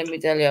 Just let me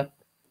tell you.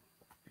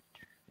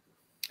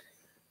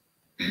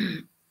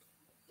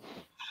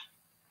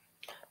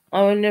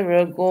 I will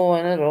never go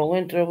another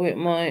winter with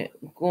my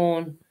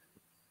going.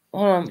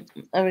 Hold on,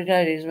 I will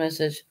read his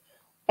message.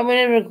 I will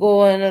never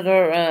go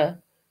another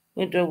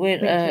winter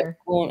with Winter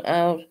going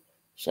out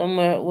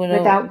somewhere without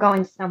without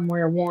going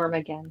somewhere warm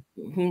again.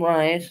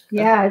 right.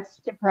 Yeah, it's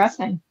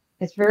depressing.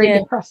 It's very Yeah,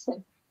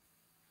 depressing.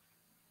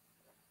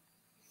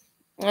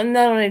 and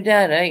not only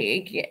that,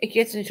 it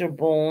gets into your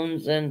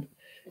bones, and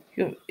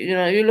you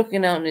know you're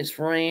looking out and it's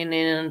raining,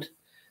 and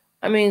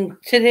I mean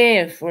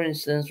today, for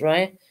instance,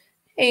 right?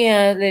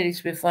 Hey, Lady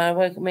Spitfire,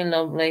 welcome in,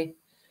 lovely.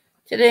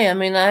 Today, I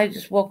mean, I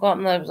just woke up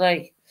and I was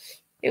like,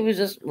 it was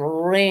just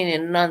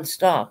raining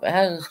non-stop. It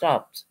hasn't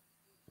stopped.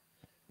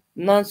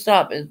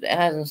 Non-stop, it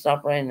hasn't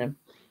stopped raining.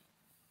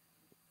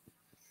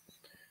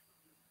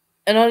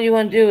 And all you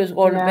want to do is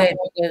go to Yeah. bed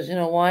because you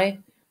know why?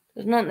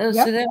 There's nothing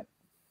else to Yep. do.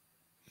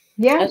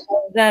 Yeah. That's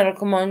all that or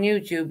come on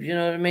YouTube. You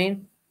know what I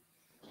mean?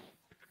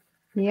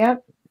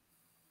 Yep.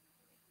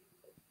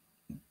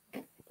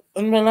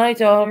 And when I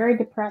talk, Very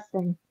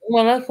depressing.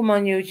 when I come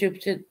on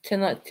YouTube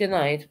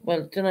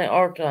tonight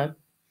our time,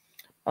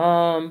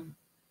 um,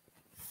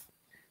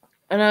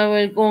 and I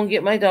will go and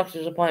get my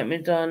doctor's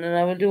appointment done, and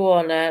I will do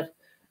all that,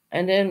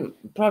 and then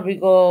probably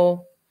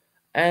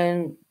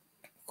and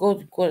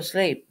go to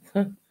sleep.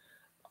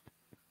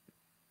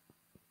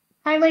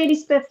 Hi, Lady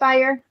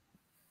Spitfire.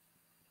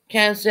 I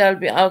can't say I'll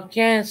be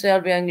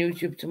on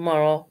YouTube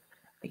tomorrow.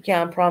 I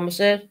can't promise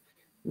it.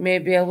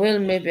 Maybe I will,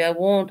 maybe I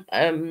won't.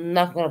 I'm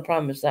not gonna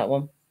promise that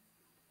one.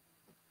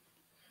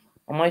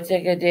 I might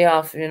take a day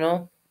off, you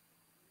know.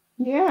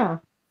 Yeah.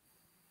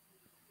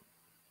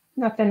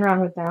 Nothing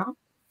wrong with that.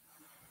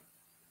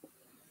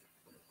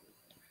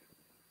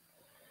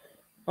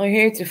 I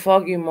hate the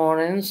foggy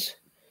mornings.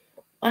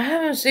 I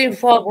haven't seen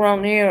fog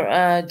around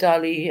here,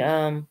 Dolly.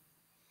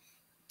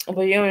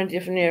 But you're in a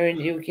different area in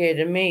the UK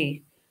than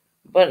me.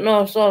 But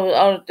no, so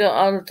all it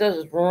does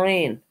is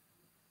rain,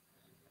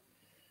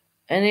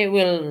 and it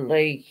will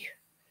like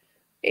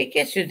it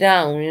gets you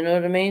down. You know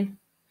what I mean?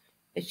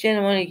 It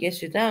genuinely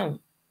gets you down.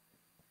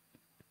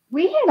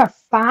 We had a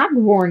fog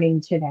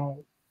warning today.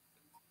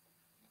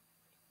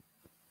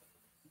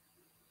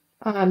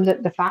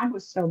 The fog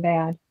was so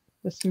bad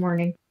this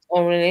morning.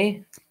 Oh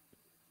really?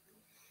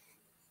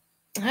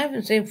 I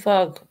haven't seen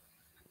fog.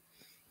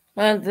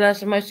 Well, the last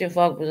time I seen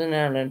fog was in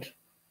Ireland.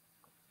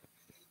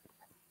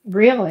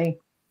 Really?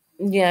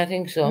 Yeah, I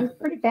think It so. was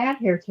pretty bad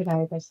here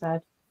today, they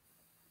said.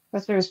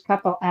 Because there's a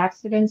couple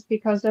accidents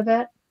because of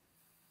it.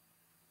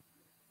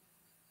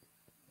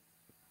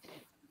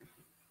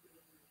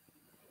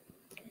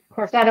 Of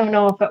course, I don't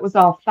know if it was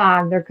all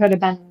fog. There could have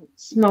been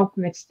smoke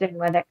mixed in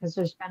with it because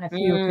there's been a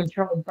few Mm.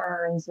 controlled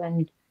burns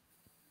and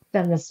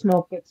then the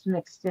smoke gets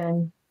mixed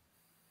in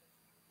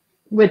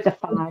with the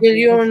fog. Until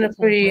you're Makes in it a 10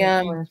 pretty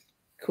times worse.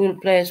 cool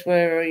place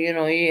where you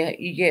know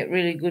you get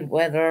really good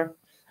weather,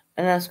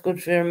 and that's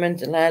good for your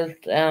mental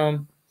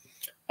health.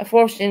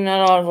 Unfortunately,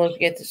 not all of us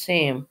get the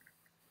same.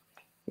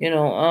 You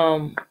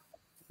know,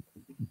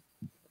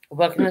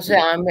 what can I say?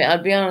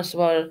 I'll be honest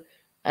about it.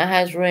 It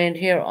has rained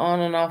here on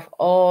and off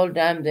all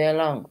damn day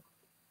long.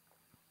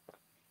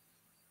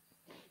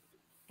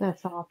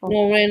 That's awful.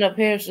 No rain up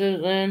here,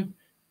 Susan.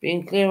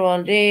 Being clear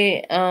all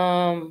day.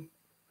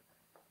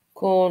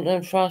 Cold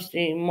and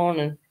frosty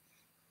morning.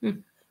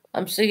 Hmm.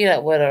 I'm sick of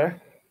that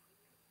weather.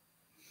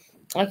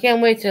 I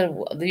can't wait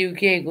till the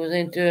UK goes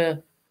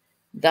into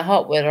the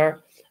hot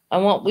weather.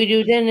 And what we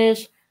do then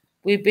is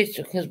we bitch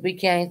because we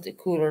can't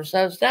cool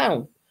ourselves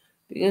down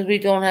because we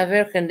don't have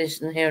air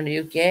conditioning here in the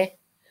UK.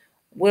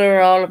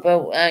 We're all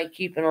about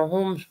keeping our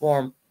homes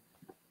warm.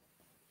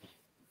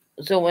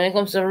 So when it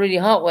comes to really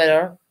hot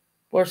weather,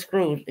 we're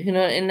screwed.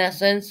 In that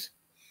sense.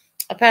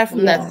 Apart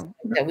from that, Yeah.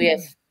 that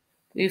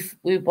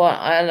we bought.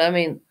 I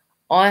mean,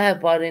 I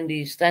have bought in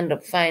these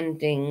stand-up fan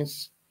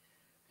things,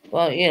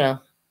 but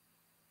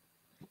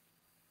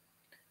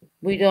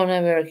we don't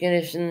have air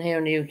conditioning here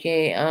in the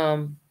UK.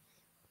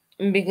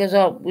 Because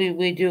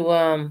we do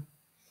a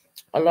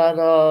lot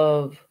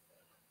of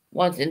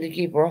wanting to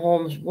keep our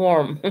homes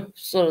warm,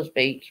 so to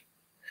speak.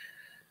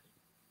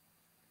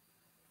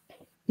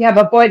 Yeah,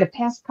 but boy, the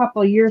past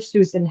couple of years,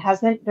 Susan,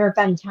 hasn't there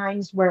been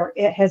times where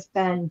it has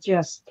been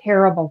just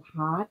terrible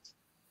hot?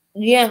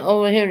 Yeah,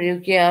 over here in the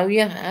UK,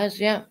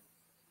 yeah,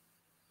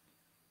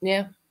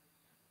 yeah,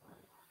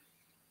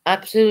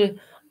 absolutely.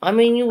 I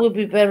mean, you would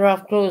be better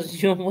off closing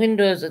your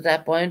windows at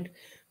that point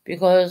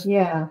because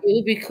Yeah. it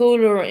would be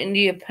cooler in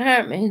the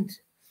apartment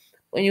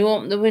when you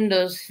open the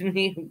windows.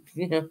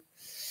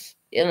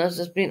 It's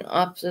just been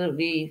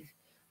absolutely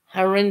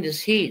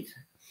horrendous heat.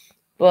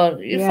 But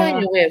you find Yeah.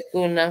 your way of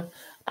cooling now.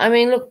 I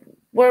mean, look,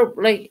 we're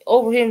like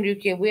over here in the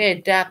UK, we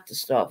adapt to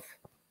stuff.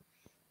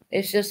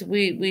 It's just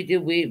we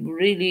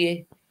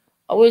really.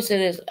 I will say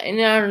this in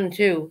Ireland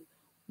too.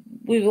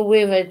 We've a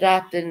way of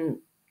adapting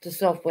to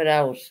stuff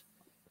without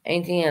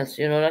anything else.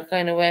 That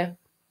kind of way.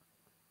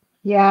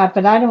 Yeah,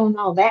 but I don't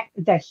know that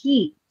the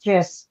heat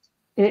just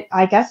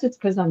I guess it's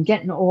because I'm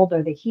getting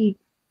older. The heat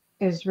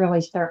is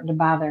really starting to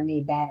bother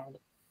me bad.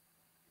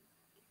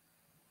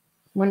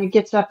 When it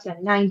gets up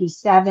to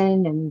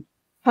 97 and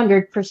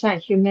 100%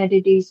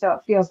 humidity, so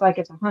it feels like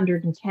it's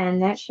 110,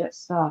 that shit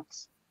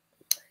sucks.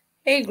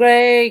 Hey,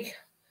 Greg,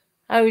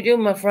 how you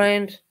doing, my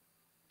friend?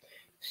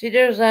 See,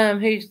 there's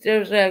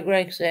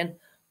Greg saying,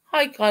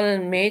 "Hi,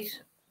 Colin,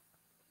 mate."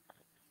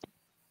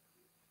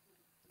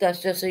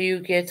 That's just a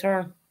UK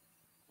term,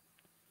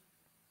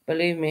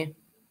 believe me.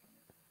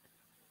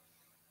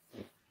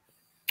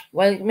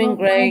 Welcome in, Okay.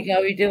 Greg. How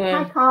you Hi,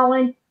 doing?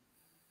 Colin.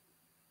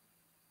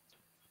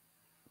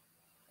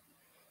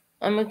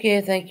 I'm okay,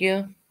 thank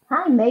you.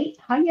 Hi, mate.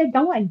 How you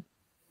doing?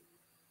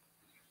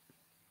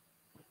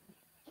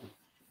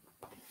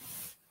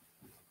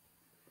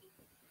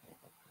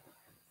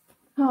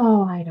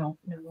 Oh, I don't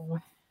know.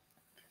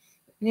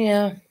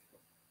 Yeah.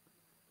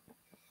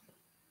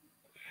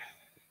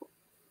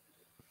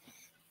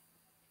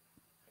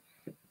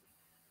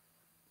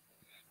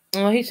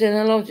 Oh, he said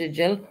hello to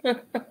Jill.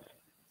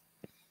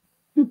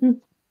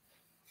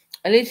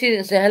 At least he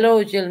didn't say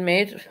hello, Jill,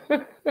 mate.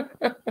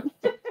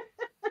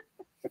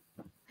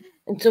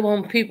 And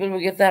some people will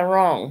get that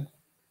wrong.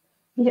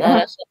 No, Yeah,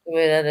 that's not the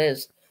way that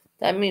is.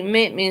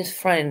 Mate means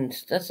friend.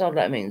 That's all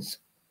that means.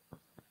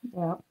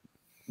 yeah,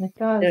 it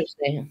does.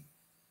 Seriously.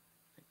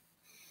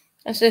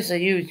 That's just a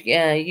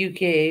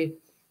UK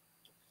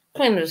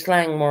kind of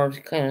slang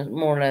word, kind of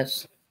more or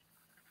less.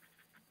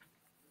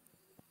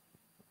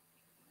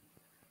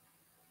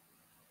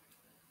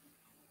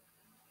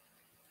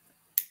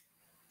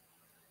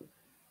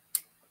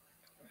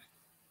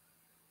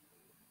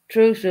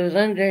 True,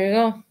 Susan. There you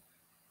go.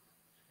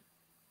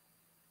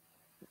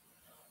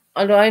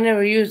 Although I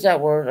never use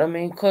that word. I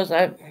mean, because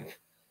I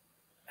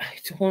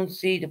don't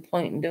see the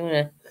point in doing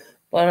it.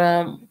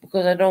 But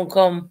because I don't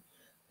come,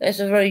 it's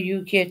a very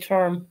UK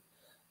term.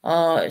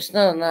 It's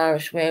not an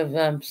Irish way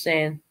of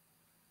saying.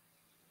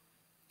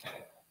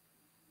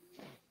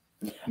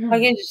 I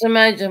can just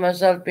imagine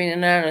myself being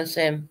in Ireland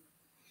saying,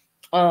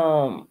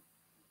 um,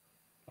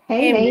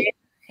 Hey, "Hey mate. mate,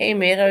 hey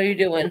mate, how you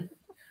doing?"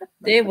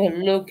 They would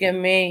look at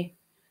me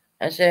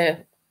and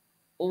say,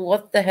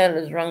 "What the hell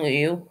is wrong with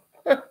you?"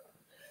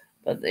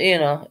 But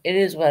it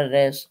is what it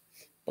is.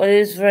 But it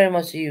is very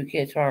much a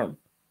UK term,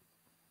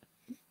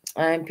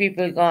 and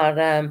people got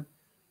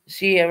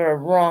Sierra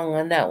wrong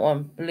on that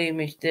one. Believe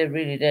me, they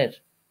really did.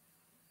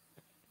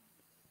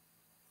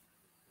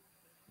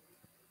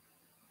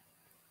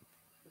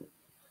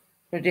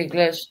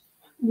 Ridiculous.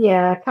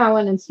 Yeah,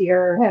 Colin and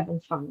Sierra are having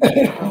fun,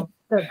 so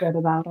they're good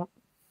about it.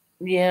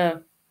 Yeah,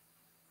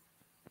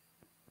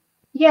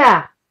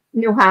 Yeah,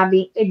 new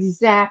hobby.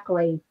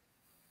 Exactly.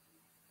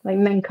 Like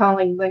men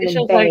calling it's women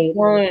just like babe.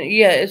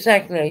 yeah,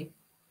 exactly.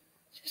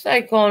 It's just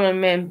like calling a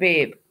man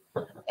babe.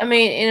 I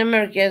mean, in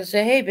America, they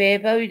say, "Hey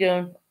babe, how you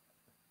doing?"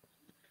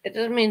 It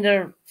doesn't mean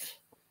they're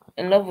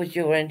in love with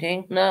you or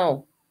anything.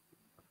 No,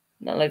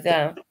 not like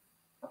that.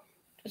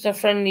 Just a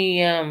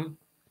friendly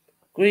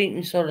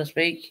greeting, so to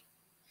speak.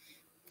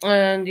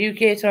 And the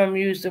UK term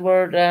use the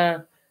word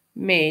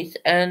mate,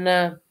 and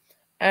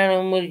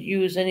Ireland will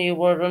use any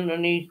word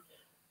underneath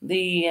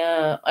the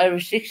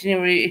Irish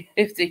dictionary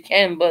if they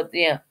can. But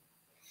yeah,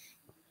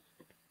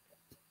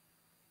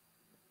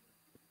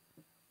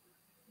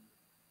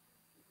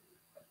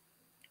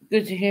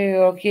 good to hear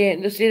you're okay.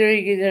 Let's see, there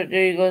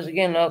he goes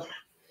again. Look,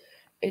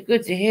 it's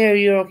good to hear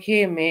you're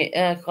okay, mate.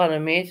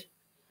 Colin, mate.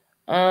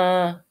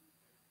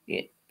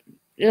 You,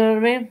 you know what I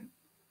mean?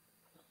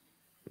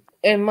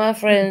 And my My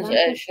friends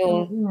dentist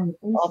showed gave me an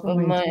up in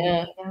insulin my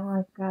today. Now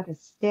I've got to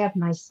stab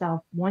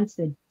myself once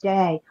a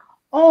day.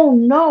 Oh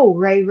no,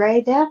 Ray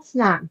Ray, that's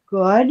not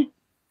good.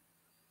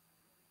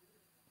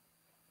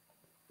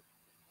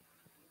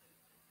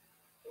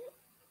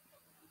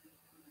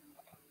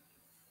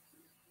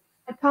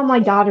 call my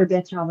daughter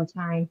bitch all the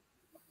time.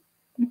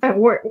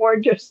 We're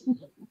just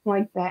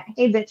like that.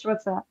 Hey, bitch,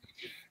 what's up?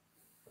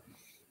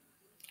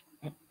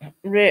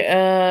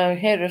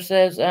 Heather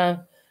says,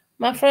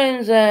 my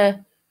friends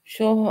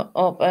show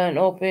up and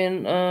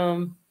open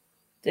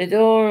the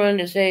door and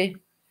they say,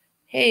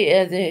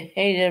 hey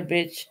there,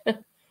 bitch.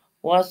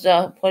 What's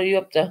up? What are you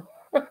up to?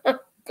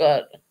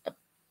 God, that's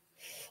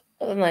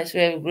a nice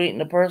way of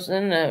greeting a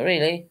person,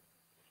 really.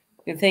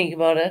 You think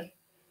about it.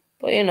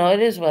 But you know, it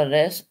is what it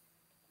is.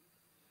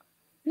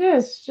 Yeah,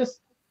 it's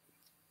just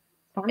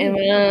funny.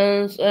 Anyone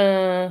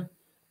else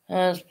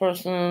has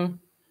personal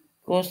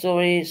ghost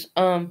stories?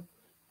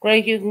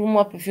 Greg, you can come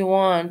up if you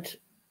want.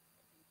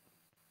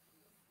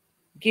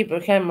 Keep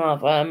your camera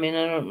off. I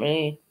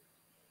mean,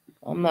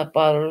 I'm not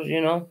bothered, you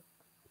know.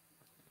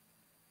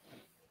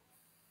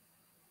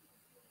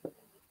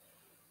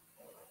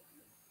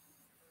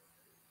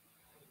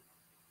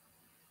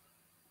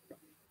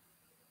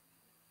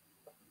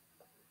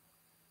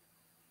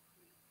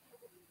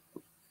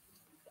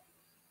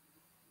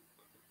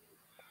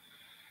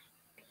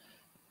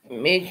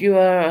 Make you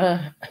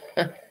back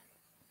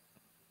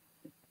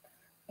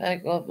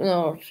up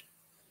north.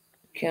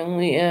 Can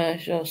we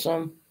show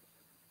some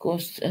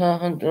ghost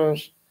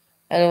hunters?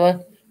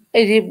 Hello, where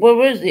is he?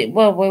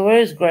 Well, where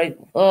is Greg?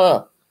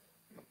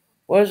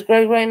 Where's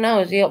Greg right now?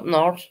 Is he up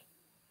north?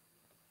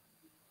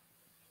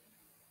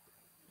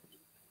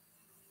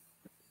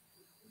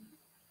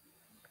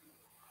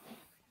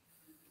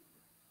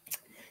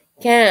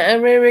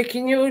 Riri,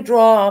 can you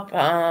draw up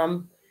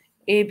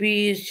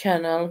AB's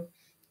channel?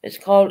 It's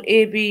called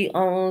AB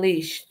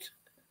Unleashed.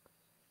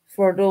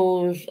 For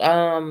those who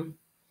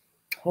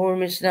are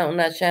missing out on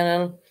that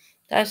channel,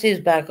 that's his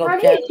How backup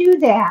do channel. you do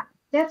that?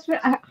 That's what.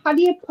 How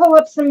do you pull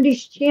up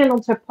somebody's channel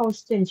to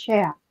post in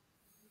chat?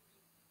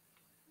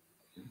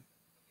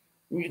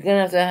 You're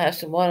gonna have to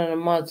ask one of the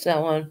mods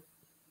that one.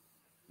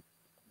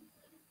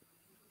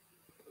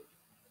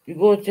 You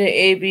go to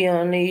AB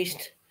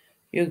Unleashed,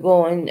 you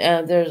go and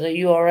there's a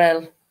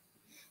URL.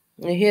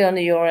 You hit on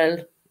the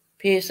URL,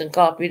 paste and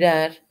copy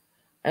that,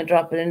 and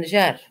drop it in the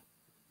chat.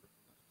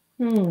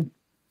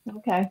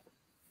 Okay.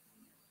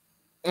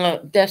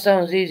 That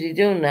sounds easy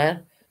doing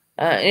that,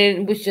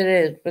 which it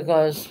is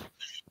because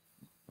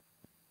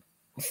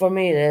for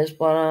me it is.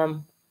 But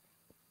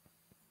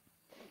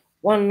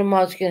one of the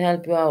mods can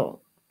help you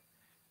out.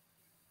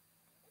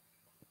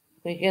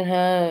 We can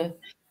have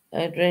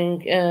a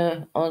drink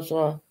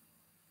also.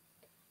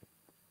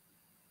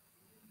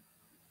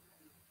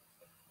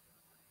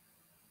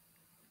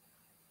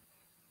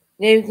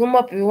 Yeah, you can come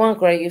up if you want,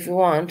 Greg, if you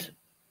want.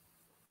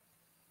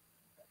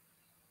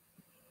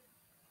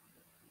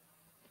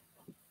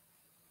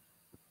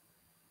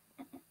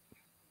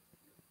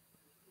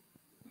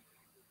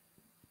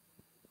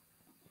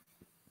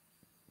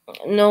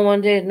 No one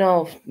did.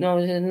 No,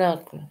 it did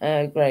not,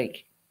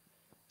 Greg.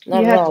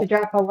 Not You at have all. to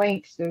drop a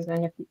link,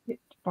 Susan,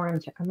 for him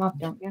to come up,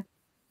 don't you?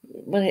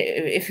 But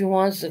if he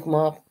wants to come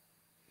up,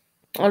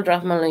 I'll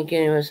drop my link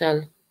anyway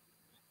myself.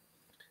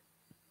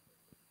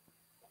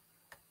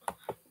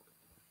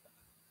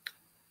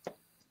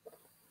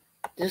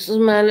 This is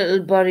my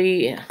little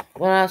buddy.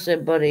 When I say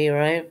buddy,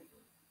 right?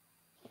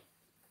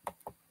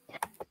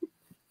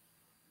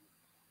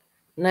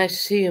 Nice to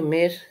see you,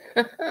 mate.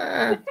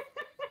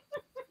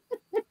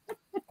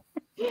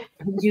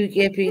 you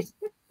get people,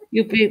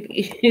 you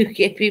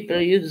get people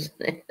using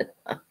it.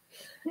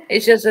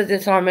 It's just that they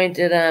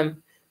tormented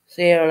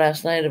Sarah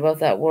last night about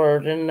that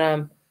word,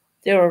 and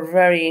they were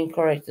very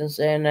incorrect in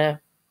saying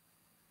that.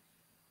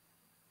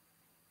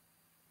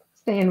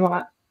 Saying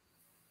what?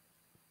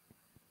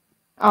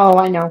 Oh,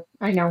 I know.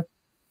 I know.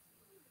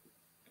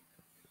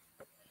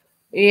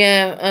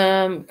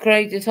 Yeah,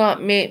 Craig, they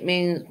thought mate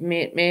means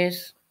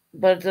mate,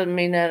 but it doesn't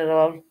mean that at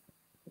all.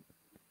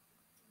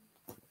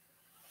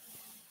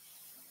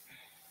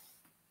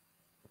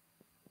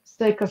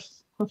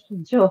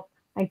 Psychosocial.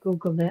 I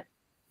googled it.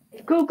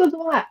 Googled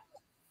what?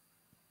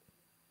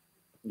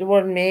 The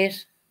word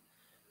mate.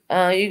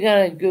 You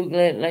gotta Google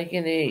it, like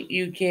in the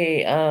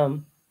UK.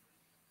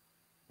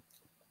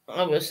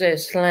 I would say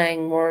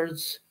slang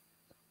words.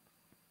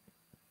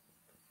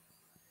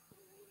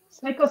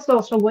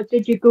 Psychosocial. What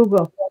did you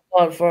Google?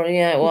 For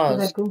yeah, it She said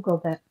I was.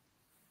 googled it.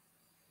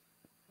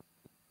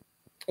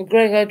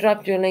 Greg, I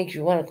dropped you a link if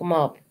you want to come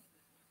up.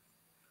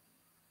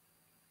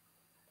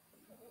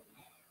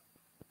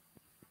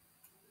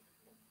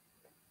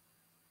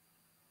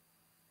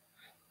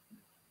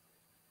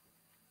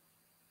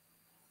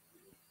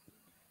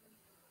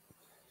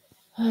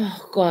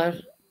 Oh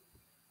God.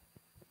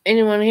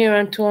 Anyone here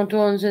on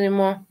Tones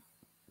anymore?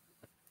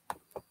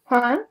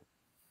 Huh?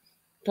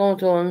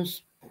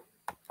 Tones.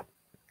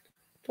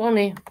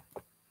 Tony.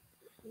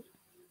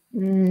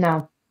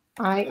 No.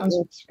 I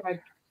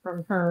unsubscribed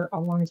from her a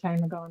long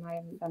time ago, and I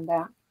haven't done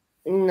that.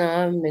 No,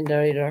 I haven't been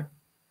there either.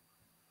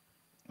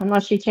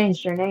 Unless she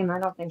changed her name, I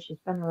don't think she's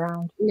been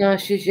around. No,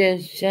 she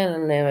changed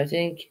channel name, I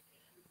think.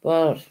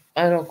 But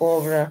I don't go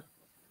over there.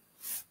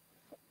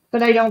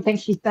 But I don't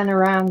think she's been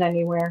around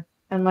anywhere,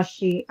 unless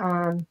she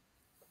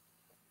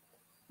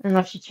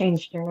unless she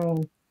changed her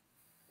name.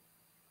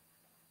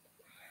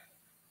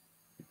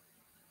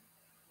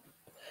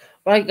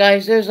 Right,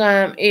 guys, there's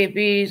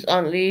AB's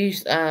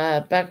Unleashed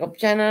backup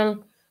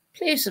channel.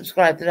 Please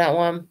subscribe to that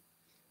one.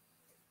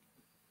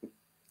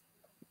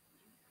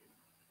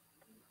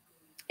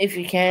 If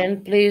you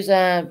can, please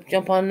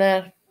jump on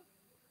that.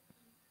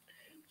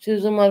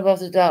 Susan, what about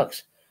the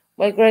docs?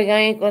 Well, Greg, I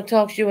ain't going to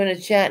talk to you in the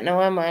chat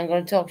now, am I? I'm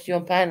going to talk to you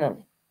on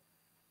panel.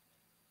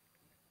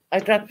 I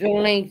dropped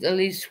your link at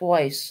least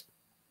twice.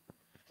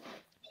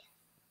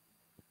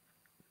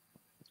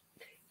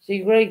 See,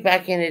 Greg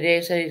back in the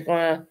day said he's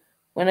going to,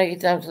 when I get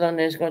down to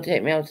London, he's going to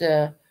take me out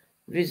to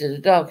visit the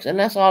docs. And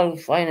that's all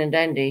fine and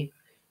dandy.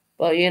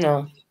 But, you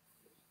know.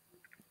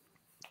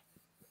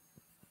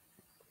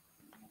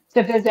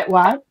 To visit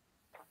what?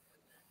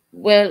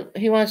 Well,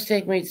 he wants to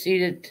take me to see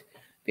that.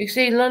 You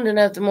see, London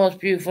has the most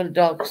beautiful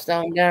docks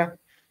down there.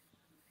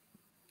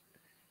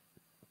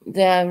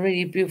 They have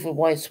really beautiful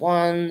white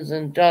swans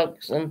and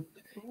ducks, and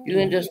you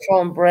can just throw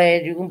them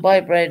bread. You can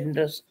buy bread and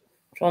just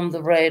throw them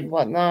the bread and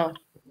whatnot.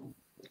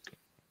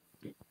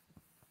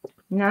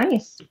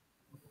 Nice.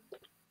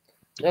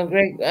 So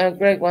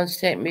Greg wants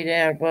to take me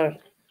there, but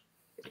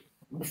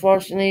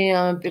unfortunately,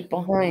 I'm a bit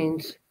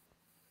behind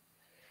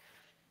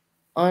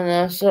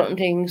on certain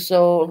things.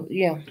 So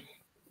yeah,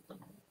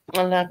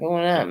 I'll happen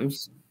when it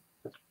happens.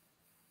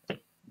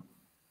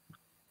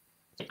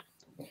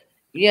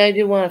 Yeah, I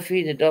do want to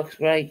feed the ducks,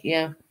 right?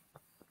 Yeah.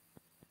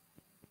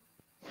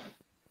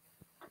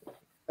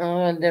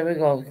 Oh, there we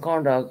go.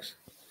 Corn dogs.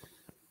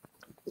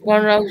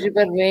 Corn dogs, you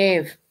better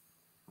behave.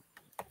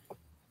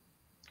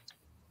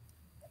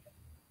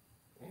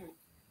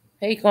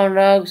 Hey, corn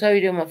dogs, how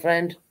you doing, my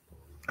friend?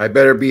 I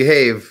better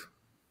behave.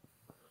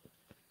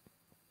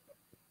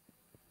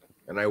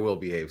 And I will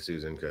behave,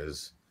 Susan,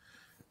 because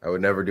I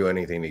would never do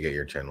anything to get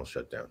your channel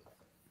shut down.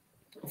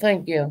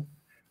 Thank you.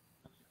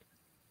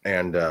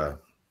 And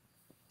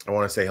I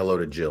want to say hello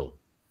to Jill.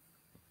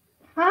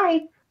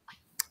 Hi.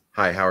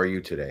 Hi, how are you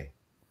today?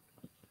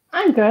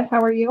 I'm good. How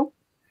are you?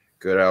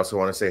 Good. I also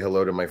want to say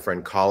hello to my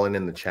friend Colin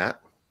in the chat.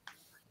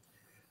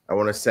 I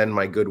want to send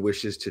my good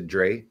wishes to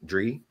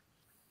Dree.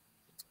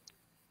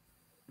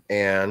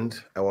 And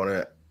I want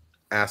to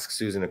ask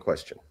Susan a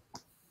question.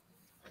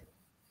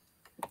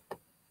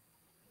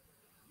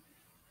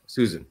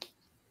 Susan.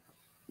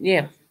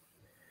 Yeah.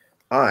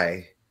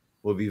 I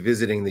will be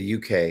visiting the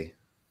UK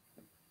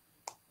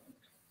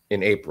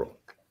in April.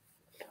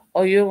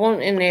 Oh, you're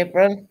going in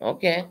April?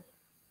 Okay.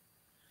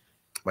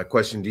 My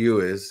question to you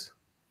is,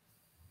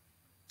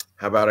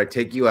 how about I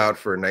take you out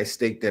for a nice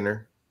steak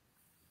dinner,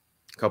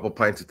 a couple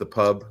pints at the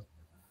pub?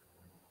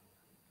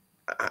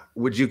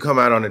 Would you go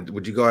out on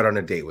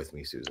a date with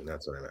me, Susan?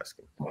 That's what I'm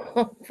asking.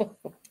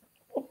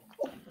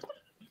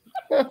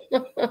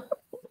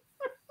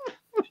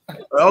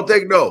 I'll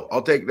take no.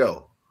 I'll take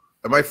no.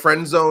 Am I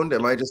friend zoned?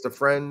 Am I just a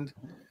friend?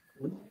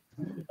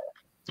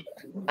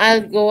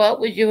 I'll go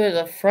out with you as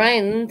a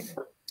friend.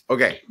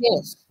 Okay.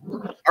 Yes.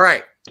 All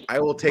right. I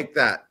will take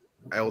that.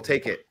 I will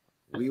take it.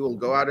 We will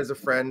go out as a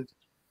friend.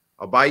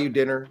 I'll buy you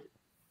dinner.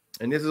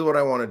 And this is what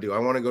I want to do. I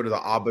want to go to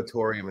the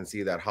ABBA-torium and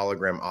see that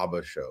hologram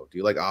ABBA show. Do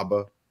you like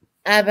ABBA?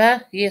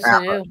 ABBA? Yes,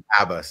 ABBA. I do.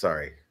 ABBA,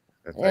 sorry.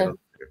 Yeah.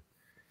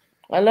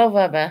 I love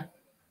ABBA.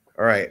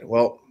 All right.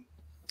 Well,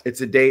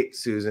 it's a date,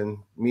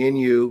 Susan. Me and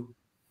you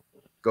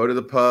go to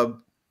the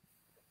pub,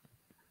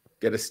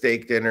 get a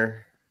steak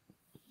dinner.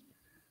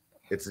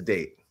 It's a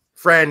date.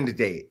 Friend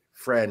date.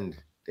 Friend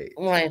date.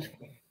 Right.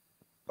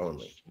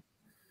 Only.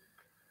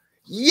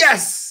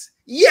 Yes!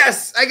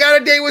 Yes! I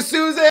got a date with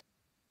Susan!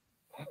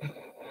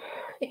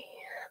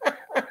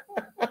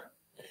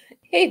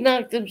 He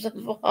knocked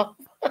himself off.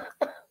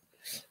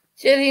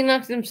 Shit, he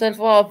knocked himself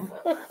off.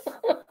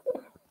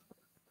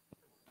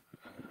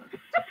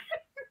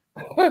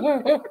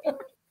 All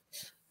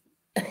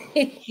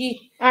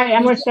right,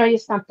 I'm going to show you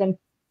something.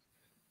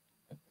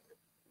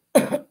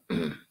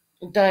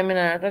 Diamond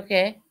art,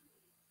 okay.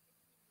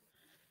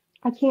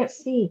 I can't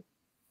see.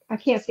 I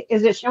can't see.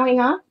 Is it showing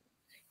up?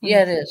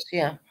 Yeah, it is.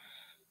 Yeah.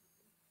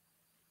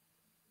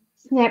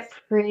 Isn't that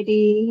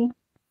pretty?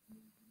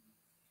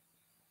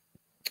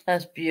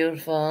 That's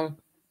beautiful.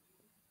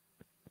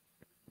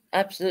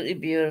 Absolutely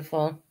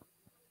beautiful.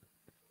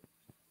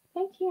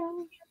 Thank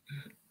you.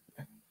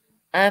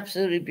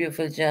 Absolutely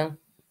beautiful, Jill.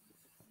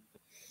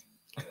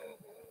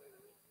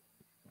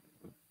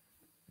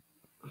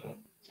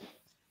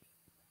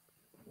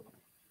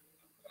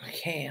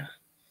 Okay.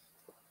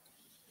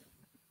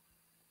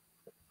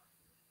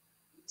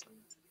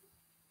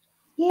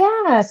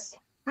 Yes,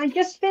 I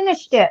just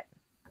finished it.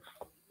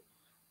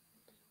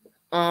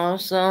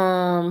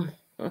 Awesome.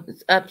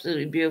 It's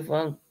absolutely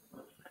beautiful.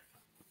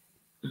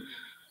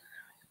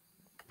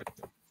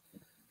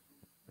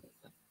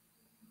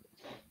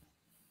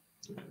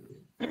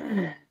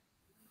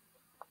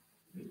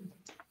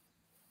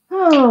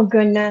 Oh,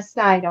 goodness,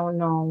 I don't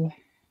know.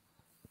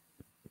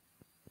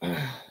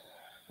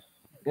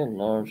 Good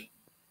Lord.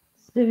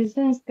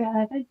 Susan's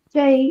got a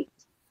date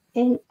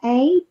in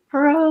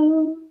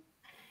April.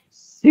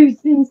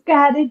 Susan's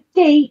got a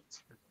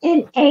date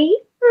In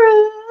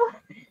April.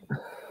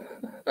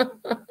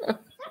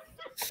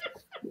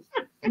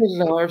 Good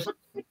Lord.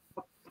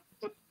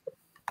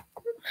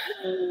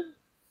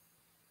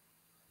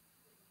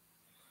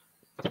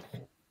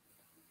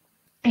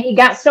 He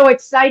got so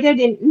excited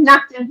and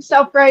knocked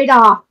himself right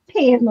off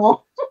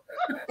panel.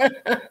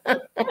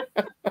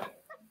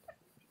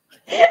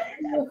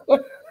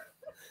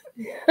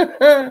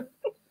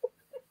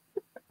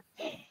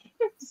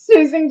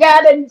 Susan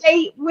got a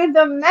date with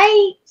a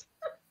mate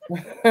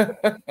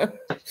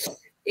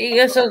He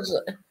gets those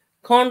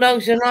corn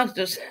dogs you knocked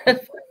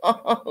yourself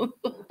off.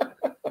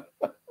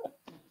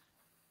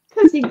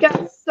 because he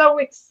got so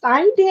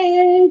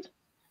excited.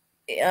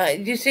 Yeah,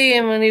 did you see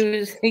him when he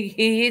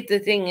hit the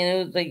thing and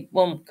it was like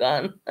bump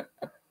gone?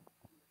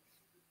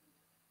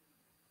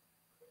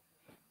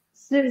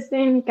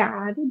 Susan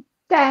got a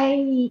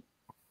date.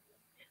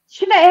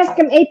 Should I ask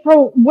him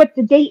April what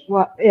the date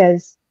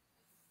is?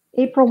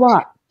 April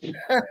what?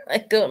 I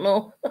don't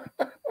know.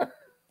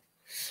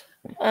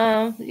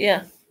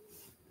 Yeah.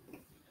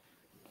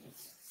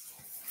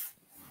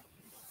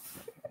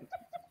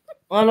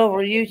 All over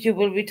YouTube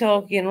will be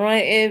talking,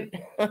 right, Abe?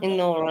 I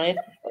know, right?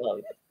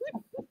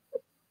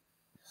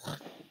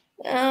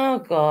 Oh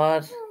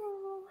God.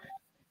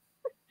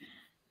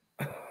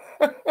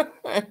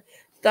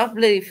 Stop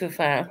lady for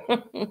far.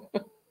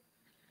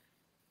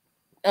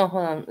 Oh,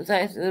 hold on. Is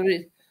that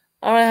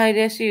all right,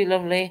 Heidi? I see you,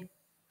 lovely.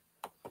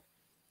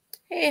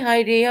 Hey,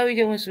 Heidi. How you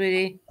doing,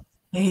 sweetie?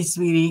 Hey,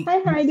 sweetie. Hi,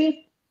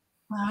 Heidi.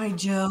 Hi,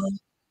 Jill.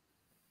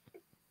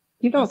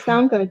 You don't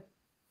sound good.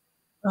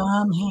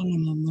 Oh, I'm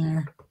hanging in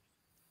there.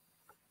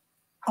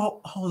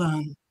 Oh, hold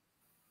on.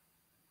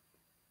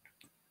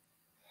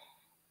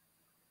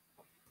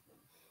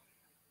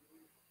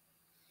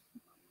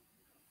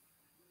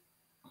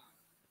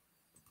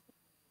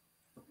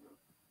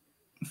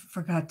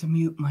 Forgot to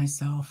mute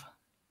myself.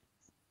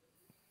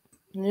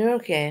 You're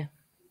okay.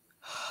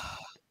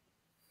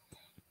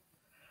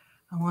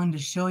 I wanted to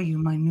show you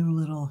my new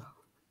little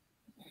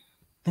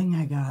thing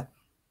I got.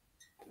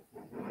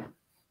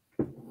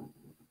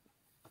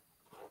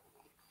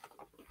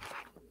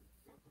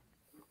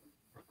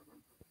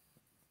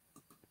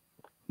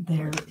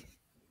 They're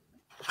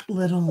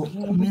little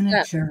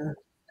miniature.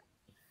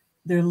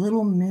 They're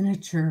little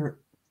miniature,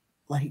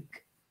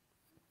 like,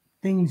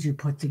 things you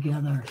put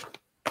together.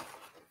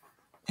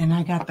 And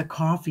I got the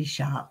coffee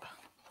shop.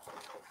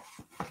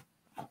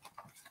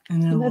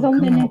 And it Little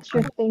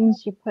miniature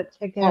things you put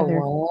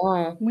together. Oh,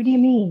 wow. What do you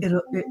mean?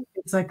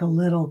 It's like a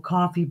little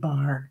coffee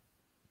bar.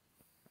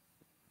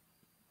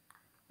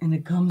 And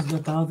it comes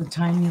with all the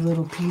tiny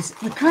little pieces.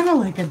 They're kind of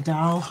like a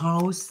doll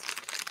house.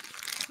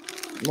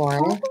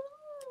 Wow.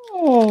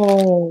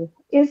 Oh,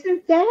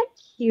 isn't that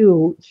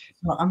cute?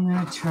 So I'm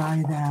going to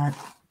try that.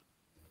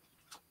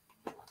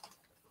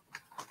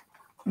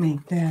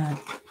 Make that.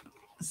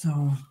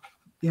 So,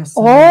 yes.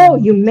 Oh,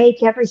 you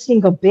make every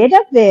single bit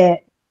of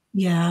it.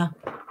 Yeah.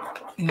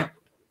 Yeah.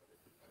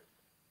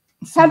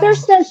 So, Heather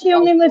says she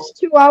only lives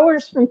 2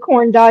 hours from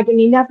Corn Dog, and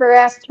he never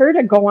asked her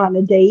to go on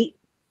a date.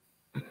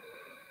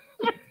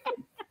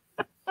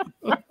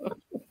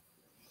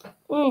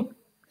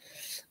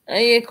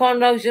 You corn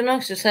dogs, you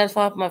knocked yourself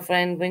off, my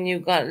friend, when you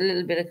got a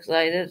little bit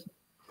excited.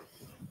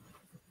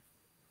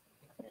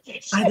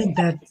 I think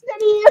that. Then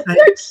he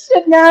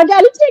answered, now I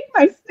got to take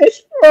my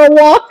fish for a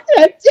walk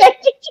that day.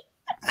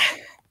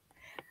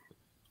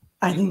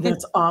 I think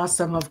that's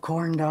awesome of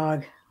Corn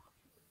Dog.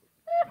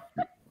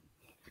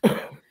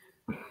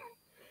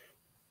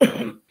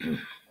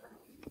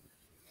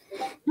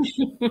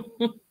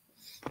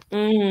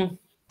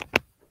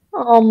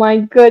 Oh my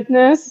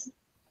goodness.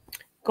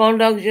 Corn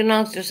dogs, you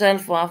knocked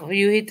yourself off.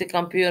 You hit the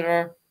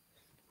computer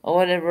or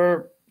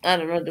whatever, I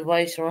don't know,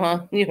 device you're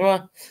on. You're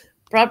on,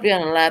 probably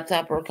on a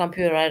laptop or a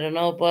computer, I don't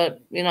know, but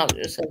you knocked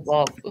yourself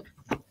off.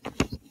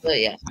 But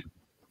yeah.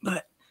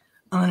 But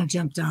I'm going to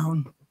jump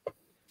down.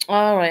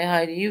 All right,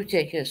 Heidi, you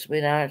take it,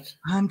 sweetheart.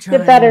 I'm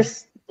trying.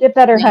 Get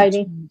better,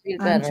 Heidi. Feel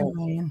I'm better.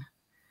 trying.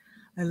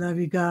 I love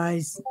you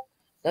guys.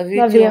 Love you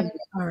Love too. you.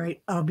 All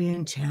right. I'll be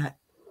in chat.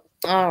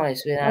 All right,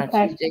 sweetheart.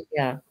 Okay. You take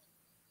care.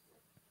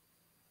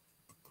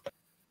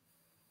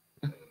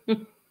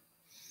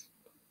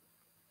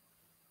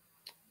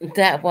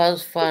 That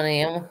was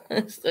funny. I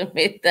must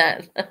admit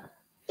that.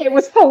 It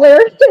was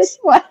hilarious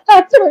what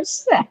Heather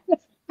said.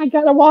 I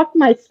got to walk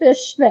my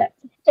fish that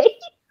day.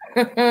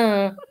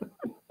 Oh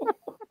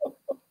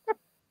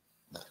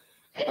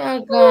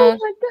Oh God.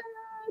 my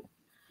God.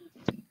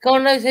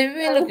 Conrad, have you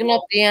been looking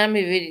up the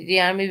army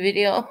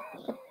video?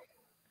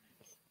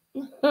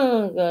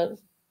 Oh God.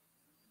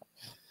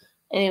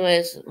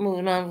 Anyways,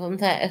 moving on from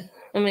that.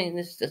 I mean,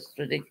 it's just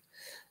ridiculous.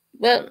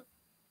 Well,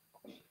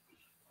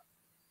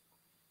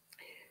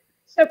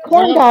 So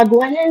Corn Dog,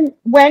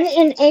 when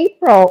in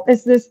April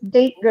is this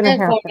date going to yeah,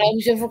 happen?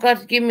 Conrad, you forgot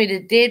to give me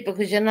the date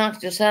because you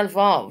knocked yourself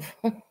off.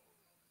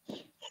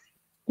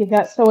 You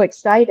got so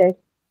excited.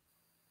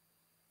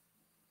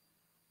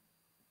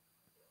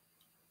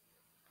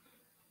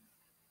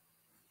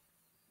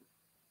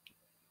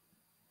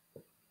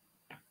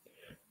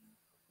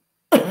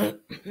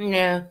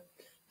 Yeah.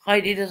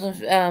 Heidi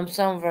doesn't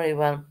sound very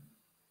well.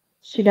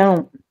 She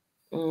don't.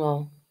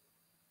 No.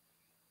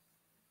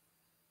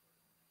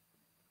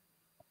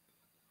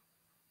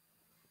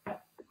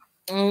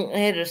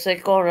 Heather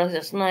said, Cora,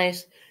 it's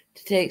nice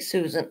to take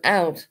Susan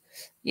out.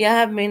 You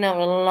haven't been out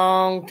in a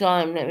long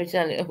time, let me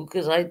tell you,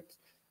 because of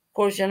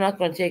course, you're not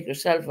going to take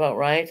yourself out,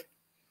 right?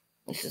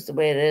 It's just the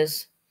way it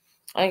is.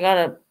 I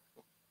gotta,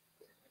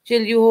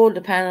 Jill, you hold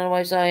the pan,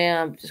 otherwise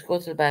I just go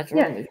to the bathroom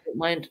Yeah. if you don't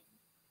mind.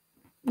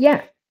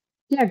 Yeah.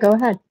 Yeah, go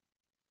ahead.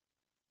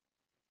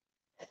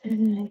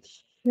 Make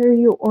sure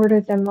you order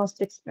the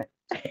most expensive.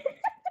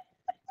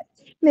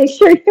 Make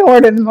sure you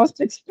order the most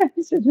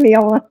expensive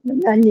meal on the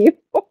menu.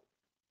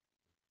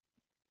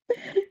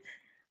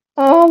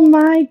 Oh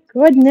my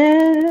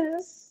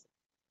goodness.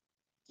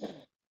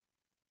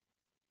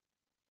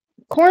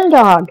 Corn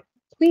dog,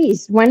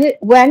 please.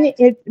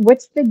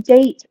 What's the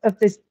date of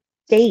this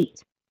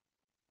date?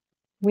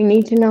 We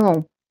need to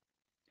know.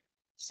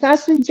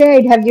 Sausage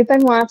Jade, have you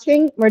been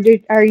watching or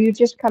are you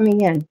just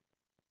coming in?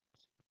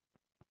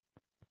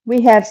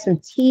 We have some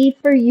tea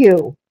for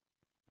you.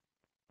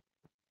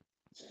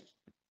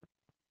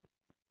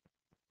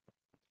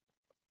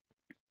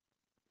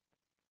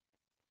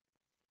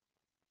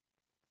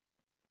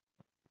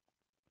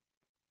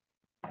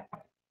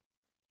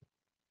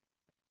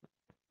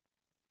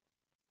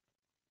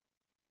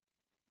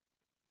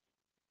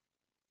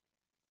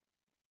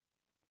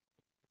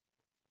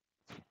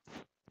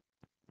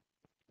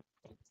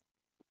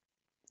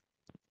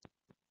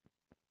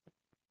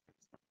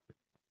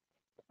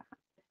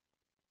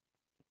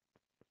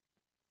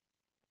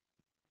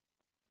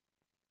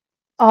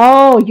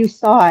 Oh, you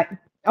saw it.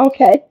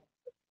 Okay.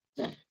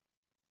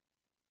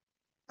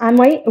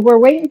 We're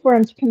waiting for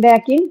him to come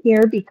back in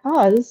here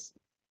because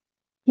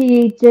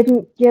he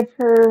didn't give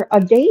her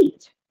a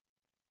date.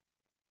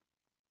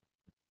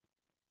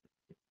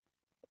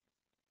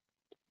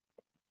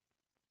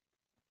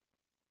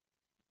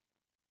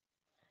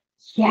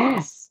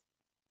 Yes.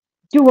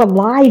 Do a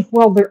live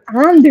while they're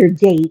on their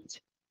date.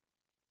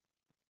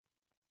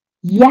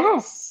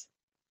 Yes.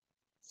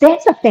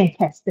 That's a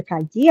fantastic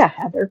idea,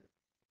 Heather.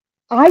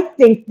 I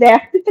think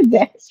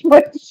that's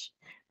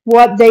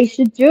what they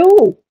should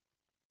do.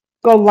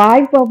 Go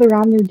live while they're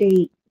on their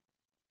date.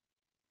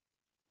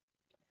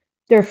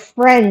 Their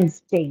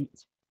friend's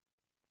date.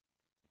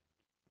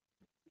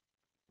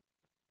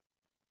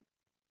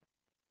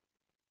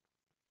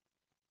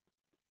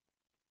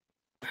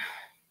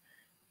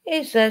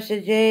 Hey,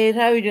 Sasha Jade,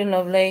 how you doing,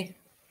 lovely?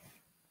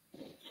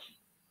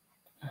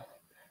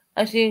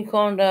 I seen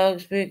corn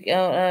dogs speak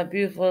out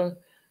beautiful.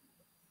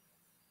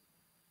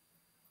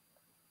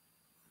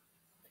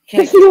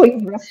 Does he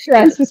leave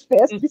restaurants as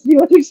fast as he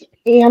leaves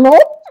panel?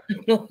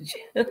 No,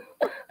 Jill.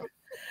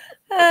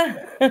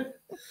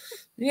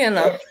 You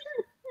know,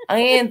 I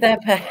ain't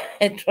that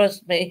bad,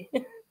 trust me.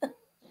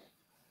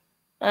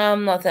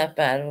 I'm not that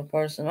bad of a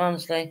person,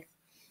 honestly.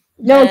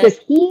 No, does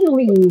he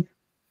leave?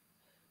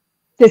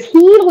 Does he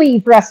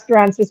leave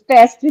restaurants as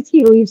fast as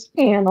he leaves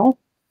panel?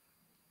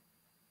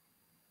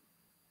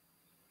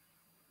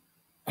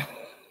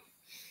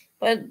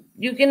 But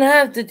you can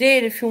have the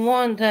date if you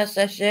want,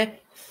 Sasha.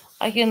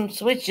 I can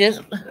switch it.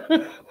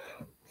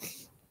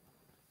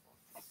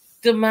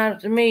 Doesn't matter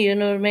to me, you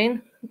know what I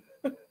mean?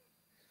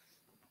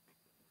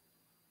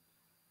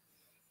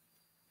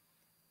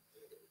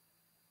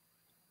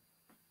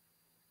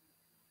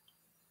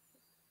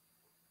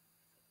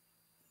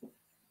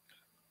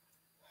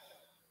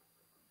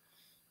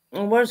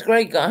 And where's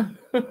Greg gone?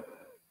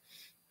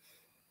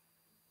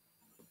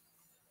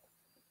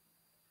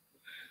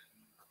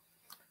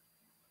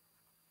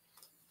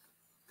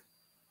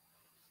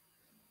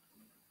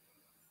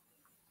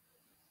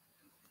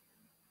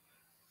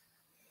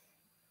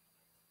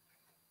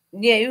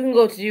 Yeah, you can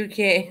go to the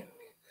UK.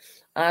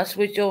 I'll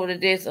switch over the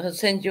dates. I'll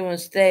send you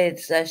instead,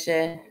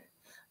 Sasha.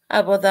 How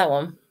about that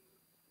one?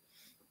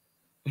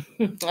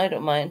 I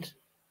don't mind.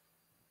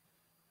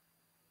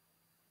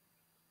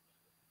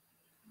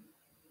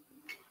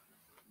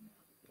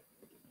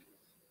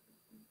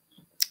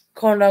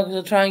 Corn dogs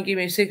will try and give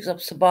me 6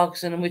 ups a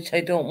box, in which I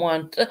don't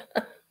want.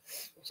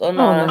 So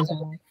no. Oh my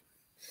God.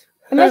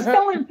 Am I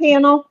still on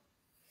panel?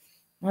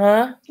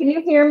 Huh? Can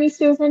you hear me,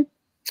 Susan?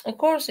 Of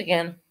course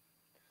again.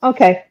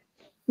 Okay.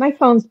 My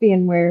phone's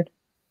being weird.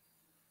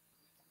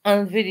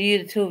 On video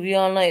the two of you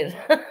all night.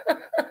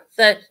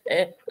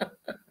 Sasha.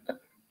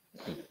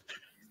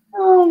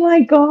 Oh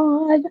my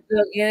God.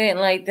 Look, it ain't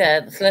like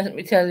that. So let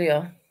me tell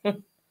you.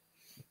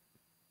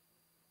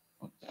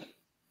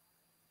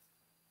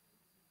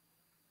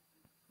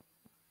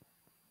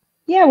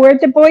 Yeah,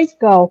 where'd the boys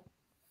go?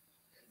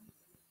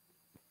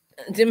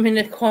 The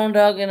minute corn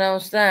dog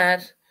announced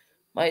that,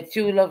 my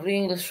 2 lovely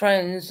English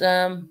friends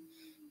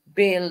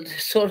bailed,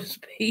 so to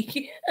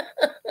speak.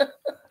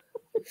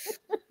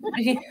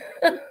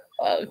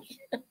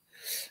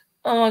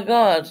 Oh my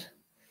God.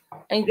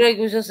 And Greg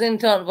was just in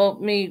talking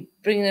about me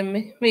bringing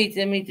me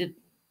to meet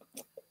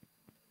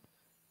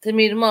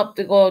him up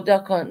to go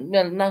duck hunt.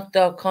 Well, not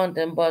duck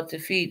hunting, but to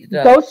feed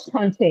the ducks. Ghost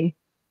hunting.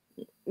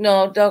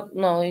 No, duck.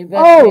 No, he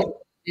went to feed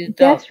Oh, his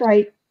that's ducks.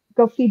 right.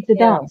 Go feed the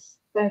Yeah. ducks.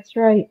 That's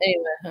right.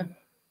 Anyway,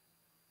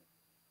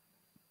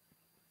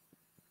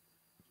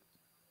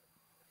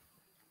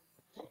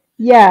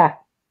 Yeah.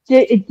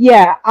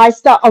 Yeah, I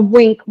saw a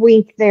wink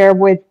wink there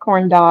with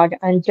Corn Dog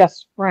and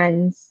Just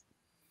Friends.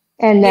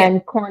 And yeah. then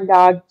Corn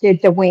Dog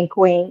did the wink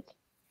wink.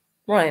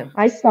 Right.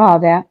 I saw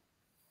that.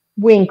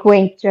 Wink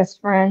wink,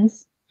 Just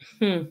Friends.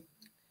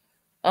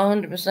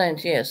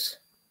 100%. Yes.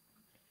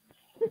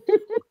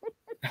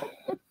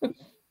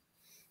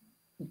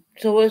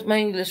 So where's my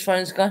English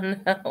friends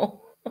gone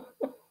now?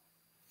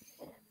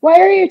 Why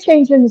are you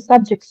changing the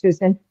subject,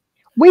 Susan?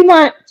 We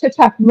want to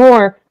talk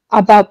more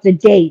about the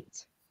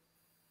date.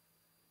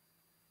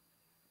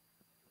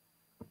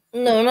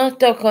 No, not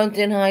duck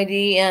hunting,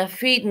 Heidi.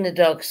 Feeding the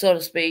ducks, so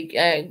to speak.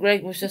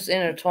 Greg was just in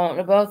there talking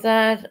about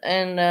that,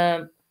 and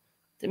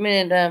the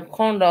minute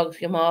corn dogs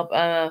came up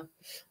and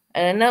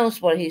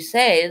announced what he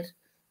said,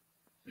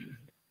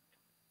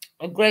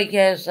 Greg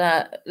has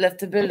left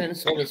the building,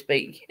 so to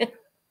speak.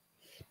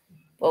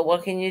 But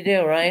what can you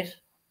do, right?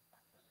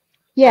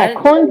 I Yeah,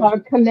 didn't Corn know.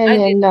 Dog come in I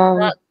did and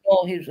not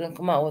know he was going to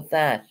come out with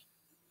that.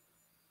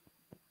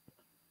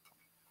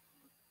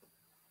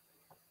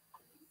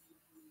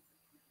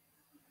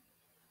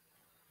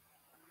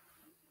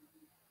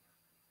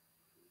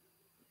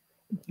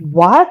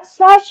 what,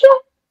 Sasha?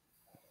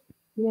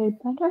 Yeah,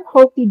 I better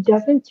hope he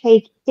doesn't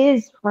take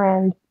his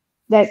friend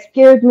that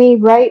scared me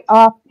right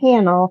off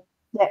panel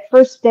that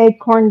first day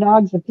Corn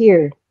Dogs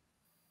appeared.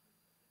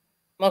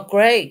 Well,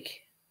 Greg,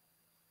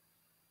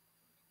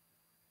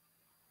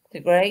 the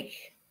Greg.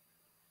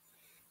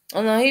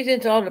 Oh no, he's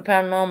into all the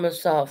paranormal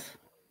stuff.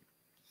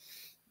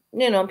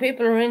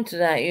 People are into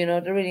that.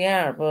 They really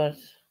are.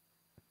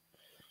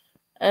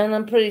 And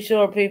I'm pretty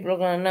sure people are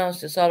going to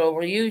announce this all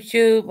over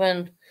YouTube,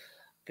 and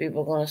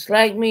people are going to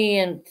slag me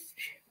and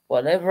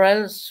whatever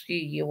else,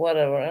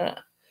 whatever.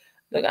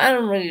 Look, I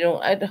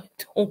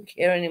don't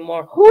care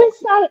anymore. Who is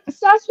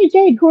Sasha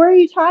Jade? Who are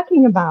you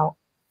talking about?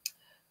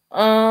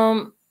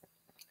 Um,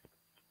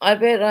 I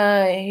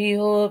bet he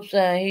hopes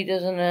he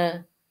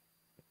doesn't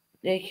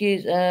take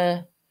his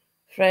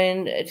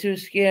friend too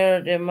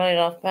scared they might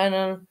off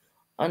panel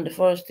on the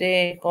first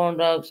day Corn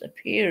Dogs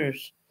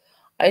appears.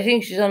 I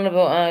think she's on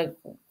about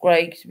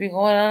Greg, to be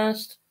quite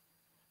honest.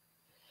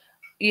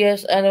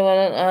 Yes, and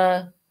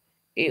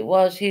it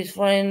was his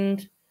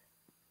friend,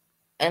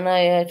 and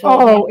I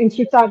told him Oh, and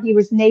she thought he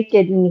was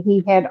naked and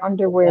he had that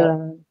underwear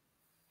on.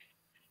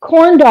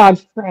 Corn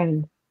Dog's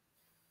friend.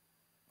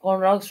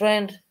 Corn Dog's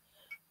friend.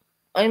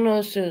 I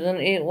know, Susan.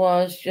 It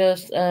was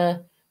just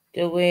the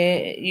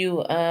way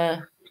you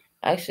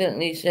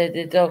accidentally said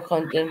the duck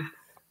hunting.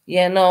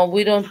 Yeah, no,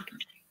 we don't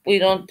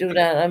do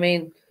that. I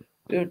mean,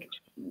 we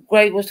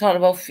Greg was talking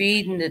about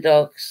feeding the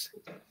ducks.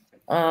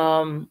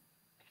 Um,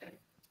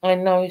 I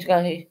know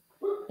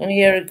when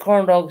he heard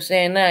Corn Dog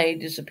saying that, he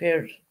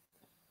disappeared.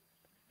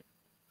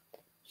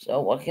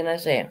 So what can I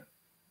say?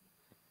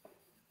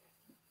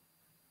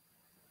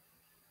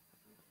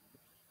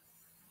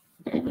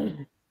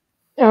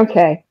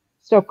 Okay,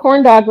 so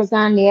Corn Dog was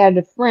on. He had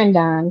a friend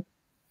on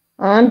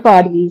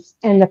Buddies,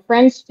 and the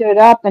friend stood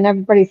up, and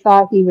everybody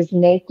thought he was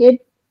naked,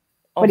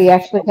 Oh, but he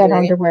actually had probably.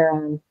 underwear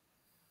on.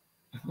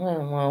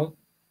 Well,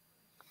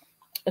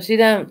 see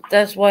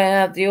that's why I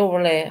have the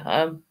overlay.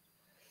 I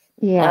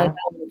Yeah, don't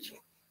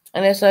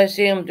unless I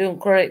see him doing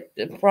correct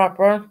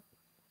proper.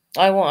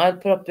 I'll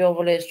put up the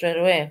overlay straight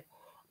away.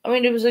 I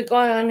mean, there was a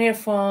guy on here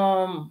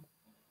from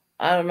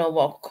I don't know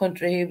what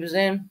country he was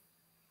in.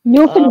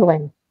 Uh,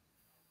 Newfoundland.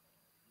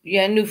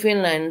 yeah,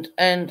 Newfoundland,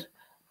 and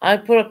I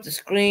put up the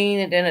screen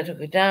and then I took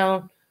it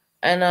down,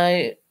 and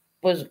I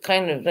was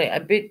kind of like a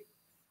bit,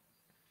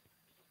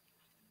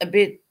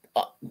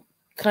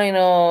 kind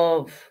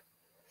of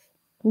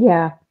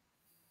Yeah,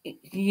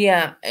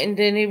 yeah, and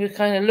then he was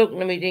kind of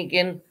looking at me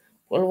thinking,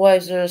 well, why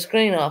is there a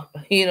screen up?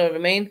 You know what I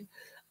mean?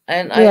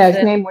 And I yeah. His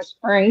said, name was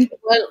Frank.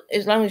 well,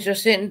 as long as you're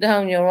sitting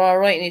down, you're all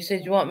right. And he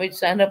said, you want me to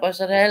stand up? I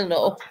said, hell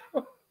no,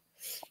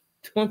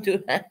 don't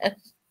do that.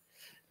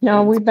 No,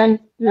 And we've been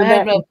through I had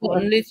that my button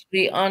before.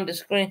 literally on the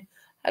screen.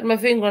 I had my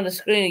finger on the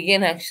screen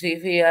again, actually,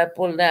 if he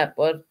pulled that,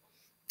 but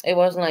it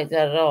wasn't like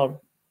that at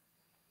all.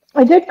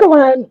 I did go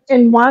on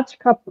and watch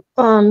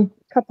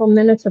couple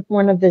minutes of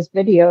one of his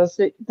videos.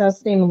 It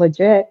does seem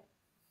legit.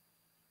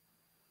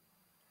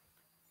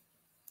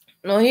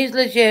 No, he's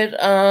legit.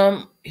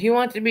 He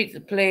wanted me to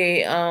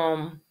play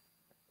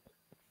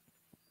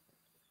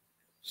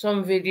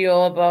some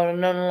video about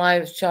an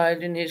unalived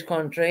child in his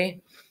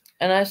country,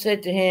 and I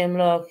said to him,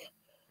 look,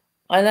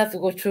 I'll have to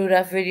go through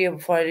that video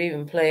before I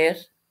even play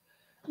it.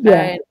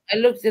 Yeah, And I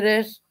looked at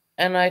it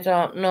and I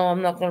thought, no,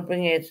 I'm not going to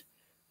bring it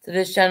to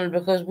this channel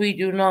because we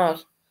do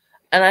not.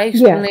 And I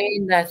yeah,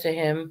 explained that to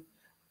him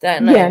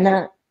that yeah.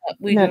 night.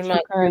 We do Not true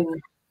not crime.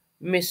 do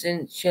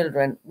missing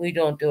children. We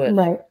don't do it,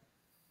 Right,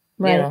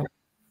 you right. know.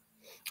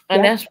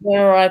 And Yep. that's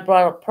where I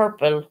brought up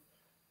Purple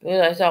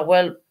because I thought,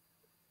 well,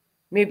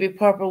 maybe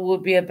Purple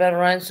would be a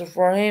better answer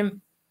for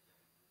him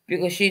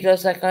because she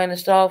does that kind of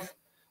stuff,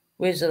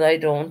 whereas that I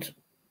don't.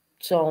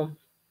 So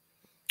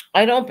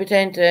I don't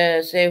pretend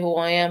to say who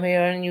I am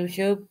here on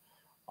YouTube.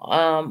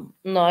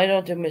 No, I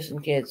don't do missing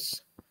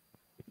kids.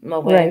 No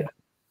way. Right.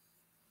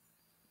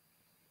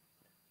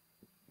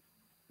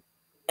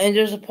 And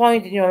there's a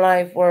point in your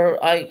life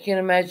where I can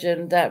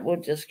imagine that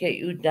would just get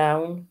you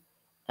down.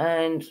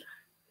 And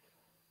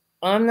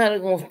I'm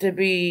not going to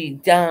be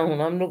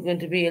down. I'm looking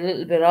to be a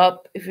little bit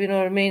up, if you know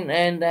what I mean.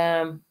 And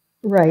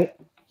Right.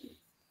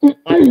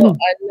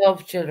 I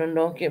love children.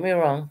 Don't get me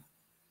wrong.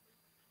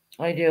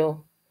 I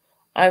do.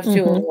 I have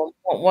two of Hmm. them.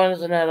 One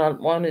is an adult.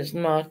 One is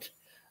not.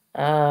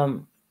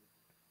 Um,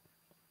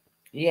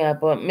 yeah,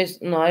 but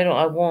no, I don't.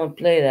 I won't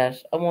play that.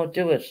 I won't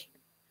do it.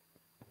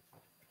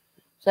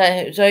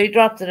 So he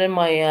dropped it in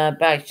my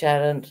back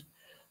chat, and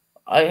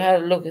I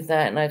had a look at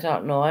that, and I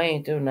thought, no, I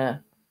ain't doing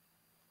that.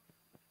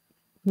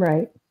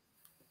 Right.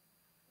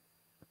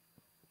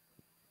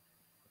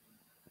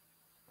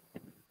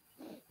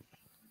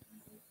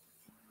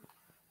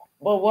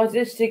 But what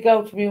did stick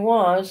out to me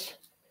was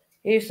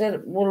he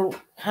said, "Well,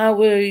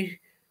 how are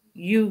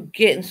you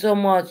getting so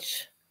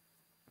much?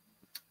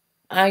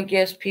 I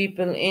guess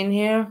people in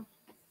here,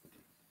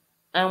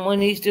 and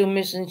when he's doing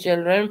missing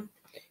children,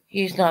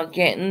 he's not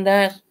getting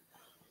that.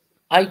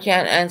 I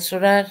can't answer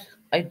that.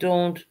 I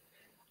don't.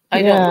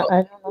 I don't Yeah, know. I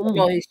I don't don't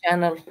know. know his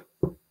channel.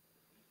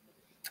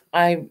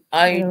 I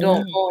I don't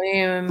don't know. know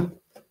him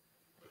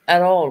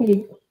at all.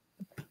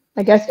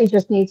 I guess he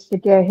just needs to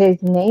get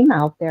his name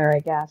out there, I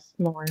guess,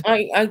 more.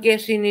 I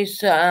guess he needs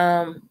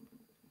to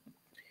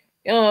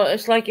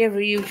it's like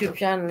every YouTube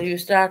channel. You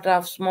start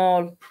off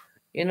small,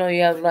 you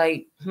have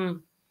like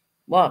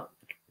what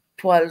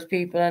 12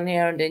 people in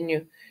here, and then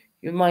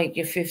you might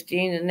get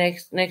 15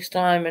 the next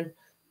time, and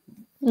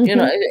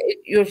Hmm.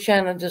 your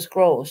channel just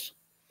grows.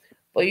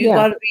 But you Yeah.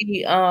 got to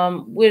be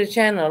with a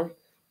channel,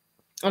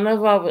 and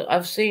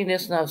I've seen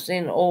this, and I've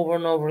seen it over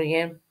and over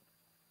again.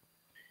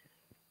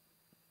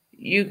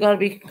 You got to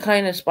be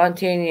kind of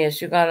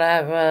spontaneous. You got to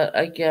have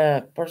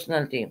a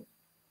personality.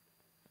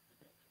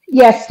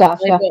 Yes, I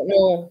Sasha. don't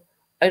know.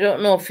 I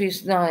don't know if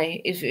he's not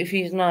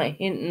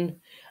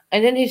hinting.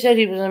 And then he said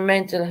he was a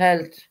mental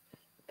health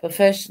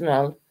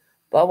professional.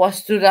 But what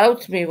stood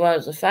out to me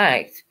was the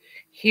fact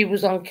he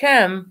was on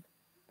cam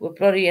with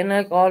bloody an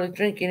alcoholic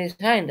drink in his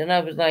hand, and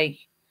I was like,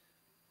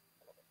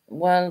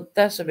 "Well,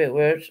 that's a bit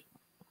weird,"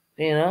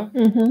 you know.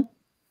 Hmm.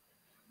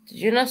 Did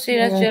you not see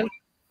that, Yeah. Jill?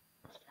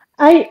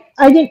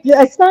 I didn't.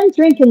 I saw him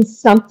drinking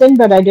something,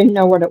 but I didn't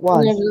know what it No,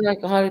 it was. was an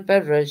alcoholic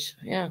beverage.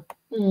 Yeah.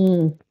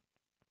 Mm,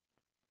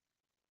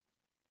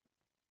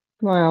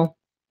 wow.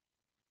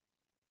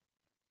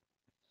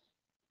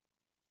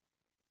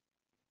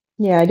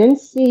 Yeah, I didn't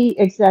see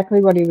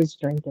exactly what he was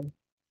drinking.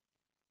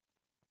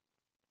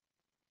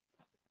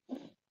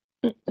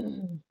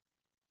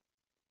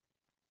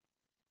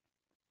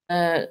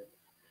 Uh,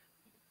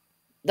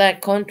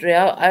 that country,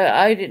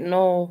 I didn't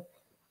know.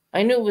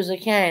 I knew it was a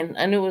can.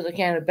 I knew it was a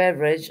can of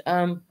beverage.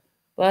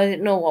 But I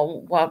didn't know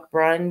what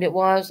brand it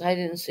was. I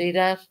didn't see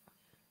that.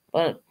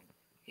 But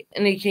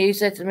and he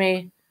said to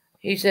me,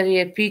 he said he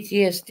had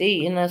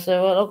PTSD, and I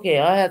said, well, okay,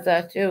 I have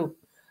that too.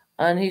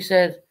 And he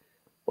said,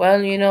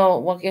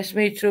 well, what gets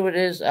me through it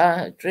is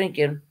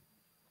drinking.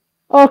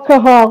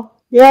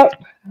 Alcohol.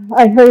 Yep,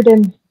 I heard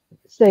him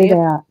say Yep.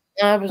 that.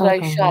 I was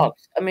like Alcohol.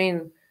 shocked. I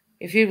mean,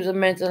 if he was a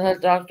mental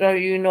health doctor,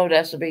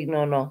 that's a big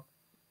no-no.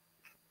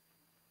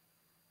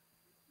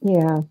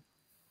 Yeah.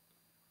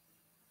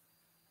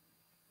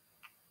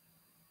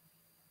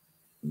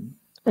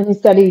 And he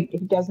said he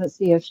doesn't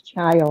see his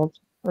child,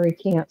 or he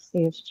can't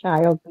see his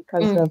child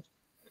because Mm, of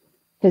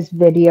his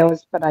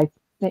videos, but I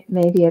think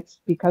maybe it's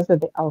because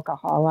of the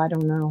alcohol. I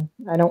don't know.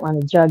 I don't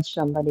want to judge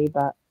somebody,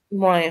 but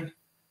Ryan.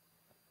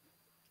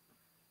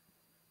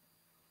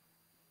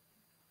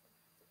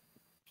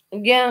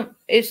 Yeah,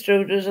 it's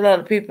true. There's a lot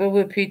of people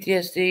with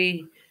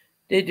PTSD.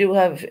 They do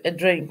have a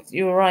drink.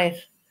 You're right.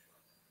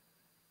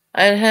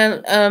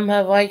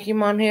 Have I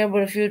came on here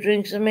with a few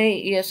drinks of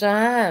me? Yes, I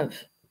have.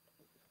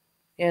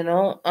 You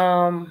know,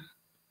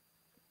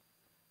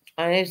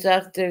 and is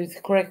that the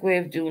correct way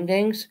of doing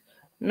things?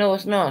 No,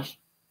 it's not.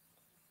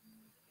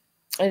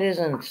 It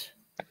isn't.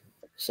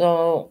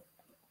 So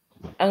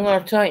I'm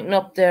gonna tighten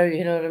up there.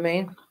 You know what I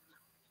mean?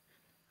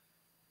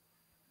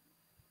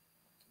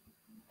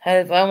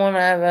 And if I want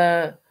to have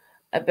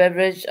a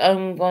beverage,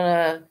 I'm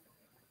gonna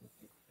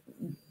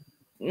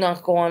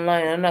not go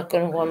online. I'm not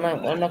gonna go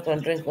online. I'm not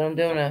gonna drink when I'm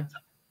doing it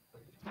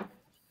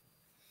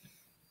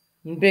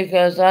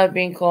because I've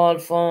been called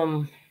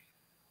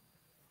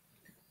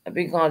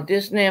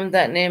this name,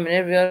 that name, and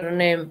every other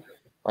name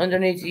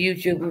underneath the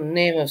YouTube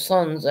name of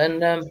Sons,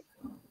 and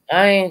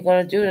I ain't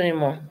gonna do it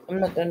anymore. I'm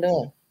not gonna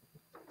do it.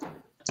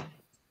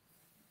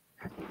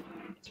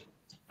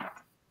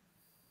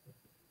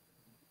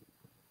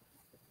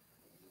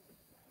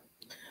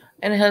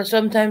 And hell,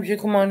 sometimes you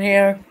come on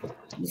here,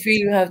 you feel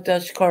you have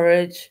Dutch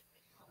courage,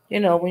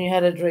 when you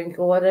had a drink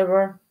or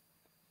whatever,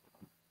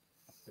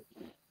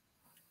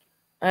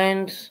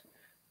 and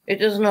it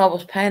doesn't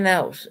always pan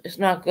out. It's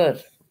not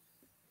good.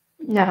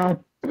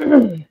 no.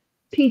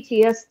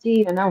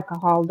 PTSD and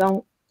alcohol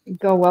don't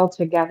go well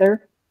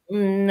together.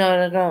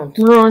 No, I don't.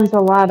 Ruins a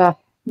lot of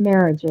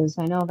marriages.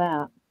 I know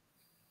that.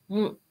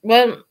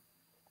 Well,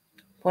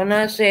 when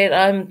I say it,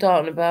 I'm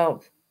talking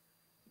about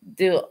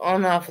the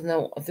on off and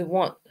the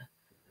one.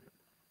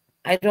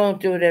 I don't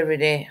do it every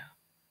day.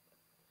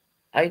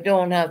 I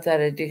don't have that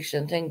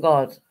addiction, thank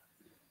God.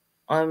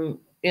 I'm,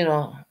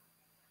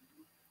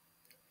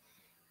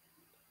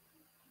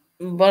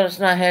 but it's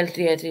not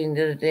healthy at the end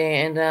of the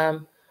day, and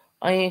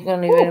I ain't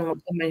gonna leave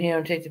anyone come in here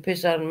and take the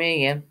piss out of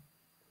me again.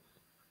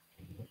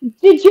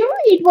 Did you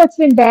read what's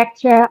in back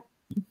chat?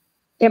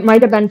 It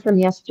might have been from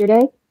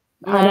yesterday.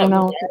 I No, don't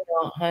know.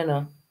 I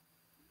know.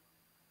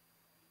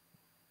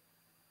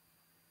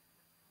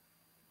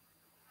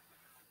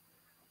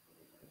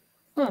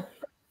 Huh.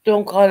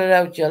 Don't call it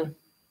out, Jill.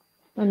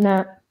 I'm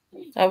not.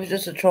 I was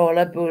just a troll.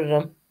 I booted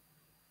him.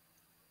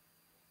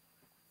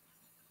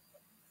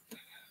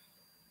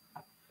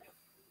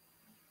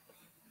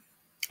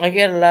 I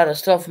get a lot of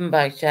stuff in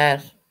back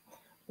chat.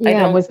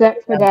 Yeah, was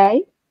that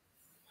today?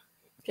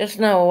 Just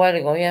now, a while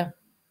ago, yeah.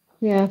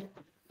 Yeah.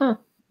 Huh.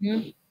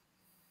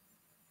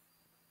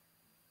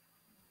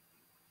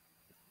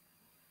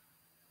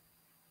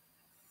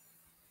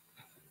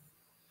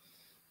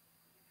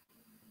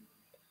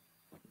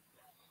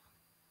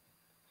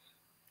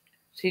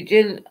 See,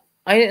 Jill,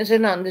 I didn't say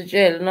nothing to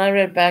Jill, and I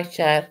read back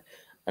chat,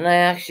 and I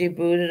actually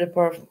booted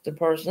the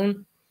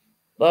person,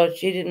 but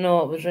she didn't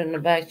know it was written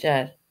in back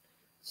chat.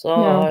 So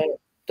No. I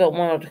don't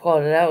want her to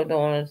call it out.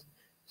 Don't want to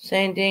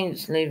say anything.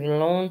 Just leave it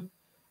alone.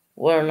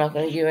 We're not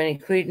going to give any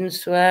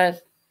credence to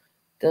that.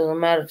 Doesn't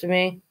matter to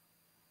me.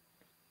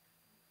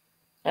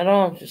 I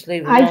don't. Just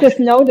leave it alone. I just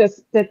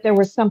noticed that there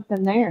was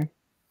something there.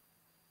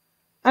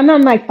 I'm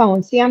on my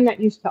phone. See, I'm not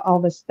used to all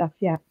this stuff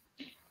yet.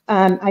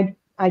 I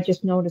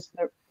just noticed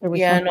that there was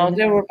Yeah, something no, they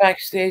there. were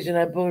backstage and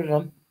I booted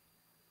them.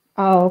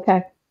 Oh,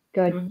 okay.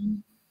 Good. Mm-hmm.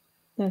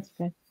 That's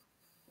good.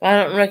 I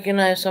don't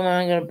recognize someone,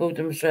 I'm going to boot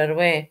them straight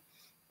away.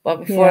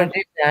 But before I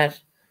did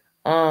that,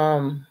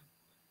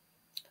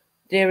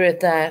 they read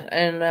that,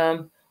 and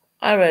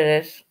I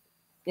read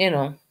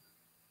it,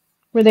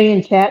 Were they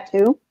in chat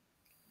too?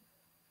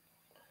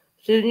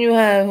 Susan, you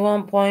have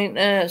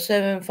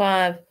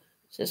 1.75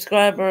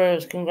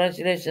 subscribers.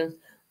 Congratulations.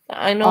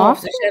 I know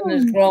if the channel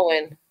is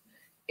growing,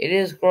 it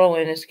is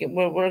growing.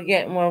 We're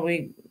getting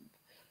where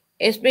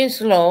it's been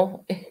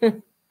slow,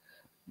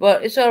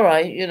 but it's all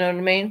right. You know what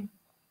I mean?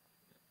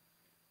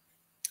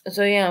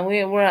 So yeah,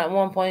 we're at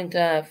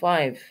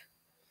 1.5.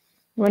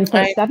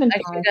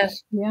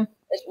 1.75. Yeah.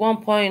 It's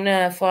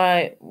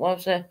 1.5.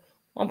 What's that?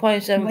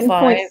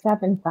 1.75.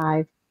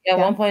 1.75. Yeah,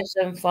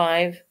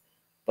 1.75.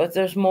 But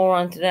there's more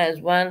onto that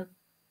as well.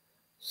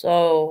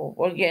 So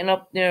we're getting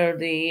up near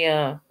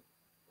the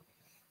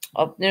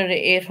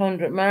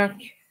 800 mark.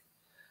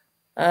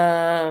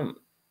 So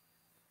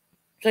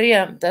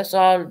yeah, that's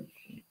all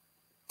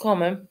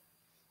coming.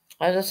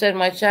 As I said,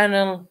 my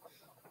channel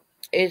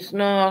is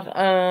not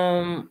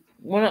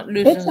we're not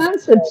losing. It's on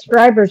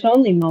subscribers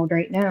only mode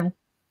right now.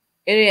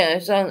 Yeah,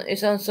 it's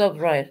on subs,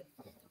 right.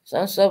 It's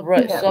on subs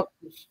right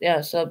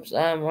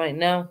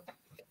now.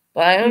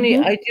 But I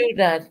do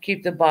that to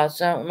keep the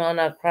bots out and all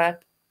that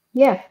crap.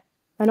 Yeah,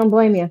 I don't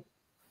blame you.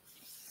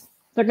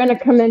 They're gonna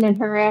come in and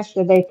harass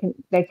you.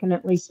 They can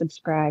at least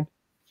subscribe.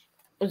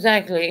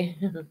 Exactly.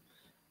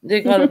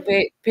 They gotta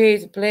pay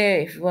to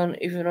play if you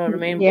know what I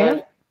mean.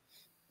 Yeah.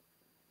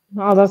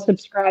 But although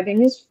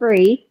subscribing is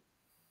free,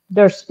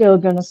 they're still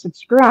gonna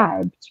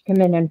subscribe to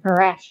come in and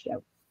harass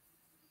you.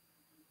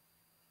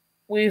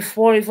 We have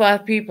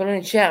 45 people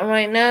in chat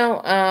right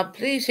now.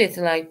 Please hit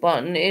the like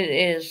button. It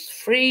is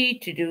free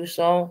to do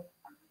so.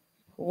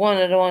 One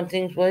of the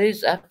things what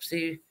is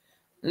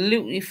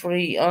absolutely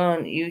free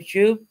on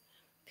YouTube.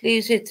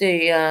 Please hit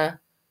the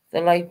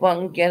like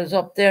button, get us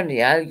up there in the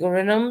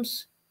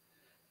algorithms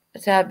a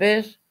tad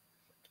bit.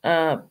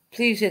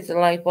 Please hit the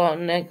like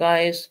button there,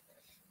 guys.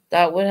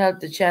 That would help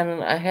the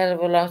channel a hell of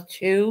a lot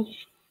too.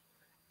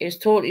 It's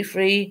totally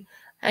free.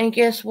 And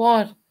guess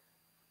what?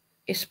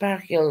 It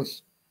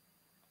sparkles.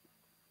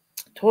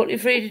 Totally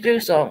free to do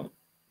so.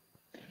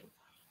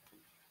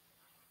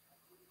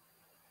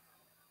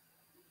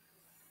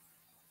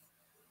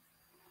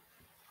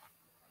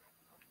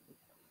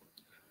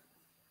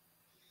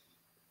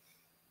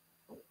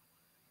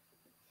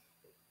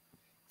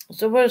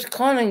 So where's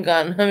Colin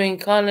gone? I mean,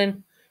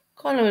 Colin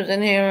was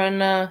in here,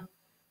 and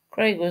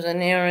Craig was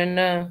in here, and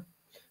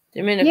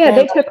the minute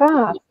they took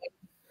off.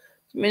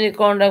 The minute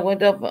Corndog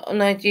went up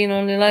 19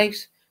 only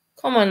likes.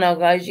 Come on now,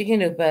 guys, you can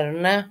do better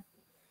than that.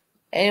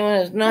 Anyone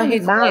that's not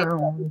hit like,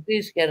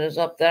 please get us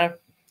up there.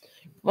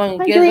 Come on,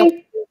 get us up.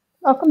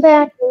 Welcome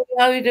back.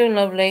 How you doing,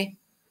 lovely?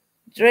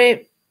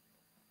 Dre,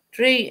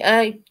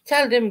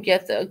 tell them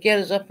get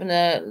us up in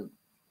the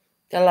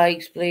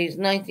likes, please.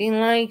 19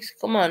 likes.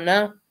 Come on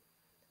now.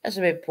 That's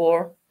a bit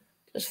poor.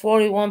 There's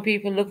 41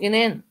 people looking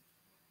in.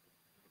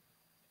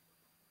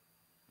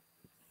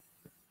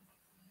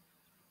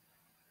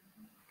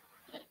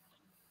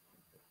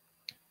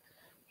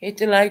 Hit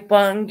the like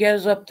button. Get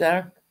us up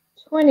there.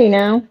 20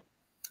 now.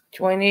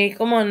 20.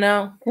 Come on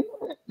now. Come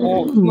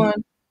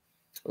on.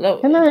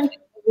 Look, come on.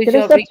 We Get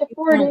shall us up be to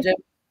 40.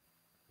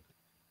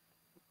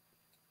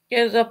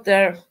 Get us up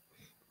there.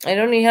 It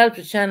only helps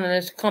the channel.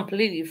 It's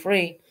completely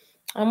free.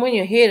 And when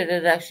you hit it,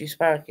 it actually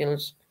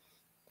sparkles.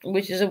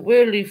 Which is a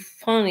weirdly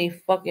funny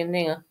fucking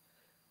thing.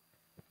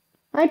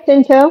 Hi,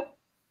 Pinto.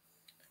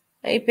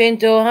 Hey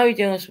Pinto, how you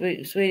doing,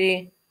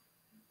 sweetie?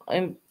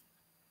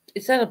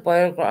 Is that a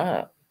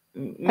biograph?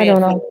 I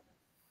don't know.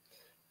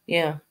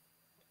 Yeah.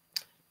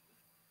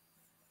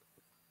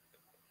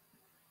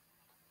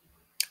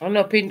 I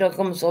know Pinto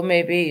comes from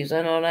maybe's.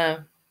 I know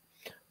that.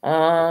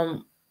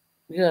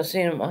 Yeah, I've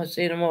seen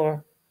him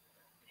over.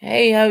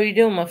 Hey, how you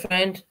doing, my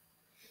friend?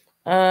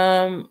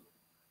 How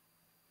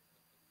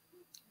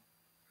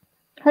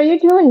you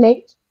doing,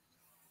 Nate?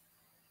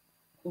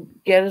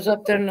 Get us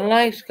up there in the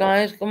likes,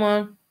 guys. Come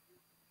on.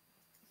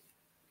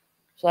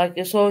 It's like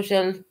a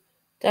social.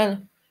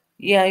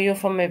 Yeah, you're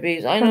from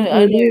maybe's. I know.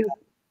 I know. You.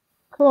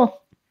 Cool.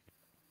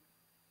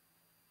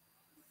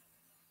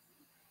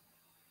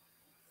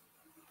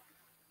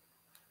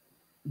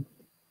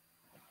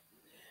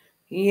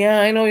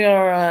 Yeah, I know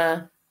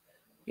your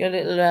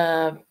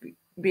little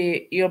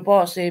your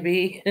boss,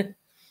 AB.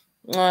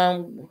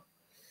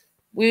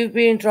 We've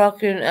been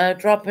dropping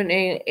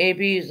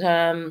AB's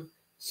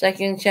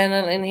second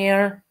channel in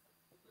here.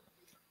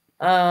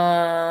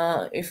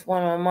 If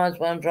one of my mods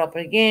want to drop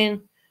it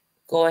again,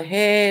 go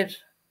ahead,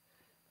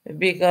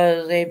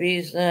 because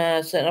AB's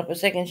setting up a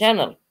second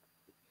channel.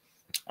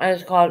 And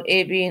it's called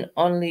AB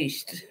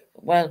Unleashed.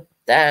 Well,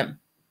 damn.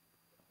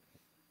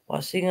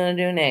 What's he gonna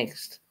do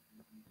next?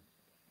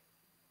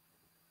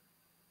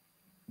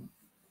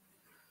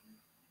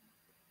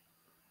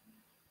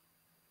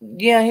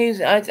 Yeah,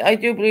 I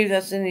do believe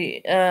that's in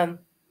the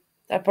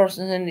that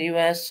person's in the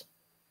US.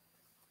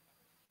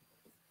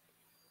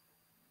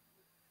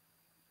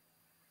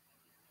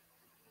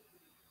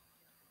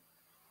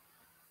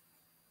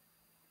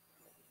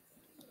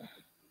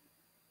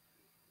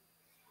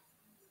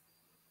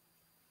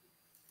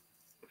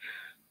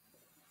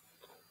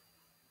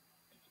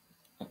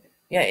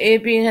 Yeah,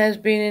 AB has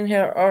been in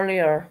here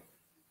earlier.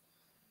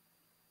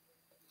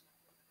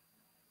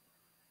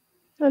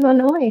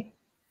 Illinois.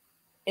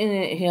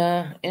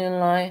 In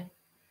line.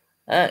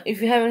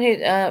 If you haven't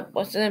hit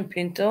what's the name,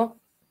 Pinto?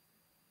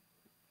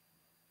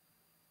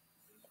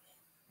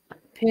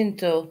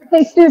 Pinto.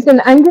 Hey, Susan,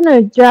 I'm going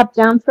to drop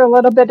down for a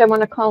little bit. I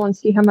want to call and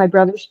see how my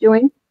brother's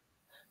doing.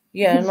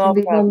 Yeah, He no should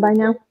be home problem. by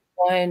now.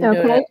 Go ahead and do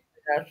Okay.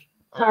 that.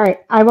 All right.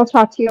 I will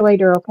talk to you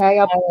later, okay?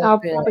 All right, I'll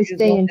Bill, probably you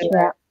stay go in do chat.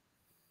 that.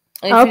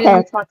 If you Okay, I'll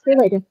didn't talk to you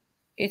later.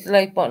 hit the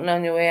like button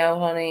on your way out,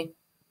 honey.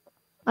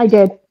 I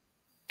did.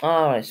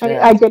 All right, I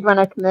sweetheart. did when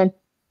I come in.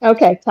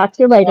 Okay, talk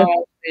to you later. All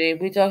right, sweetie.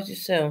 We talk to you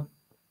soon.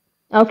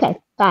 Okay,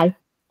 bye.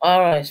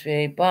 All right,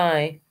 sweetie.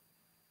 Bye.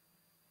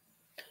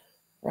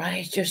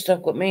 Right, you're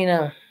stuck with me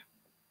now.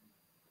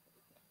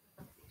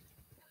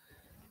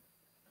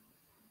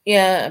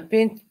 Yeah,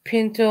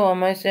 Pinto.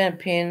 Am I saying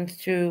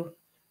Pinto?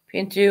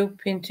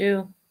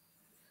 Pinto.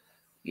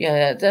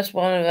 Yeah, that's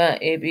one of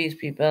AB's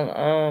people.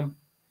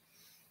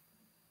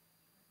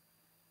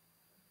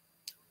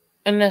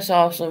 And that's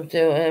awesome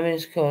too. I mean,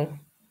 it's cool.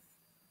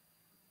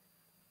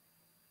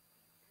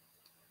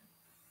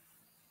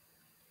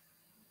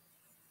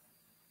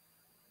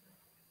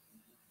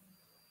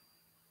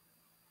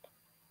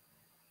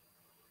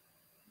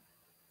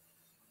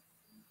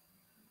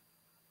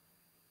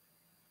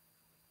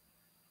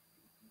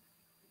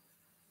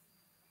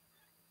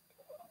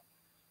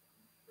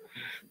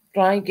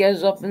 Try and get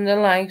us up in the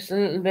likes a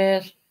little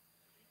bit,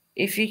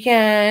 if you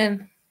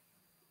can.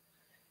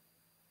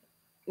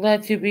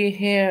 Glad to be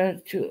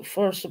here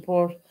for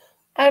support.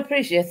 I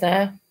appreciate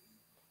that.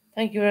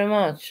 Thank you very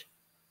much.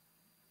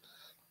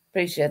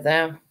 Appreciate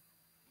that.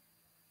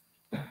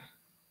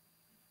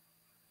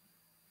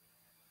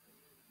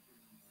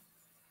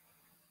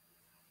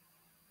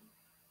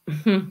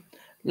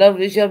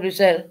 Lovely Shelby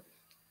said,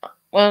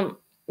 well,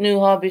 New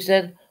Hobby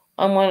said,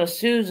 I'm one of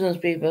Susan's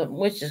people,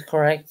 which is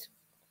correct.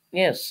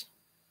 Yes.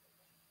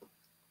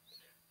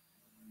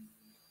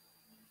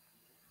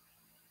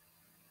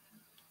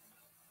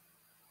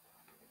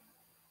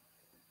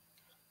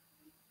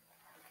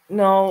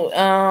 No,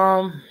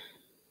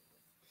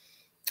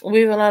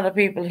 we have a lot of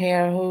people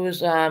here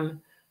who's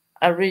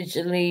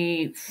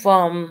originally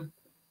from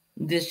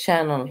this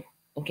channel,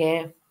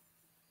 okay?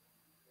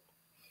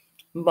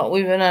 But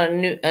we've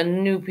had a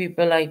new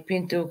people like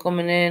Pinto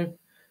coming in,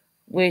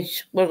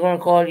 which we're gonna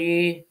call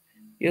you.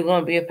 You're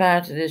gonna be a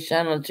part of this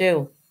channel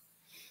too.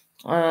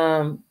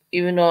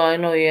 Even though I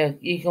know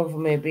you come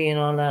from AB and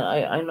all that,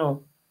 I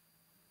know,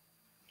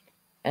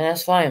 and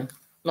that's fine,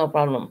 no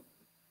problem.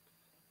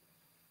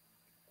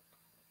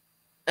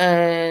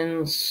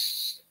 And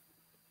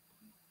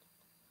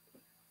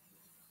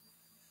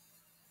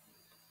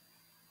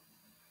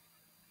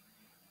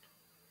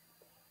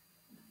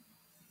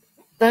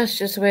that's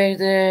just the way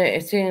the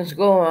things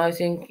go. I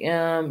think we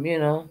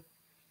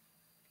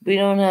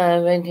don't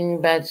have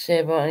anything bad to say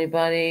about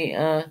anybody.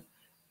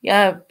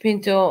 Yeah,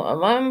 Pinto.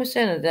 I'm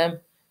saying it them.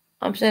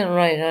 I'm saying it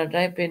right, aren't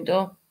I,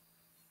 Pinto?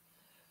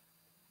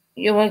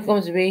 You're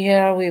welcome to be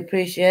here. We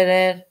appreciate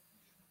it.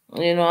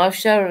 You know, I've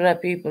shouted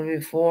at people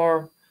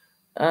before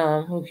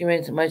who came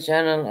into my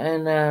channel,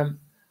 and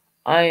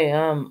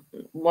I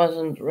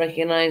wasn't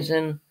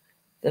recognizing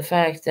the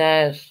fact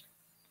that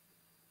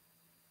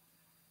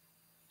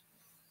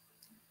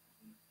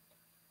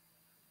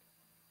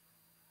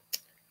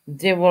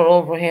they were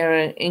over here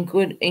in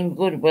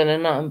goodwill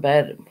and not in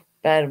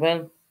bad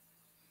will.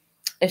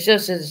 It's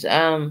just as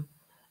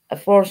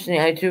unfortunately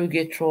I do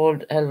get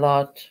trolled a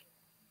lot.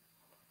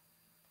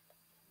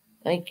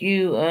 Thank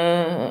you,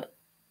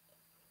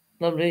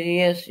 lovely.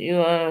 Yes, you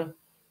are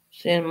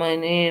saying my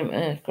name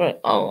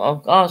correct.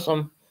 Oh,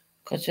 awesome.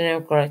 Got your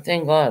name correct.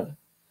 Thank God.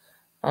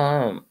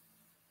 Um,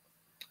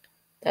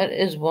 that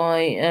is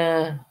why.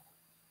 Let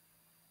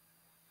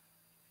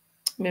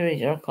me read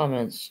your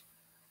comments.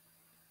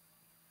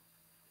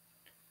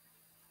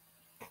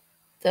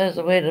 There's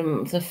a way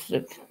to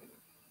flip.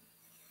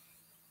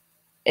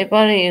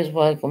 Everybody is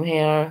welcome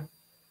here.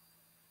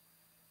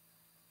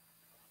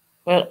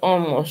 Well,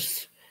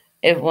 almost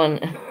everyone.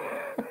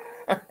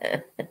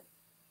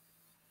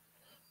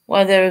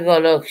 Well, there we go.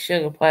 Look,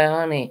 sugar pie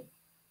honey.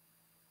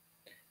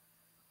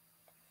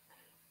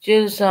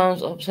 Jill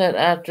sounds upset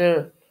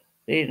after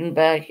reading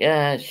back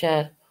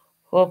chat.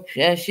 Hope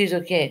she's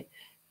okay.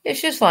 Yeah,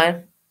 she's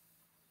fine.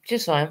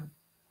 She's fine.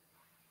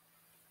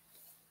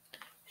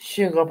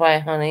 Sugar pie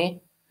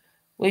honey,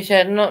 which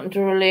had nothing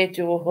to relate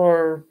to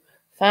her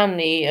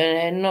family and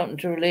had nothing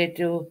to relate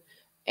to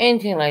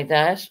anything like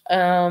that.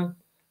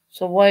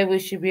 So why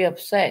would she be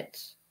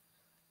upset?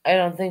 I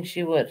don't think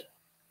she would.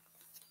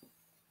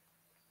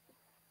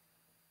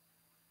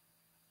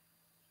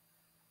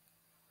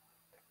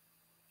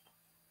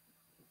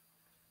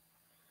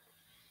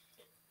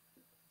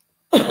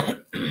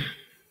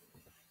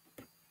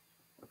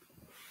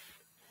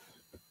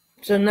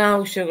 So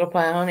now, sugar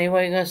pie honey,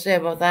 what are you gonna say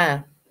about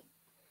that?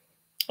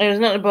 It was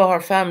not about her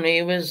family.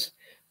 It was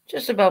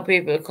just about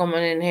people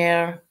coming in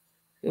here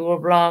who were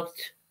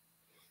blocked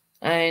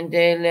and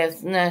they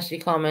left nasty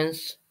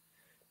comments.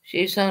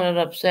 She sounded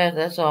upset.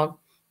 That's all.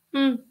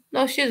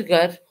 No, she's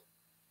good.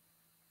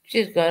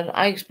 She's good.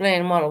 I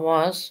explained what it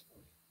was.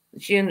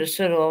 She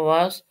understood what it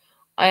was.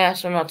 I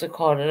asked her not to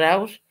call it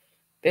out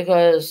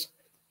because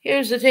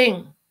here's the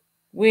thing: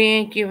 we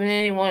ain't giving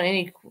anyone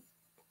any.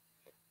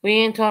 We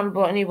ain't talking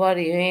about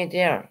anybody who ain't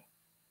there.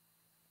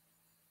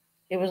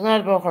 It was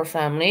not about her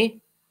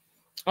family.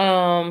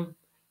 Um,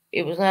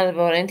 it was not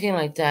about anything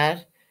like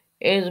that.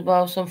 It was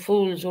about some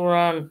fools who were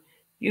on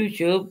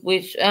YouTube,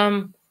 which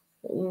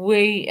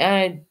we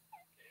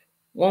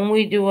when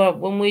we do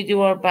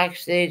our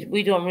backstage,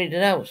 we don't read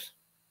it out.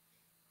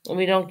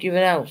 We don't give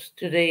it out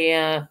to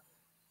the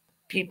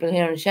people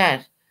here in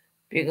chat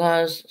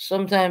because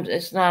sometimes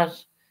it's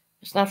not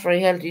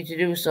very healthy to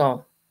do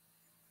so.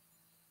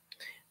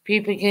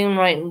 People can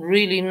write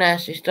really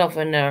nasty stuff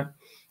in there,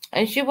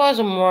 and she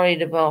wasn't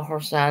worried about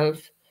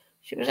herself.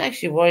 She was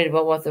actually worried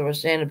about what they were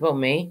saying about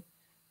me,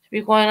 to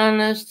be quite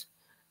honest.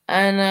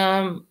 And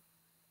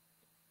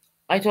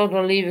I told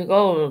her leave it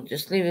go,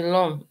 just leave it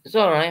alone. It's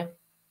all right.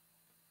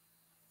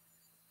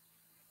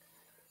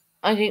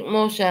 I think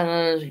most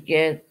channels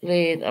get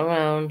played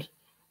around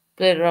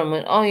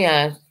with. Oh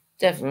yeah,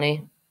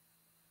 definitely.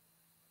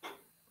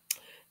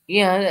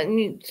 Yeah,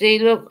 see,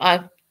 look,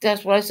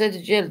 that's what I said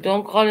to Jill.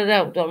 Don't call it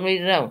out. Don't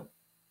read it out.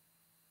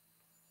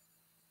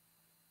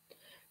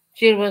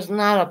 Jill was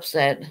not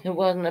upset. It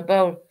was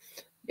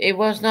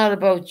not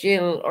about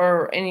Jill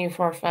or any of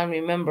her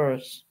family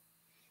members.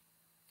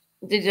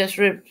 They just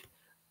ripped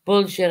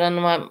bullshit on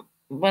them.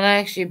 When I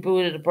actually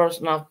booted a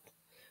person off,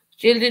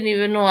 Jill didn't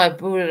even know I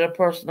booted a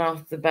person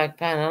off the back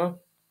panel.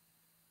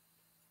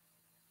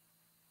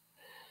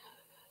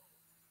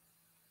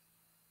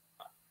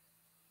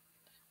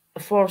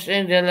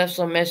 Fortunately, they left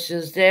some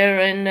messages there,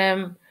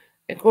 and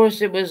of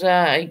course, it was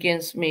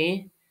against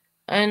me.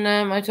 And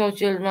I told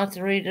Jill not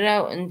to read it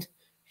out, and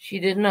she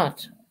did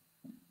not.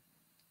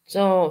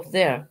 So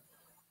there.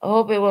 I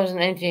hope it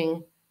wasn't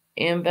anything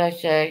in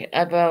backchat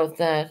about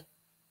that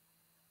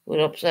would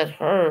upset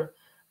her.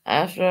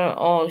 After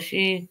all,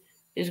 she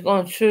is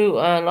going through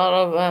a lot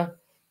of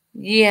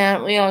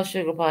yeah, we all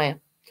sugar pie.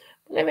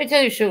 But let me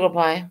tell you, sugar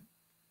pie,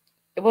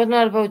 it was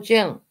not about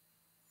Jill.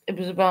 It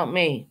was about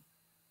me.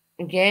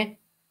 Okay?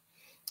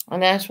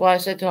 And that's why I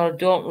said to her,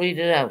 don't read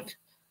it out.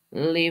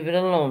 Leave it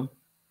alone.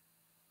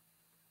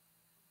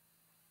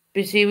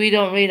 But see, we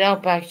don't read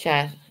out back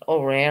chat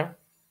over here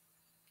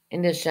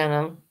in this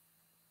channel.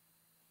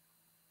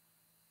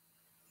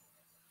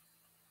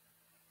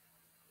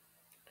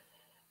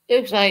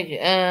 Looks like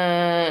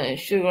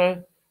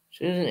Sugar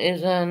Susan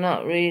is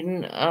not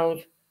reading out.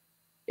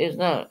 Is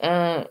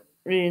not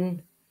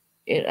reading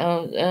it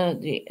out.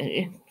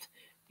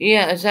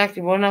 Yeah,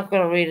 exactly. We're not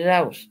going to read it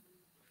out.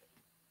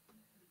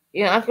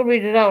 Yeah, I could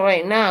read it out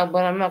right now,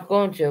 but I'm not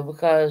going to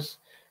because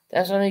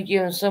that's only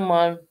giving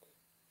someone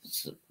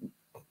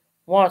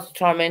what to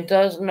torment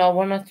us. No,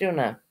 we're not doing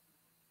that.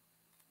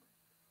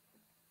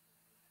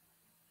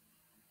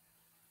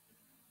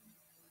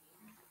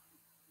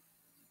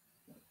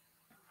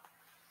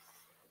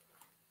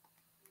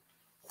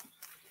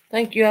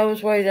 Thank you. I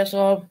was worried. That's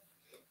all.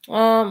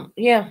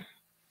 Yeah.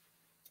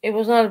 It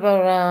was not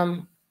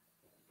about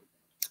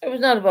It was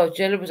not about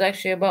Jill. It was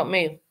actually about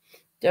me.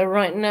 They're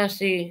right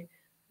nasty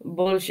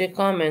bullshit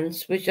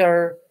comments, which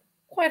are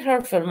quite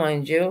hurtful,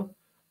 mind you.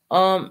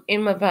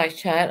 In my back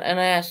chat, and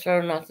I asked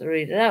her not to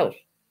read it out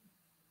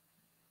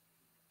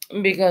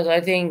because I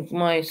think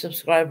my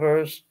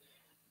subscribers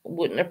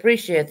wouldn't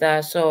appreciate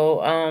that.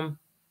 So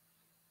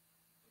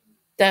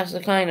that's the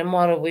kind of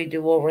model we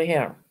do over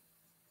here.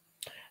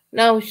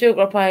 Now,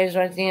 Sugar Pie, is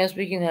there anything else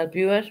we can help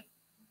you with?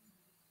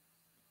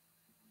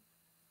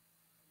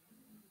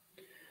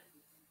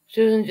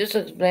 Susan just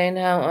explained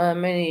how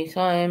many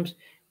times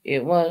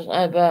it was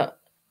about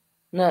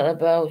not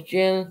about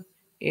Jill.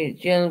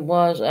 Jill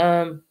was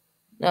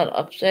not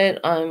upset.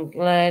 I'm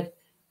glad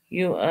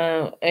you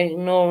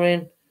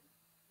ignoring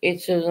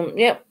it, Susan.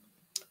 Yep.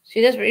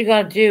 See, that's what you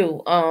gotta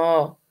do.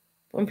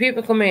 When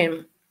people come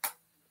in,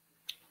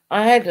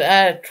 I had to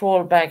add a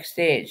troll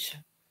backstage.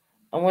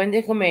 And when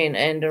they come in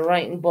and they're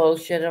writing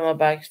bullshit on my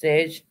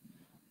backstage,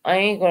 I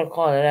ain't gonna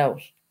call it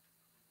out.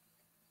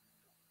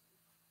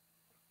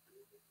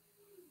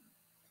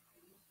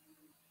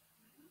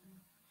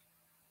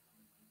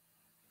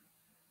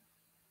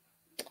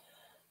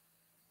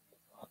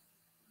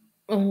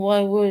 Why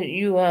would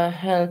you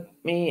help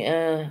me?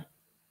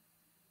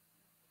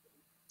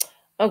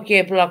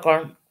 Okay,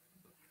 blocker.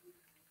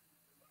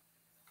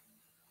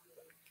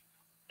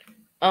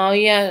 Oh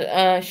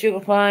yeah, Sugar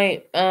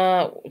Pie.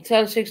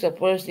 Tell Six Up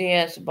where's the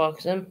ass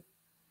boxing.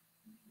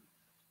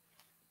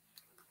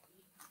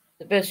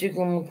 The best you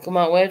can come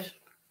out with.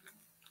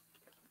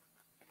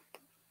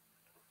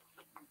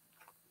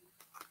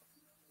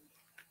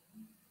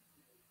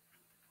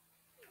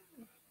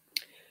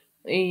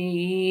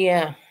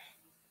 Yeah,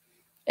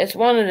 it's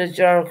one of the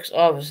jerks,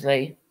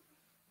 obviously,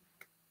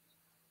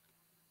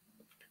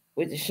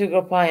 with the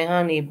Sugar Pie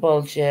honey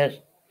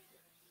bullshit.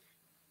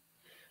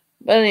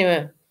 But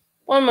anyway,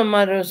 one of my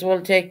mothers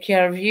will take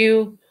care of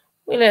you.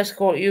 We'll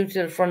escort you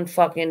to the front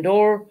fucking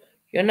door.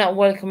 You're not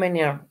welcome in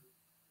here.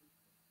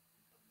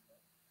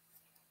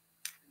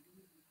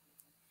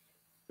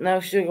 Now,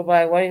 Sugar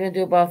Pie, what are you gonna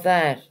do about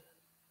that?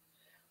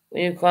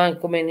 When you can't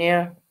come in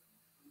here,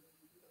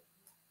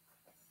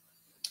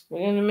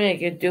 we're gonna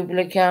make a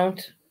duplicate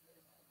account.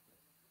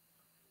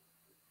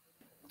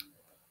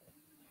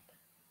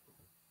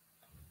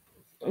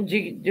 Do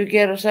you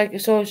get a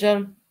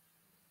psychosocial?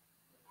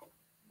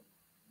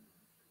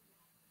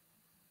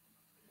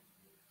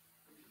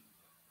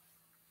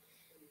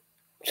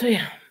 So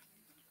yeah,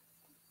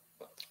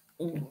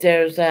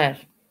 there's that.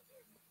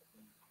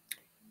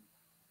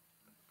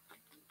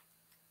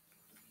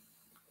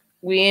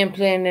 We ain't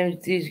playing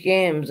these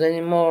games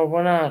anymore.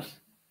 We're not.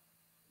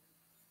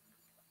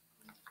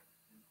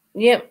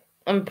 Yep,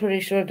 I'm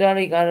pretty sure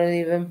Dolly got it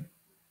even.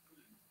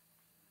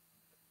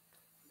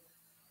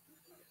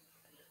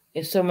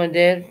 If someone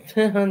did,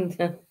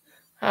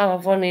 how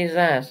funny is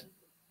that?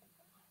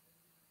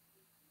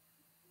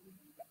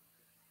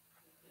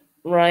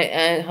 Right,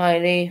 and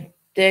Heidi,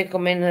 they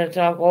come in and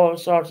talk all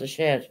sorts of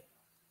shit.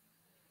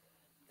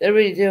 They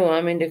really do.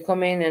 I mean, they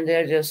come in and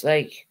they're just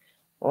like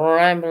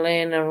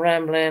rambling and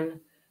rambling.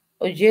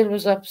 Oh, Jill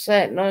was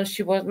upset. No,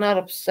 she was not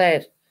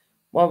upset.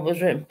 What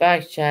was written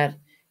back chat?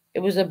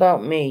 It was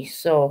about me.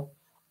 So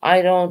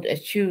I don't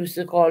choose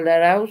to call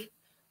that out.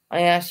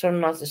 I asked her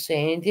not to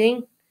say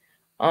anything.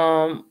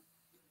 Um.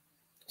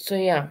 So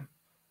yeah,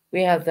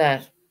 we have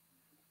that.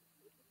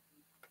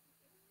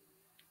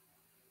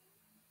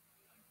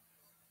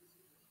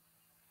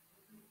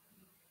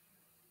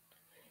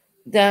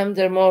 Damn,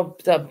 they're more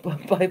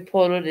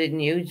bipolar than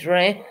you,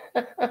 Dre.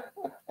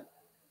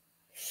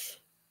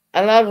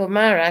 A lot of them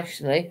are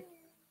actually.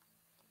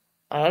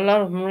 A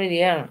lot of them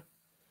really are.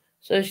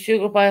 So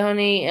Sugar Pie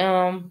Honey,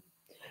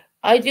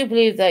 I do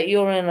believe that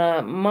you're in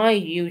my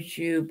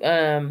YouTube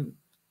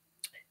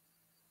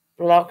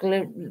block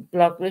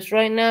list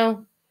right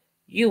now.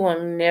 You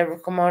will never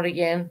come out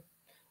again.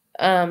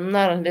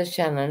 Not on this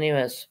channel,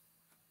 anyways.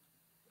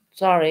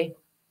 Sorry,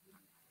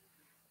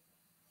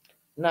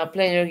 not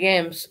playing your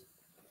games.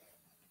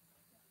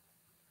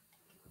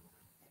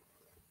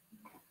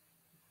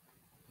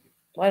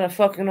 What a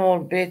fucking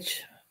old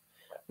bitch,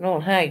 an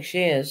old hag she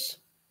is.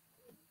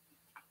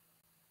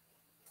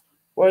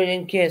 Worried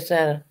in case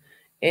that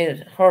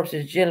it hurts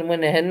Jill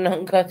when it had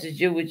nothing got to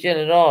do with Jill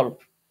at all.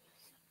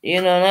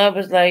 You know, and I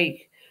was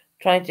like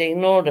trying to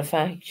ignore the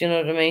fact, you know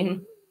what I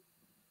mean?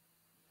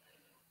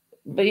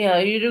 But yeah,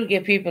 you do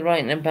get people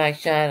writing in back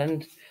chat,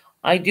 and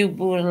I do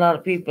boo a lot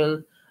of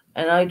people,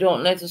 and I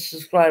don't let the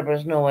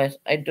subscribers know it.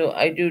 I do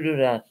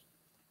that.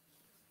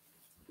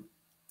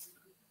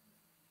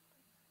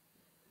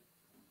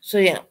 So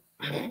yeah,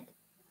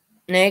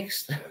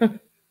 next.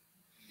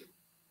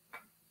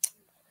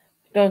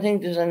 Don't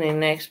think there's any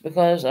next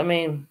because I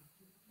mean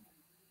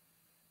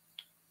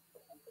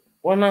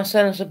we're not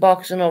selling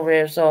Suboxone over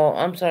here, so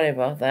I'm sorry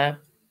about that.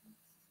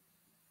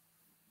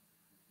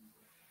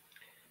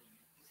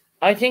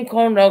 I think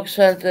Corn Dog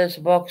sold the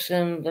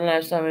Suboxone the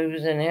last time he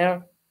was in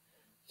here,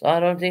 so I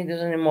don't think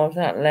there's any more of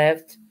that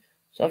left.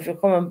 So if you're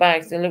coming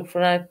back to look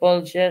for that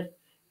bullshit,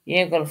 you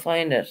ain't gonna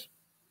find it.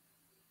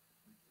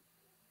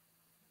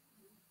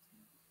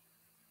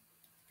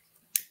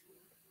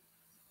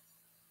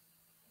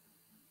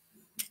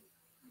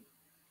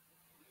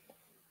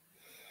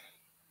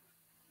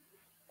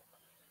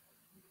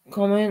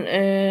 Come in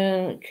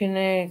and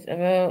connect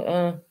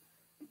about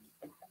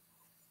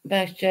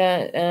back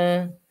chat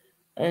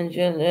and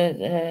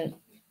just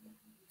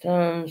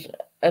terms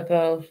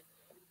about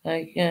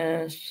like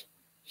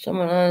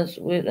someone else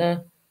with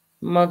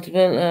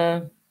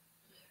multiple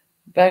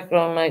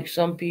background, like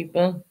some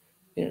people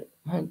with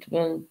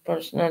multiple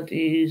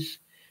personalities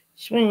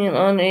swinging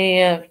on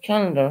a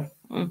calendar.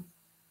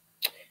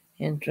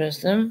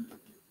 Interesting.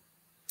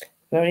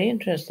 Very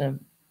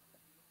interesting.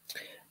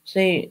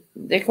 See,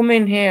 they come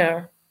in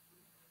here.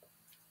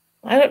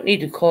 I don't need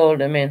to call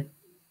them in.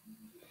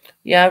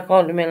 Yeah, I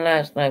called them in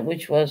last night,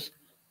 which was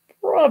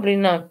probably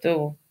not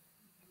the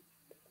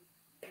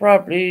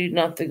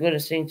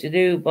goodest thing to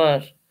do,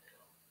 but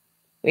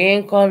we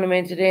ain't calling them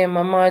in today, and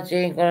my mods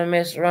ain't gonna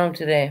mess around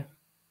today.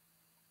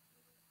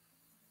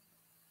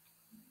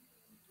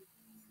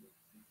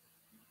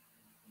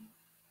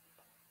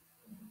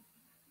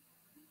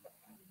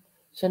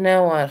 So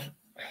now what?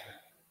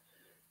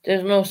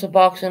 There's no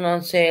Suboxone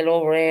on sale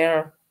over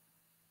here.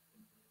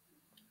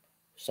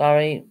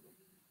 Sorry.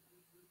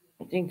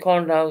 I think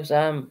corn dogs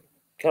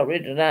got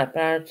rid of that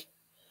part.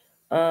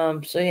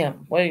 So yeah,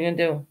 what are you gonna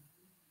do?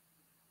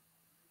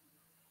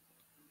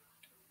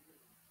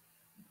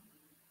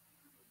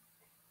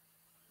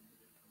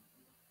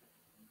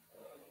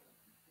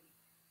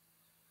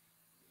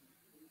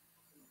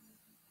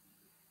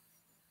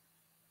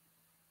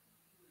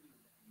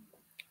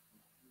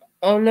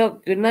 Oh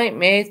look, good night,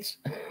 mates.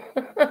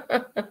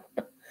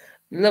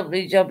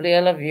 Lovely jubbly, I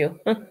love you.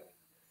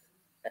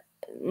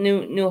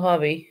 new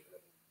hobby.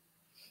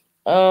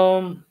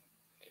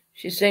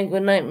 She's saying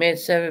good night,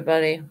 mates,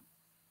 everybody.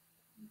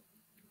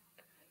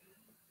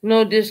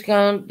 No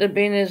discount, the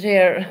bean is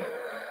here.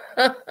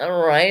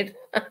 Right.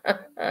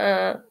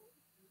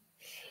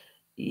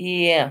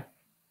 Yeah.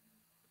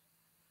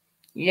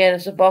 Yeah,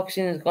 the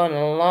Suboxone has gone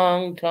a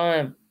long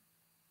time.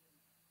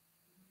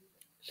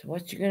 So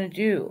what you gonna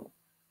do?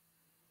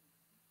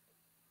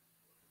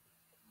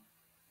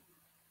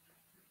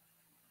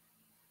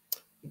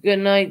 Good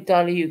night,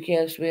 Dolly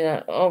UK,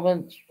 sweetheart. Oh,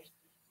 but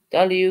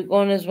Dolly, you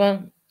going as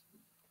well?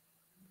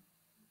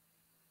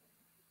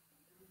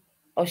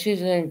 Oh, she's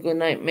saying good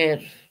night,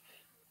 mate.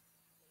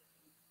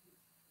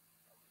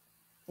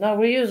 Now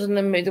we're using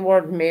the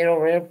word mate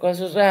over here because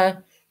there's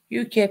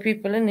UK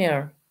people in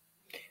here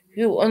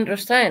who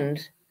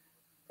understand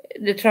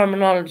the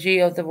terminology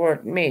of the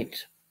word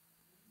mate.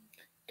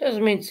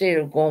 Doesn't mean to say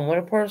you're going with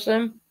a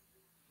person.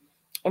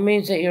 It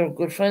means that you're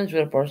good friends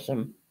with a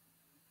person.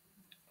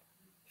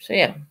 So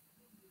yeah.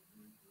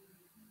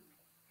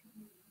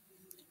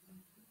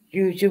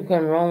 YouTube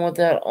can run with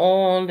that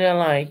all they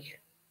like.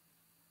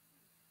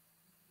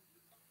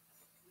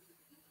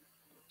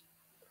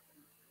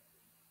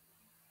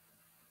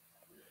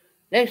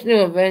 Next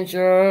new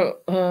adventure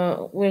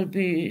will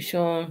be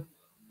shown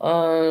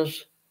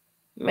as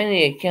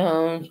many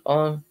accounts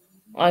on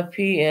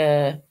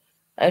IP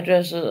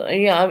addresses.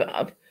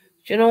 Yeah,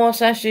 you know what,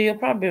 Sasha? You're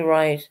probably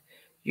right.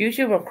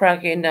 YouTube are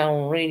cracking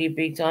down really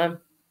big time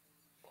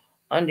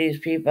on these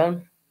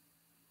people.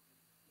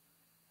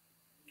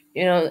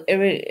 You know,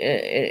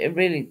 they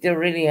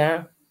really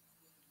are.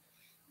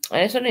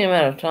 And it's only a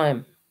matter of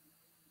time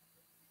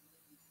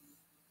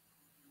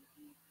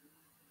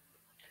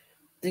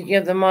to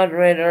give the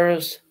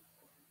moderators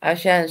a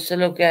chance to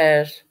look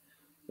at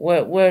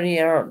where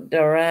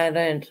they're at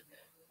and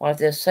what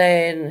they're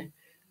saying.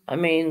 I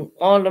mean,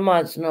 all the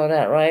mods know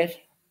that, right?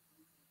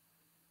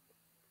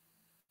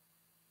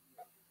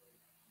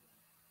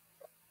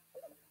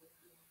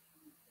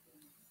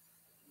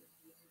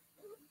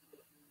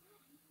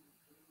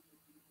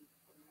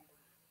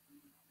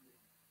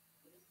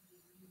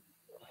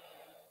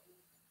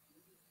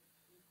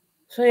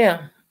 So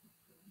yeah.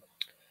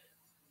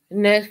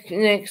 Next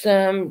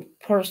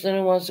person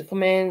who wants to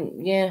come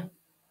in, yeah,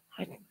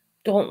 I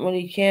don't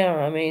really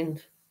care. I mean,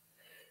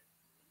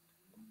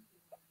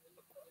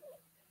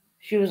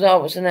 she was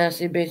always a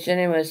nasty bitch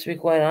anyways, to be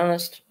quite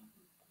honest.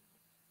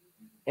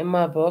 In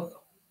my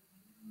book.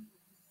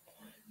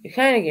 You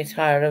kind of get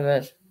tired of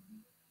it.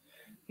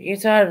 You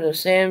get tired of the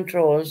same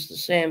trolls the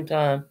same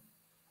time.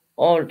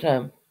 All the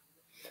time.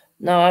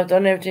 Now, I've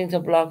done everything to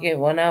block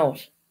everyone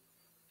out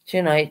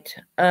tonight.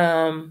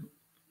 And,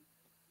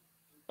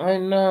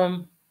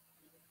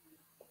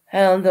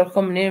 hell, they're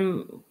coming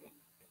in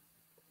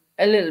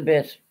a little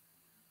bit.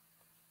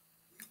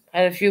 I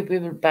had a few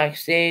people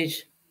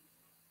backstage,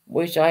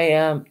 which I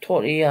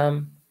totally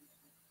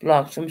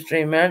blocked from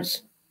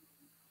streamers.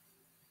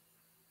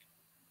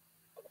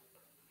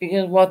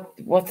 Because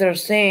what they're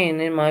saying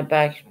in my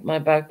back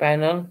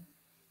panel,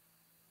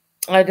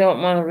 I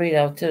don't want to read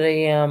out to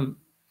the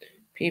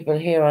people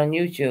here on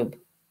YouTube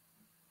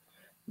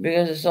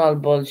because it's all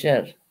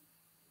bullshit.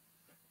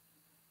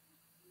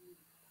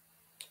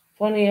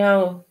 Funny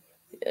how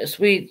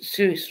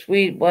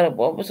sweet.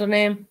 What was her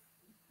name?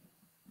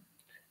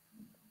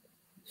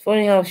 It's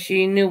funny how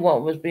she knew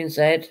what was being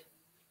said.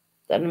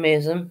 That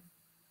amazing.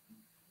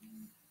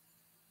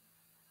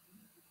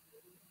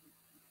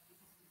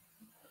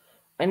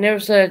 I never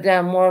said a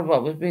damn word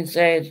what was being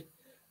said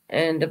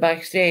in the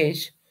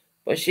backstage,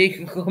 but she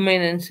could come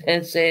in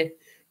and say,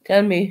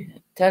 tell me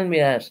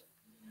that.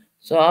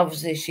 So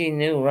obviously she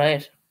knew,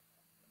 right?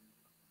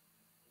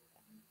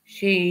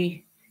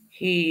 She,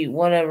 he,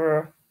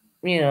 whatever,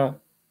 you know.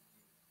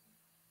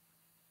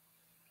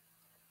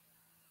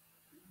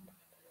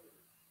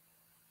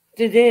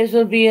 The days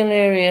will be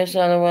hilarious,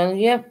 LOL.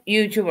 Yep,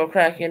 YouTube are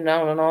cracking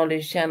down on all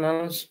these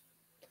channels,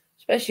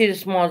 especially the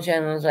small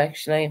channels,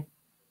 actually.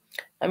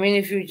 I mean,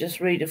 if you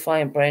just read the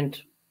fine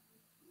print.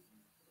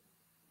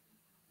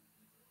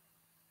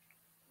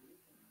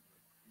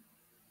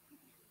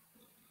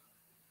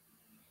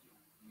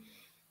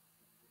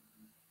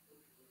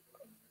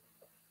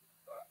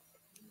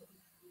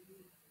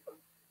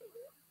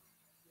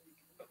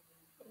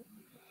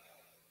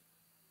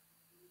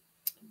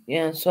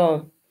 Yeah,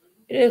 so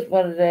it is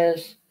what it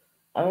is.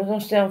 I'm going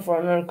to stay on for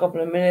another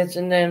couple of minutes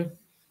and then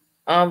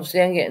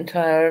obviously I'm getting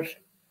tired.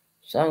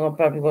 So I'm going to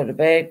probably go to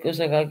bed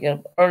because I got to get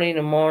up early in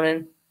the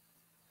morning.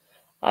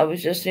 I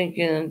was just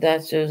thinking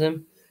that,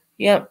 Susan.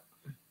 Yep.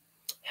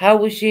 How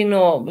would she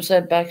know what was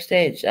said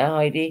backstage,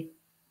 Heidi?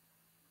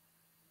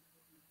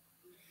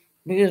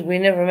 Because we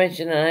never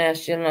mentioned and I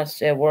asked you not to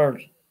say a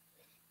word.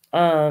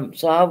 So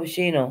how would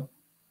she know?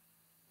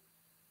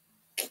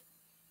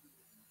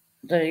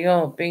 There you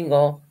go,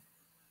 bingo.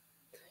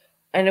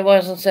 And it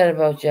wasn't said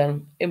about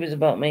Jen. It was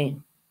about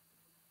me.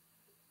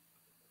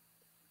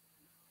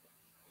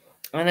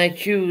 And I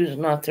choose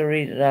not to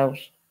read it out.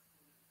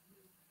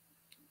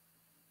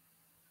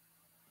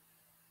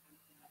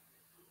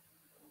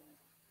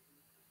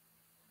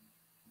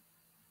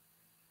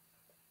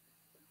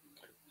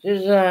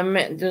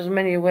 There's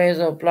many ways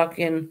of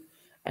blocking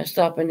and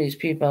stopping these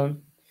people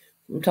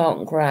from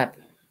talking crap.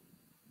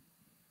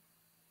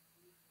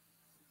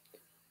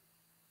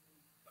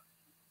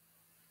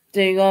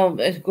 There you go.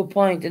 It's a good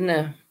point, isn't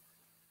it?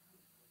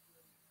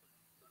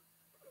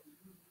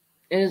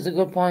 It is a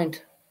good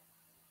point.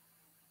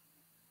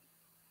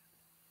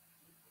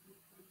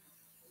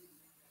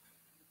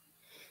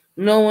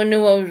 No one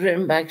knew what was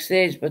written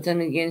backstage, but then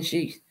again,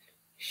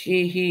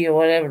 he, or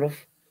whatever,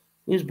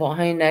 who's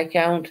behind that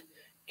account,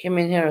 came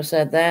in here and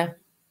said that.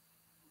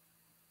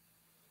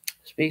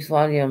 Speaks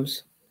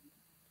volumes.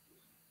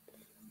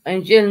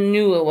 And Jill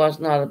knew it was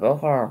not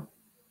about her.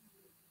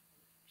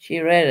 She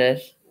read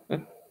it.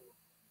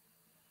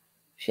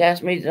 She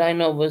asked me, did I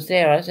know it was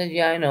there? I said,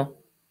 yeah, I know.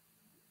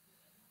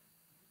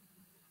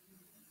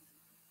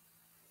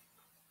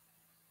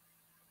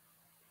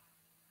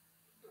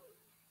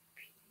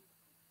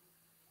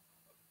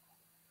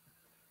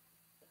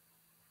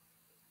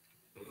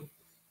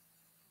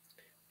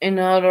 In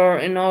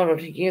order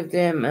to give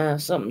them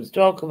something to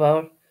talk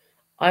about,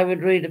 I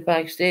would read it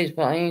backstage,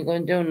 but I ain't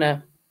going to do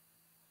that.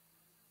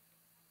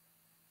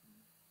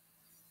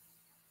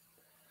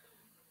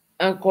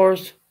 And of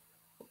course,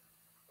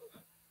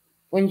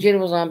 when Jill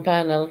was on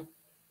panel,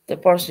 the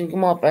person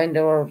come up and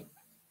they were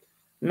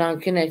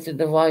non-connected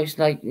device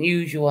like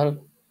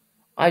usual.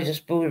 I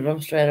just booted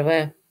them straight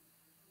away.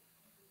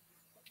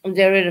 And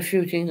they read a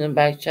few things in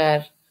back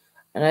chat,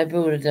 and I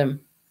booted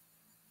them.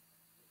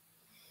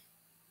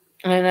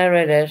 And I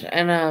read it,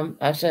 and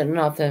I said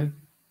nothing.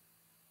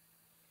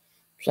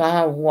 So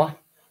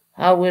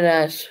how would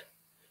that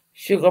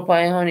sugar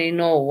pie honey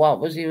know what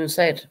was even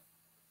said?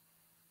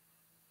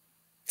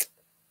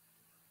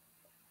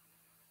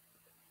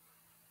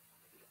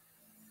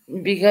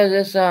 Because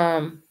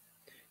it's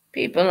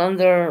people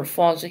under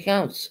false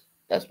accounts.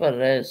 That's what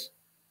it is.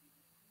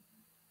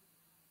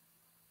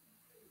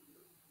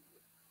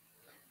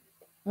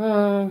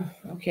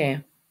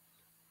 Okay.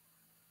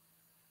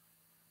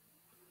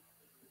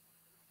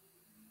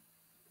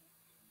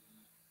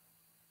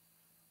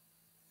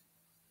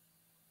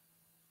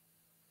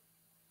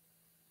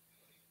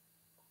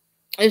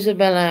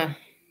 Isabella,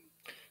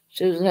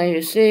 Susan, are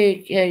you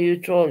sick? Yeah, you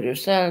trolled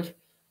yourself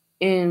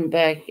in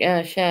back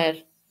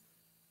chat.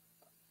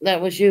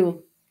 That was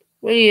you.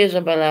 Really,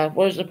 Isabella,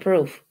 where's the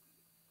proof?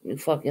 You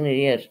fucking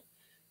idiot.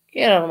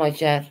 Get out of my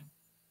chat.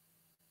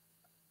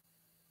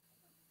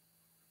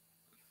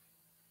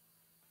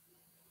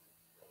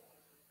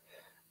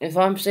 If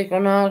I'm sick or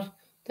not,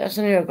 that's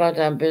none of your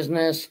goddamn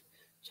business.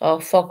 So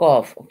fuck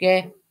off,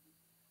 okay?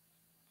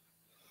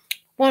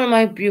 One of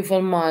my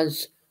beautiful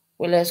mods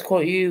will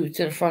escort you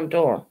to the front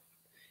door.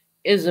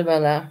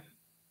 Isabella.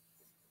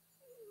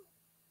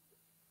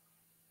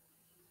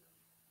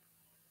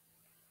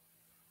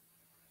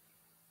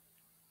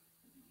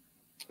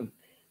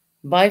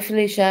 Bye,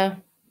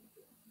 Felicia.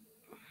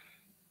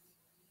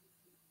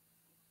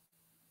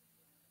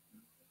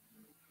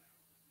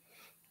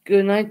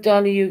 Good night,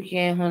 Dolly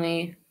UK,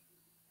 honey.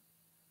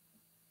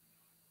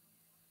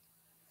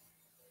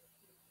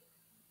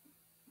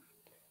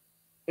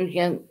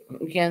 You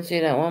can't see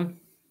that one.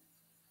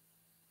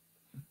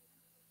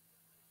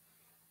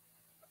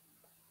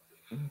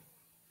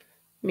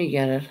 Me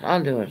get it.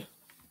 I'll do it.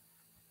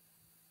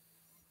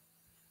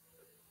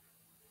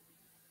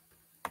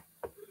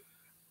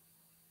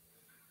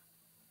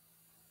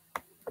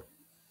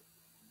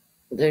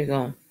 There you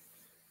go.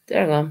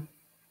 There you go.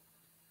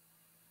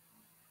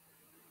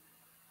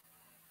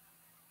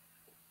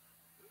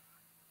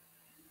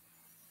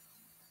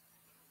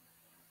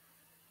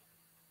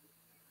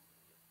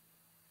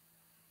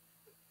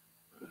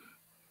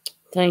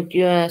 Thank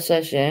you,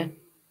 Sasha.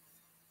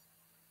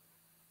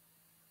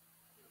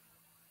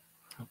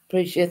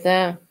 Appreciate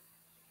that.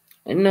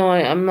 No,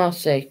 I'm not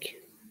sick.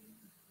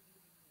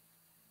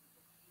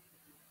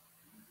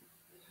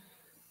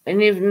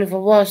 And even if I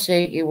was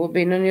sick, it would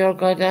be none of your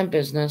goddamn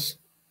business.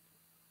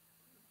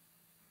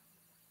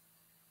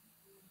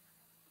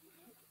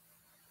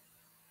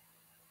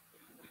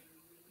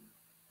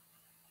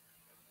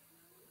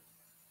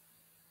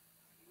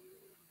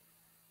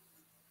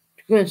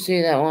 You couldn't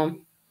see that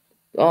one.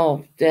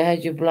 Oh, they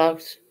had you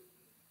blocked.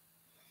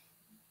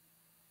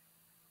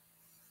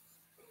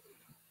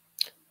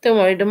 Don't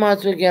worry, the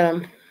mods will get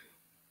them.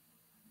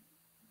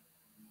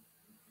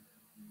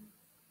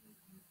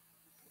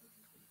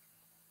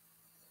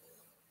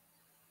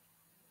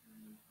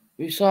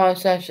 You saw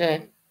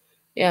Sasha.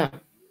 Yeah.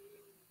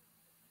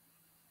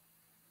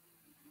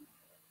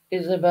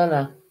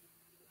 Isabella.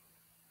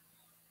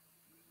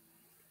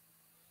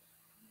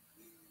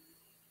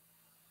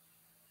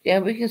 Yeah,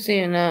 we can see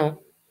you now.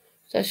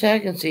 Sasha, I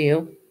can see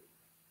you.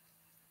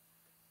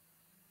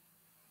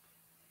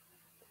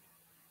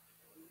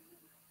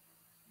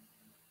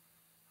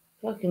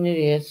 Fucking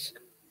idiots.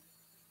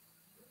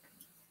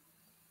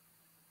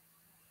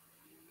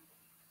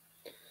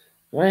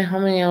 Right, how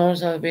many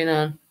hours have I been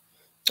on?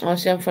 I'll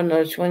stay on for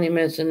another 20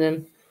 minutes and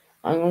then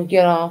I'm gonna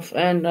get off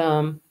and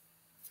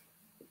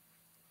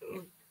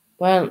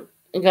well,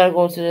 I gotta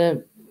go to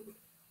the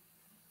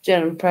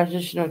general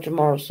practitioner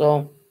tomorrow,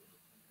 so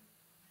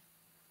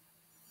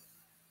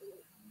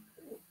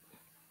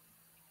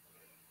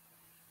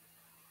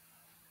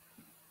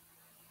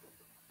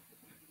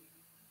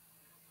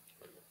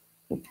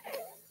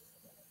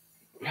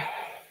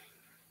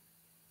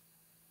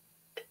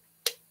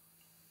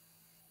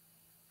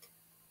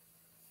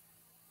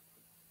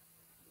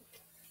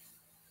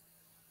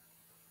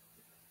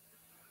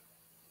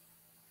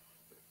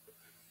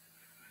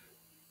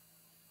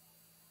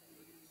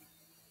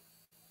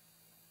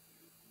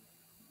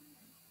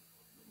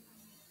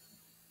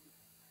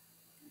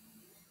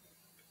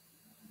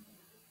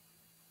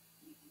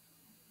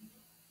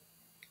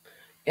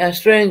yeah,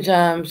 strange.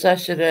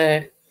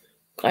 Sasha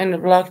kind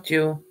of blocked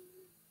you,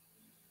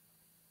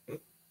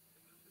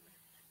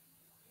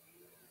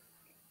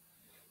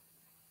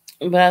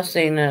 but I've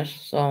seen it.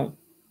 So,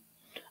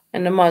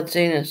 and the mod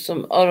seen it.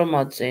 Some other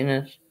mod seen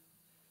it.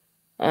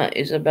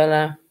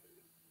 Isabella.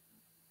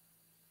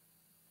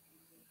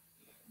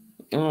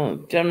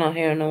 They're not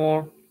here no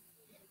more.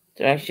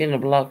 They're actually in the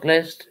block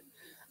list,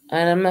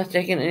 and I'm not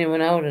taking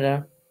anyone out of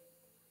there.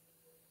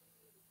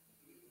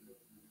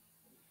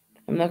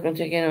 I'm not gonna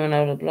take anyone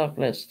out of the block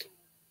list.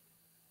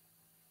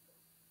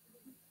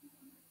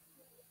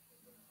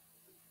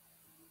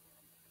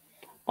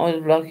 Oh,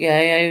 the block.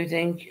 Yeah, you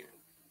think?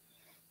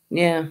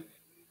 Yeah.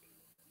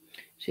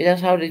 See,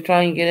 that's how they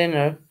try and get in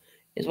there.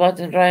 Is what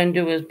they try and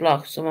do is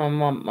block some of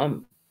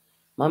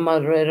my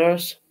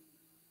moderators.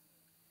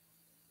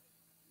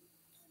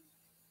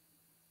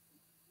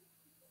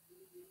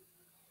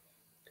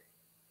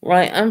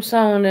 Right, I'm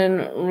sounding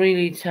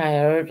really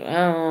tired.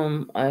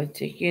 I've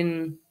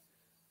taken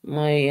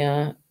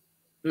my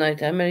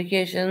nighttime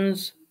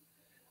medications.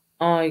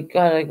 I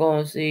gotta go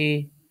and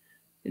see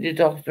the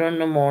doctor in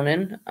the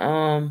morning.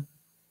 I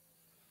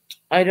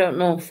don't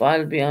know if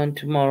I'll be on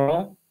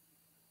tomorrow.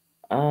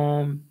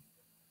 But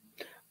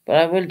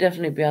I will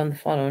definitely be on the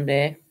following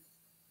day.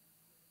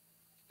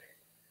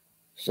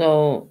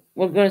 So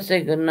we're gonna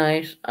say good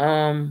night.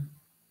 Call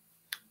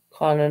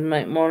it a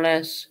night more or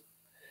less.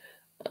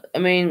 I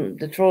mean,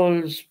 the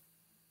trolls,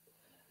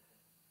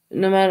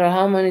 no matter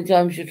how many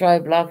times you try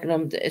blocking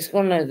them, they're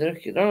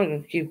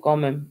gonna keep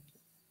coming.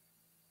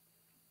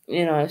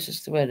 You know, it's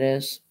just the way it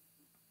is.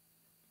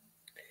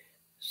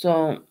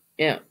 So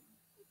yeah,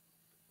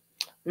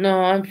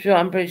 no, I'm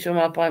pretty sure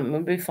my appointment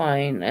will be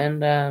fine,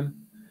 and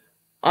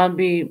I'll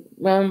be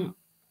well.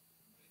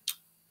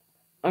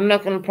 I'm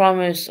not gonna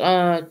promise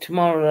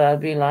tomorrow that I'll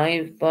be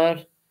live,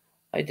 but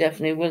I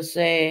definitely will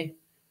say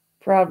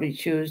probably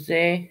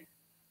Tuesday.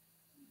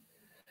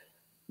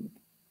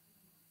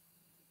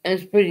 And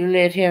it's pretty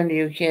late here in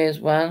the UK as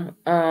well.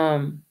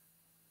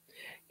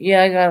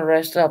 Yeah, I gotta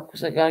rest up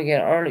because I gotta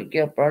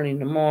get up early in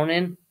the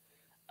morning,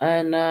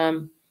 and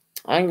I'm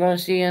gonna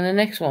see you in the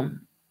next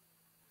one.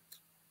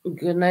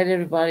 Good night,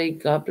 everybody.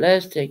 God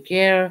bless. Take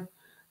care.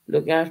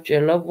 Look after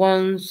your loved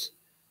ones.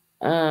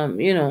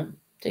 You know,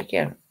 take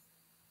care.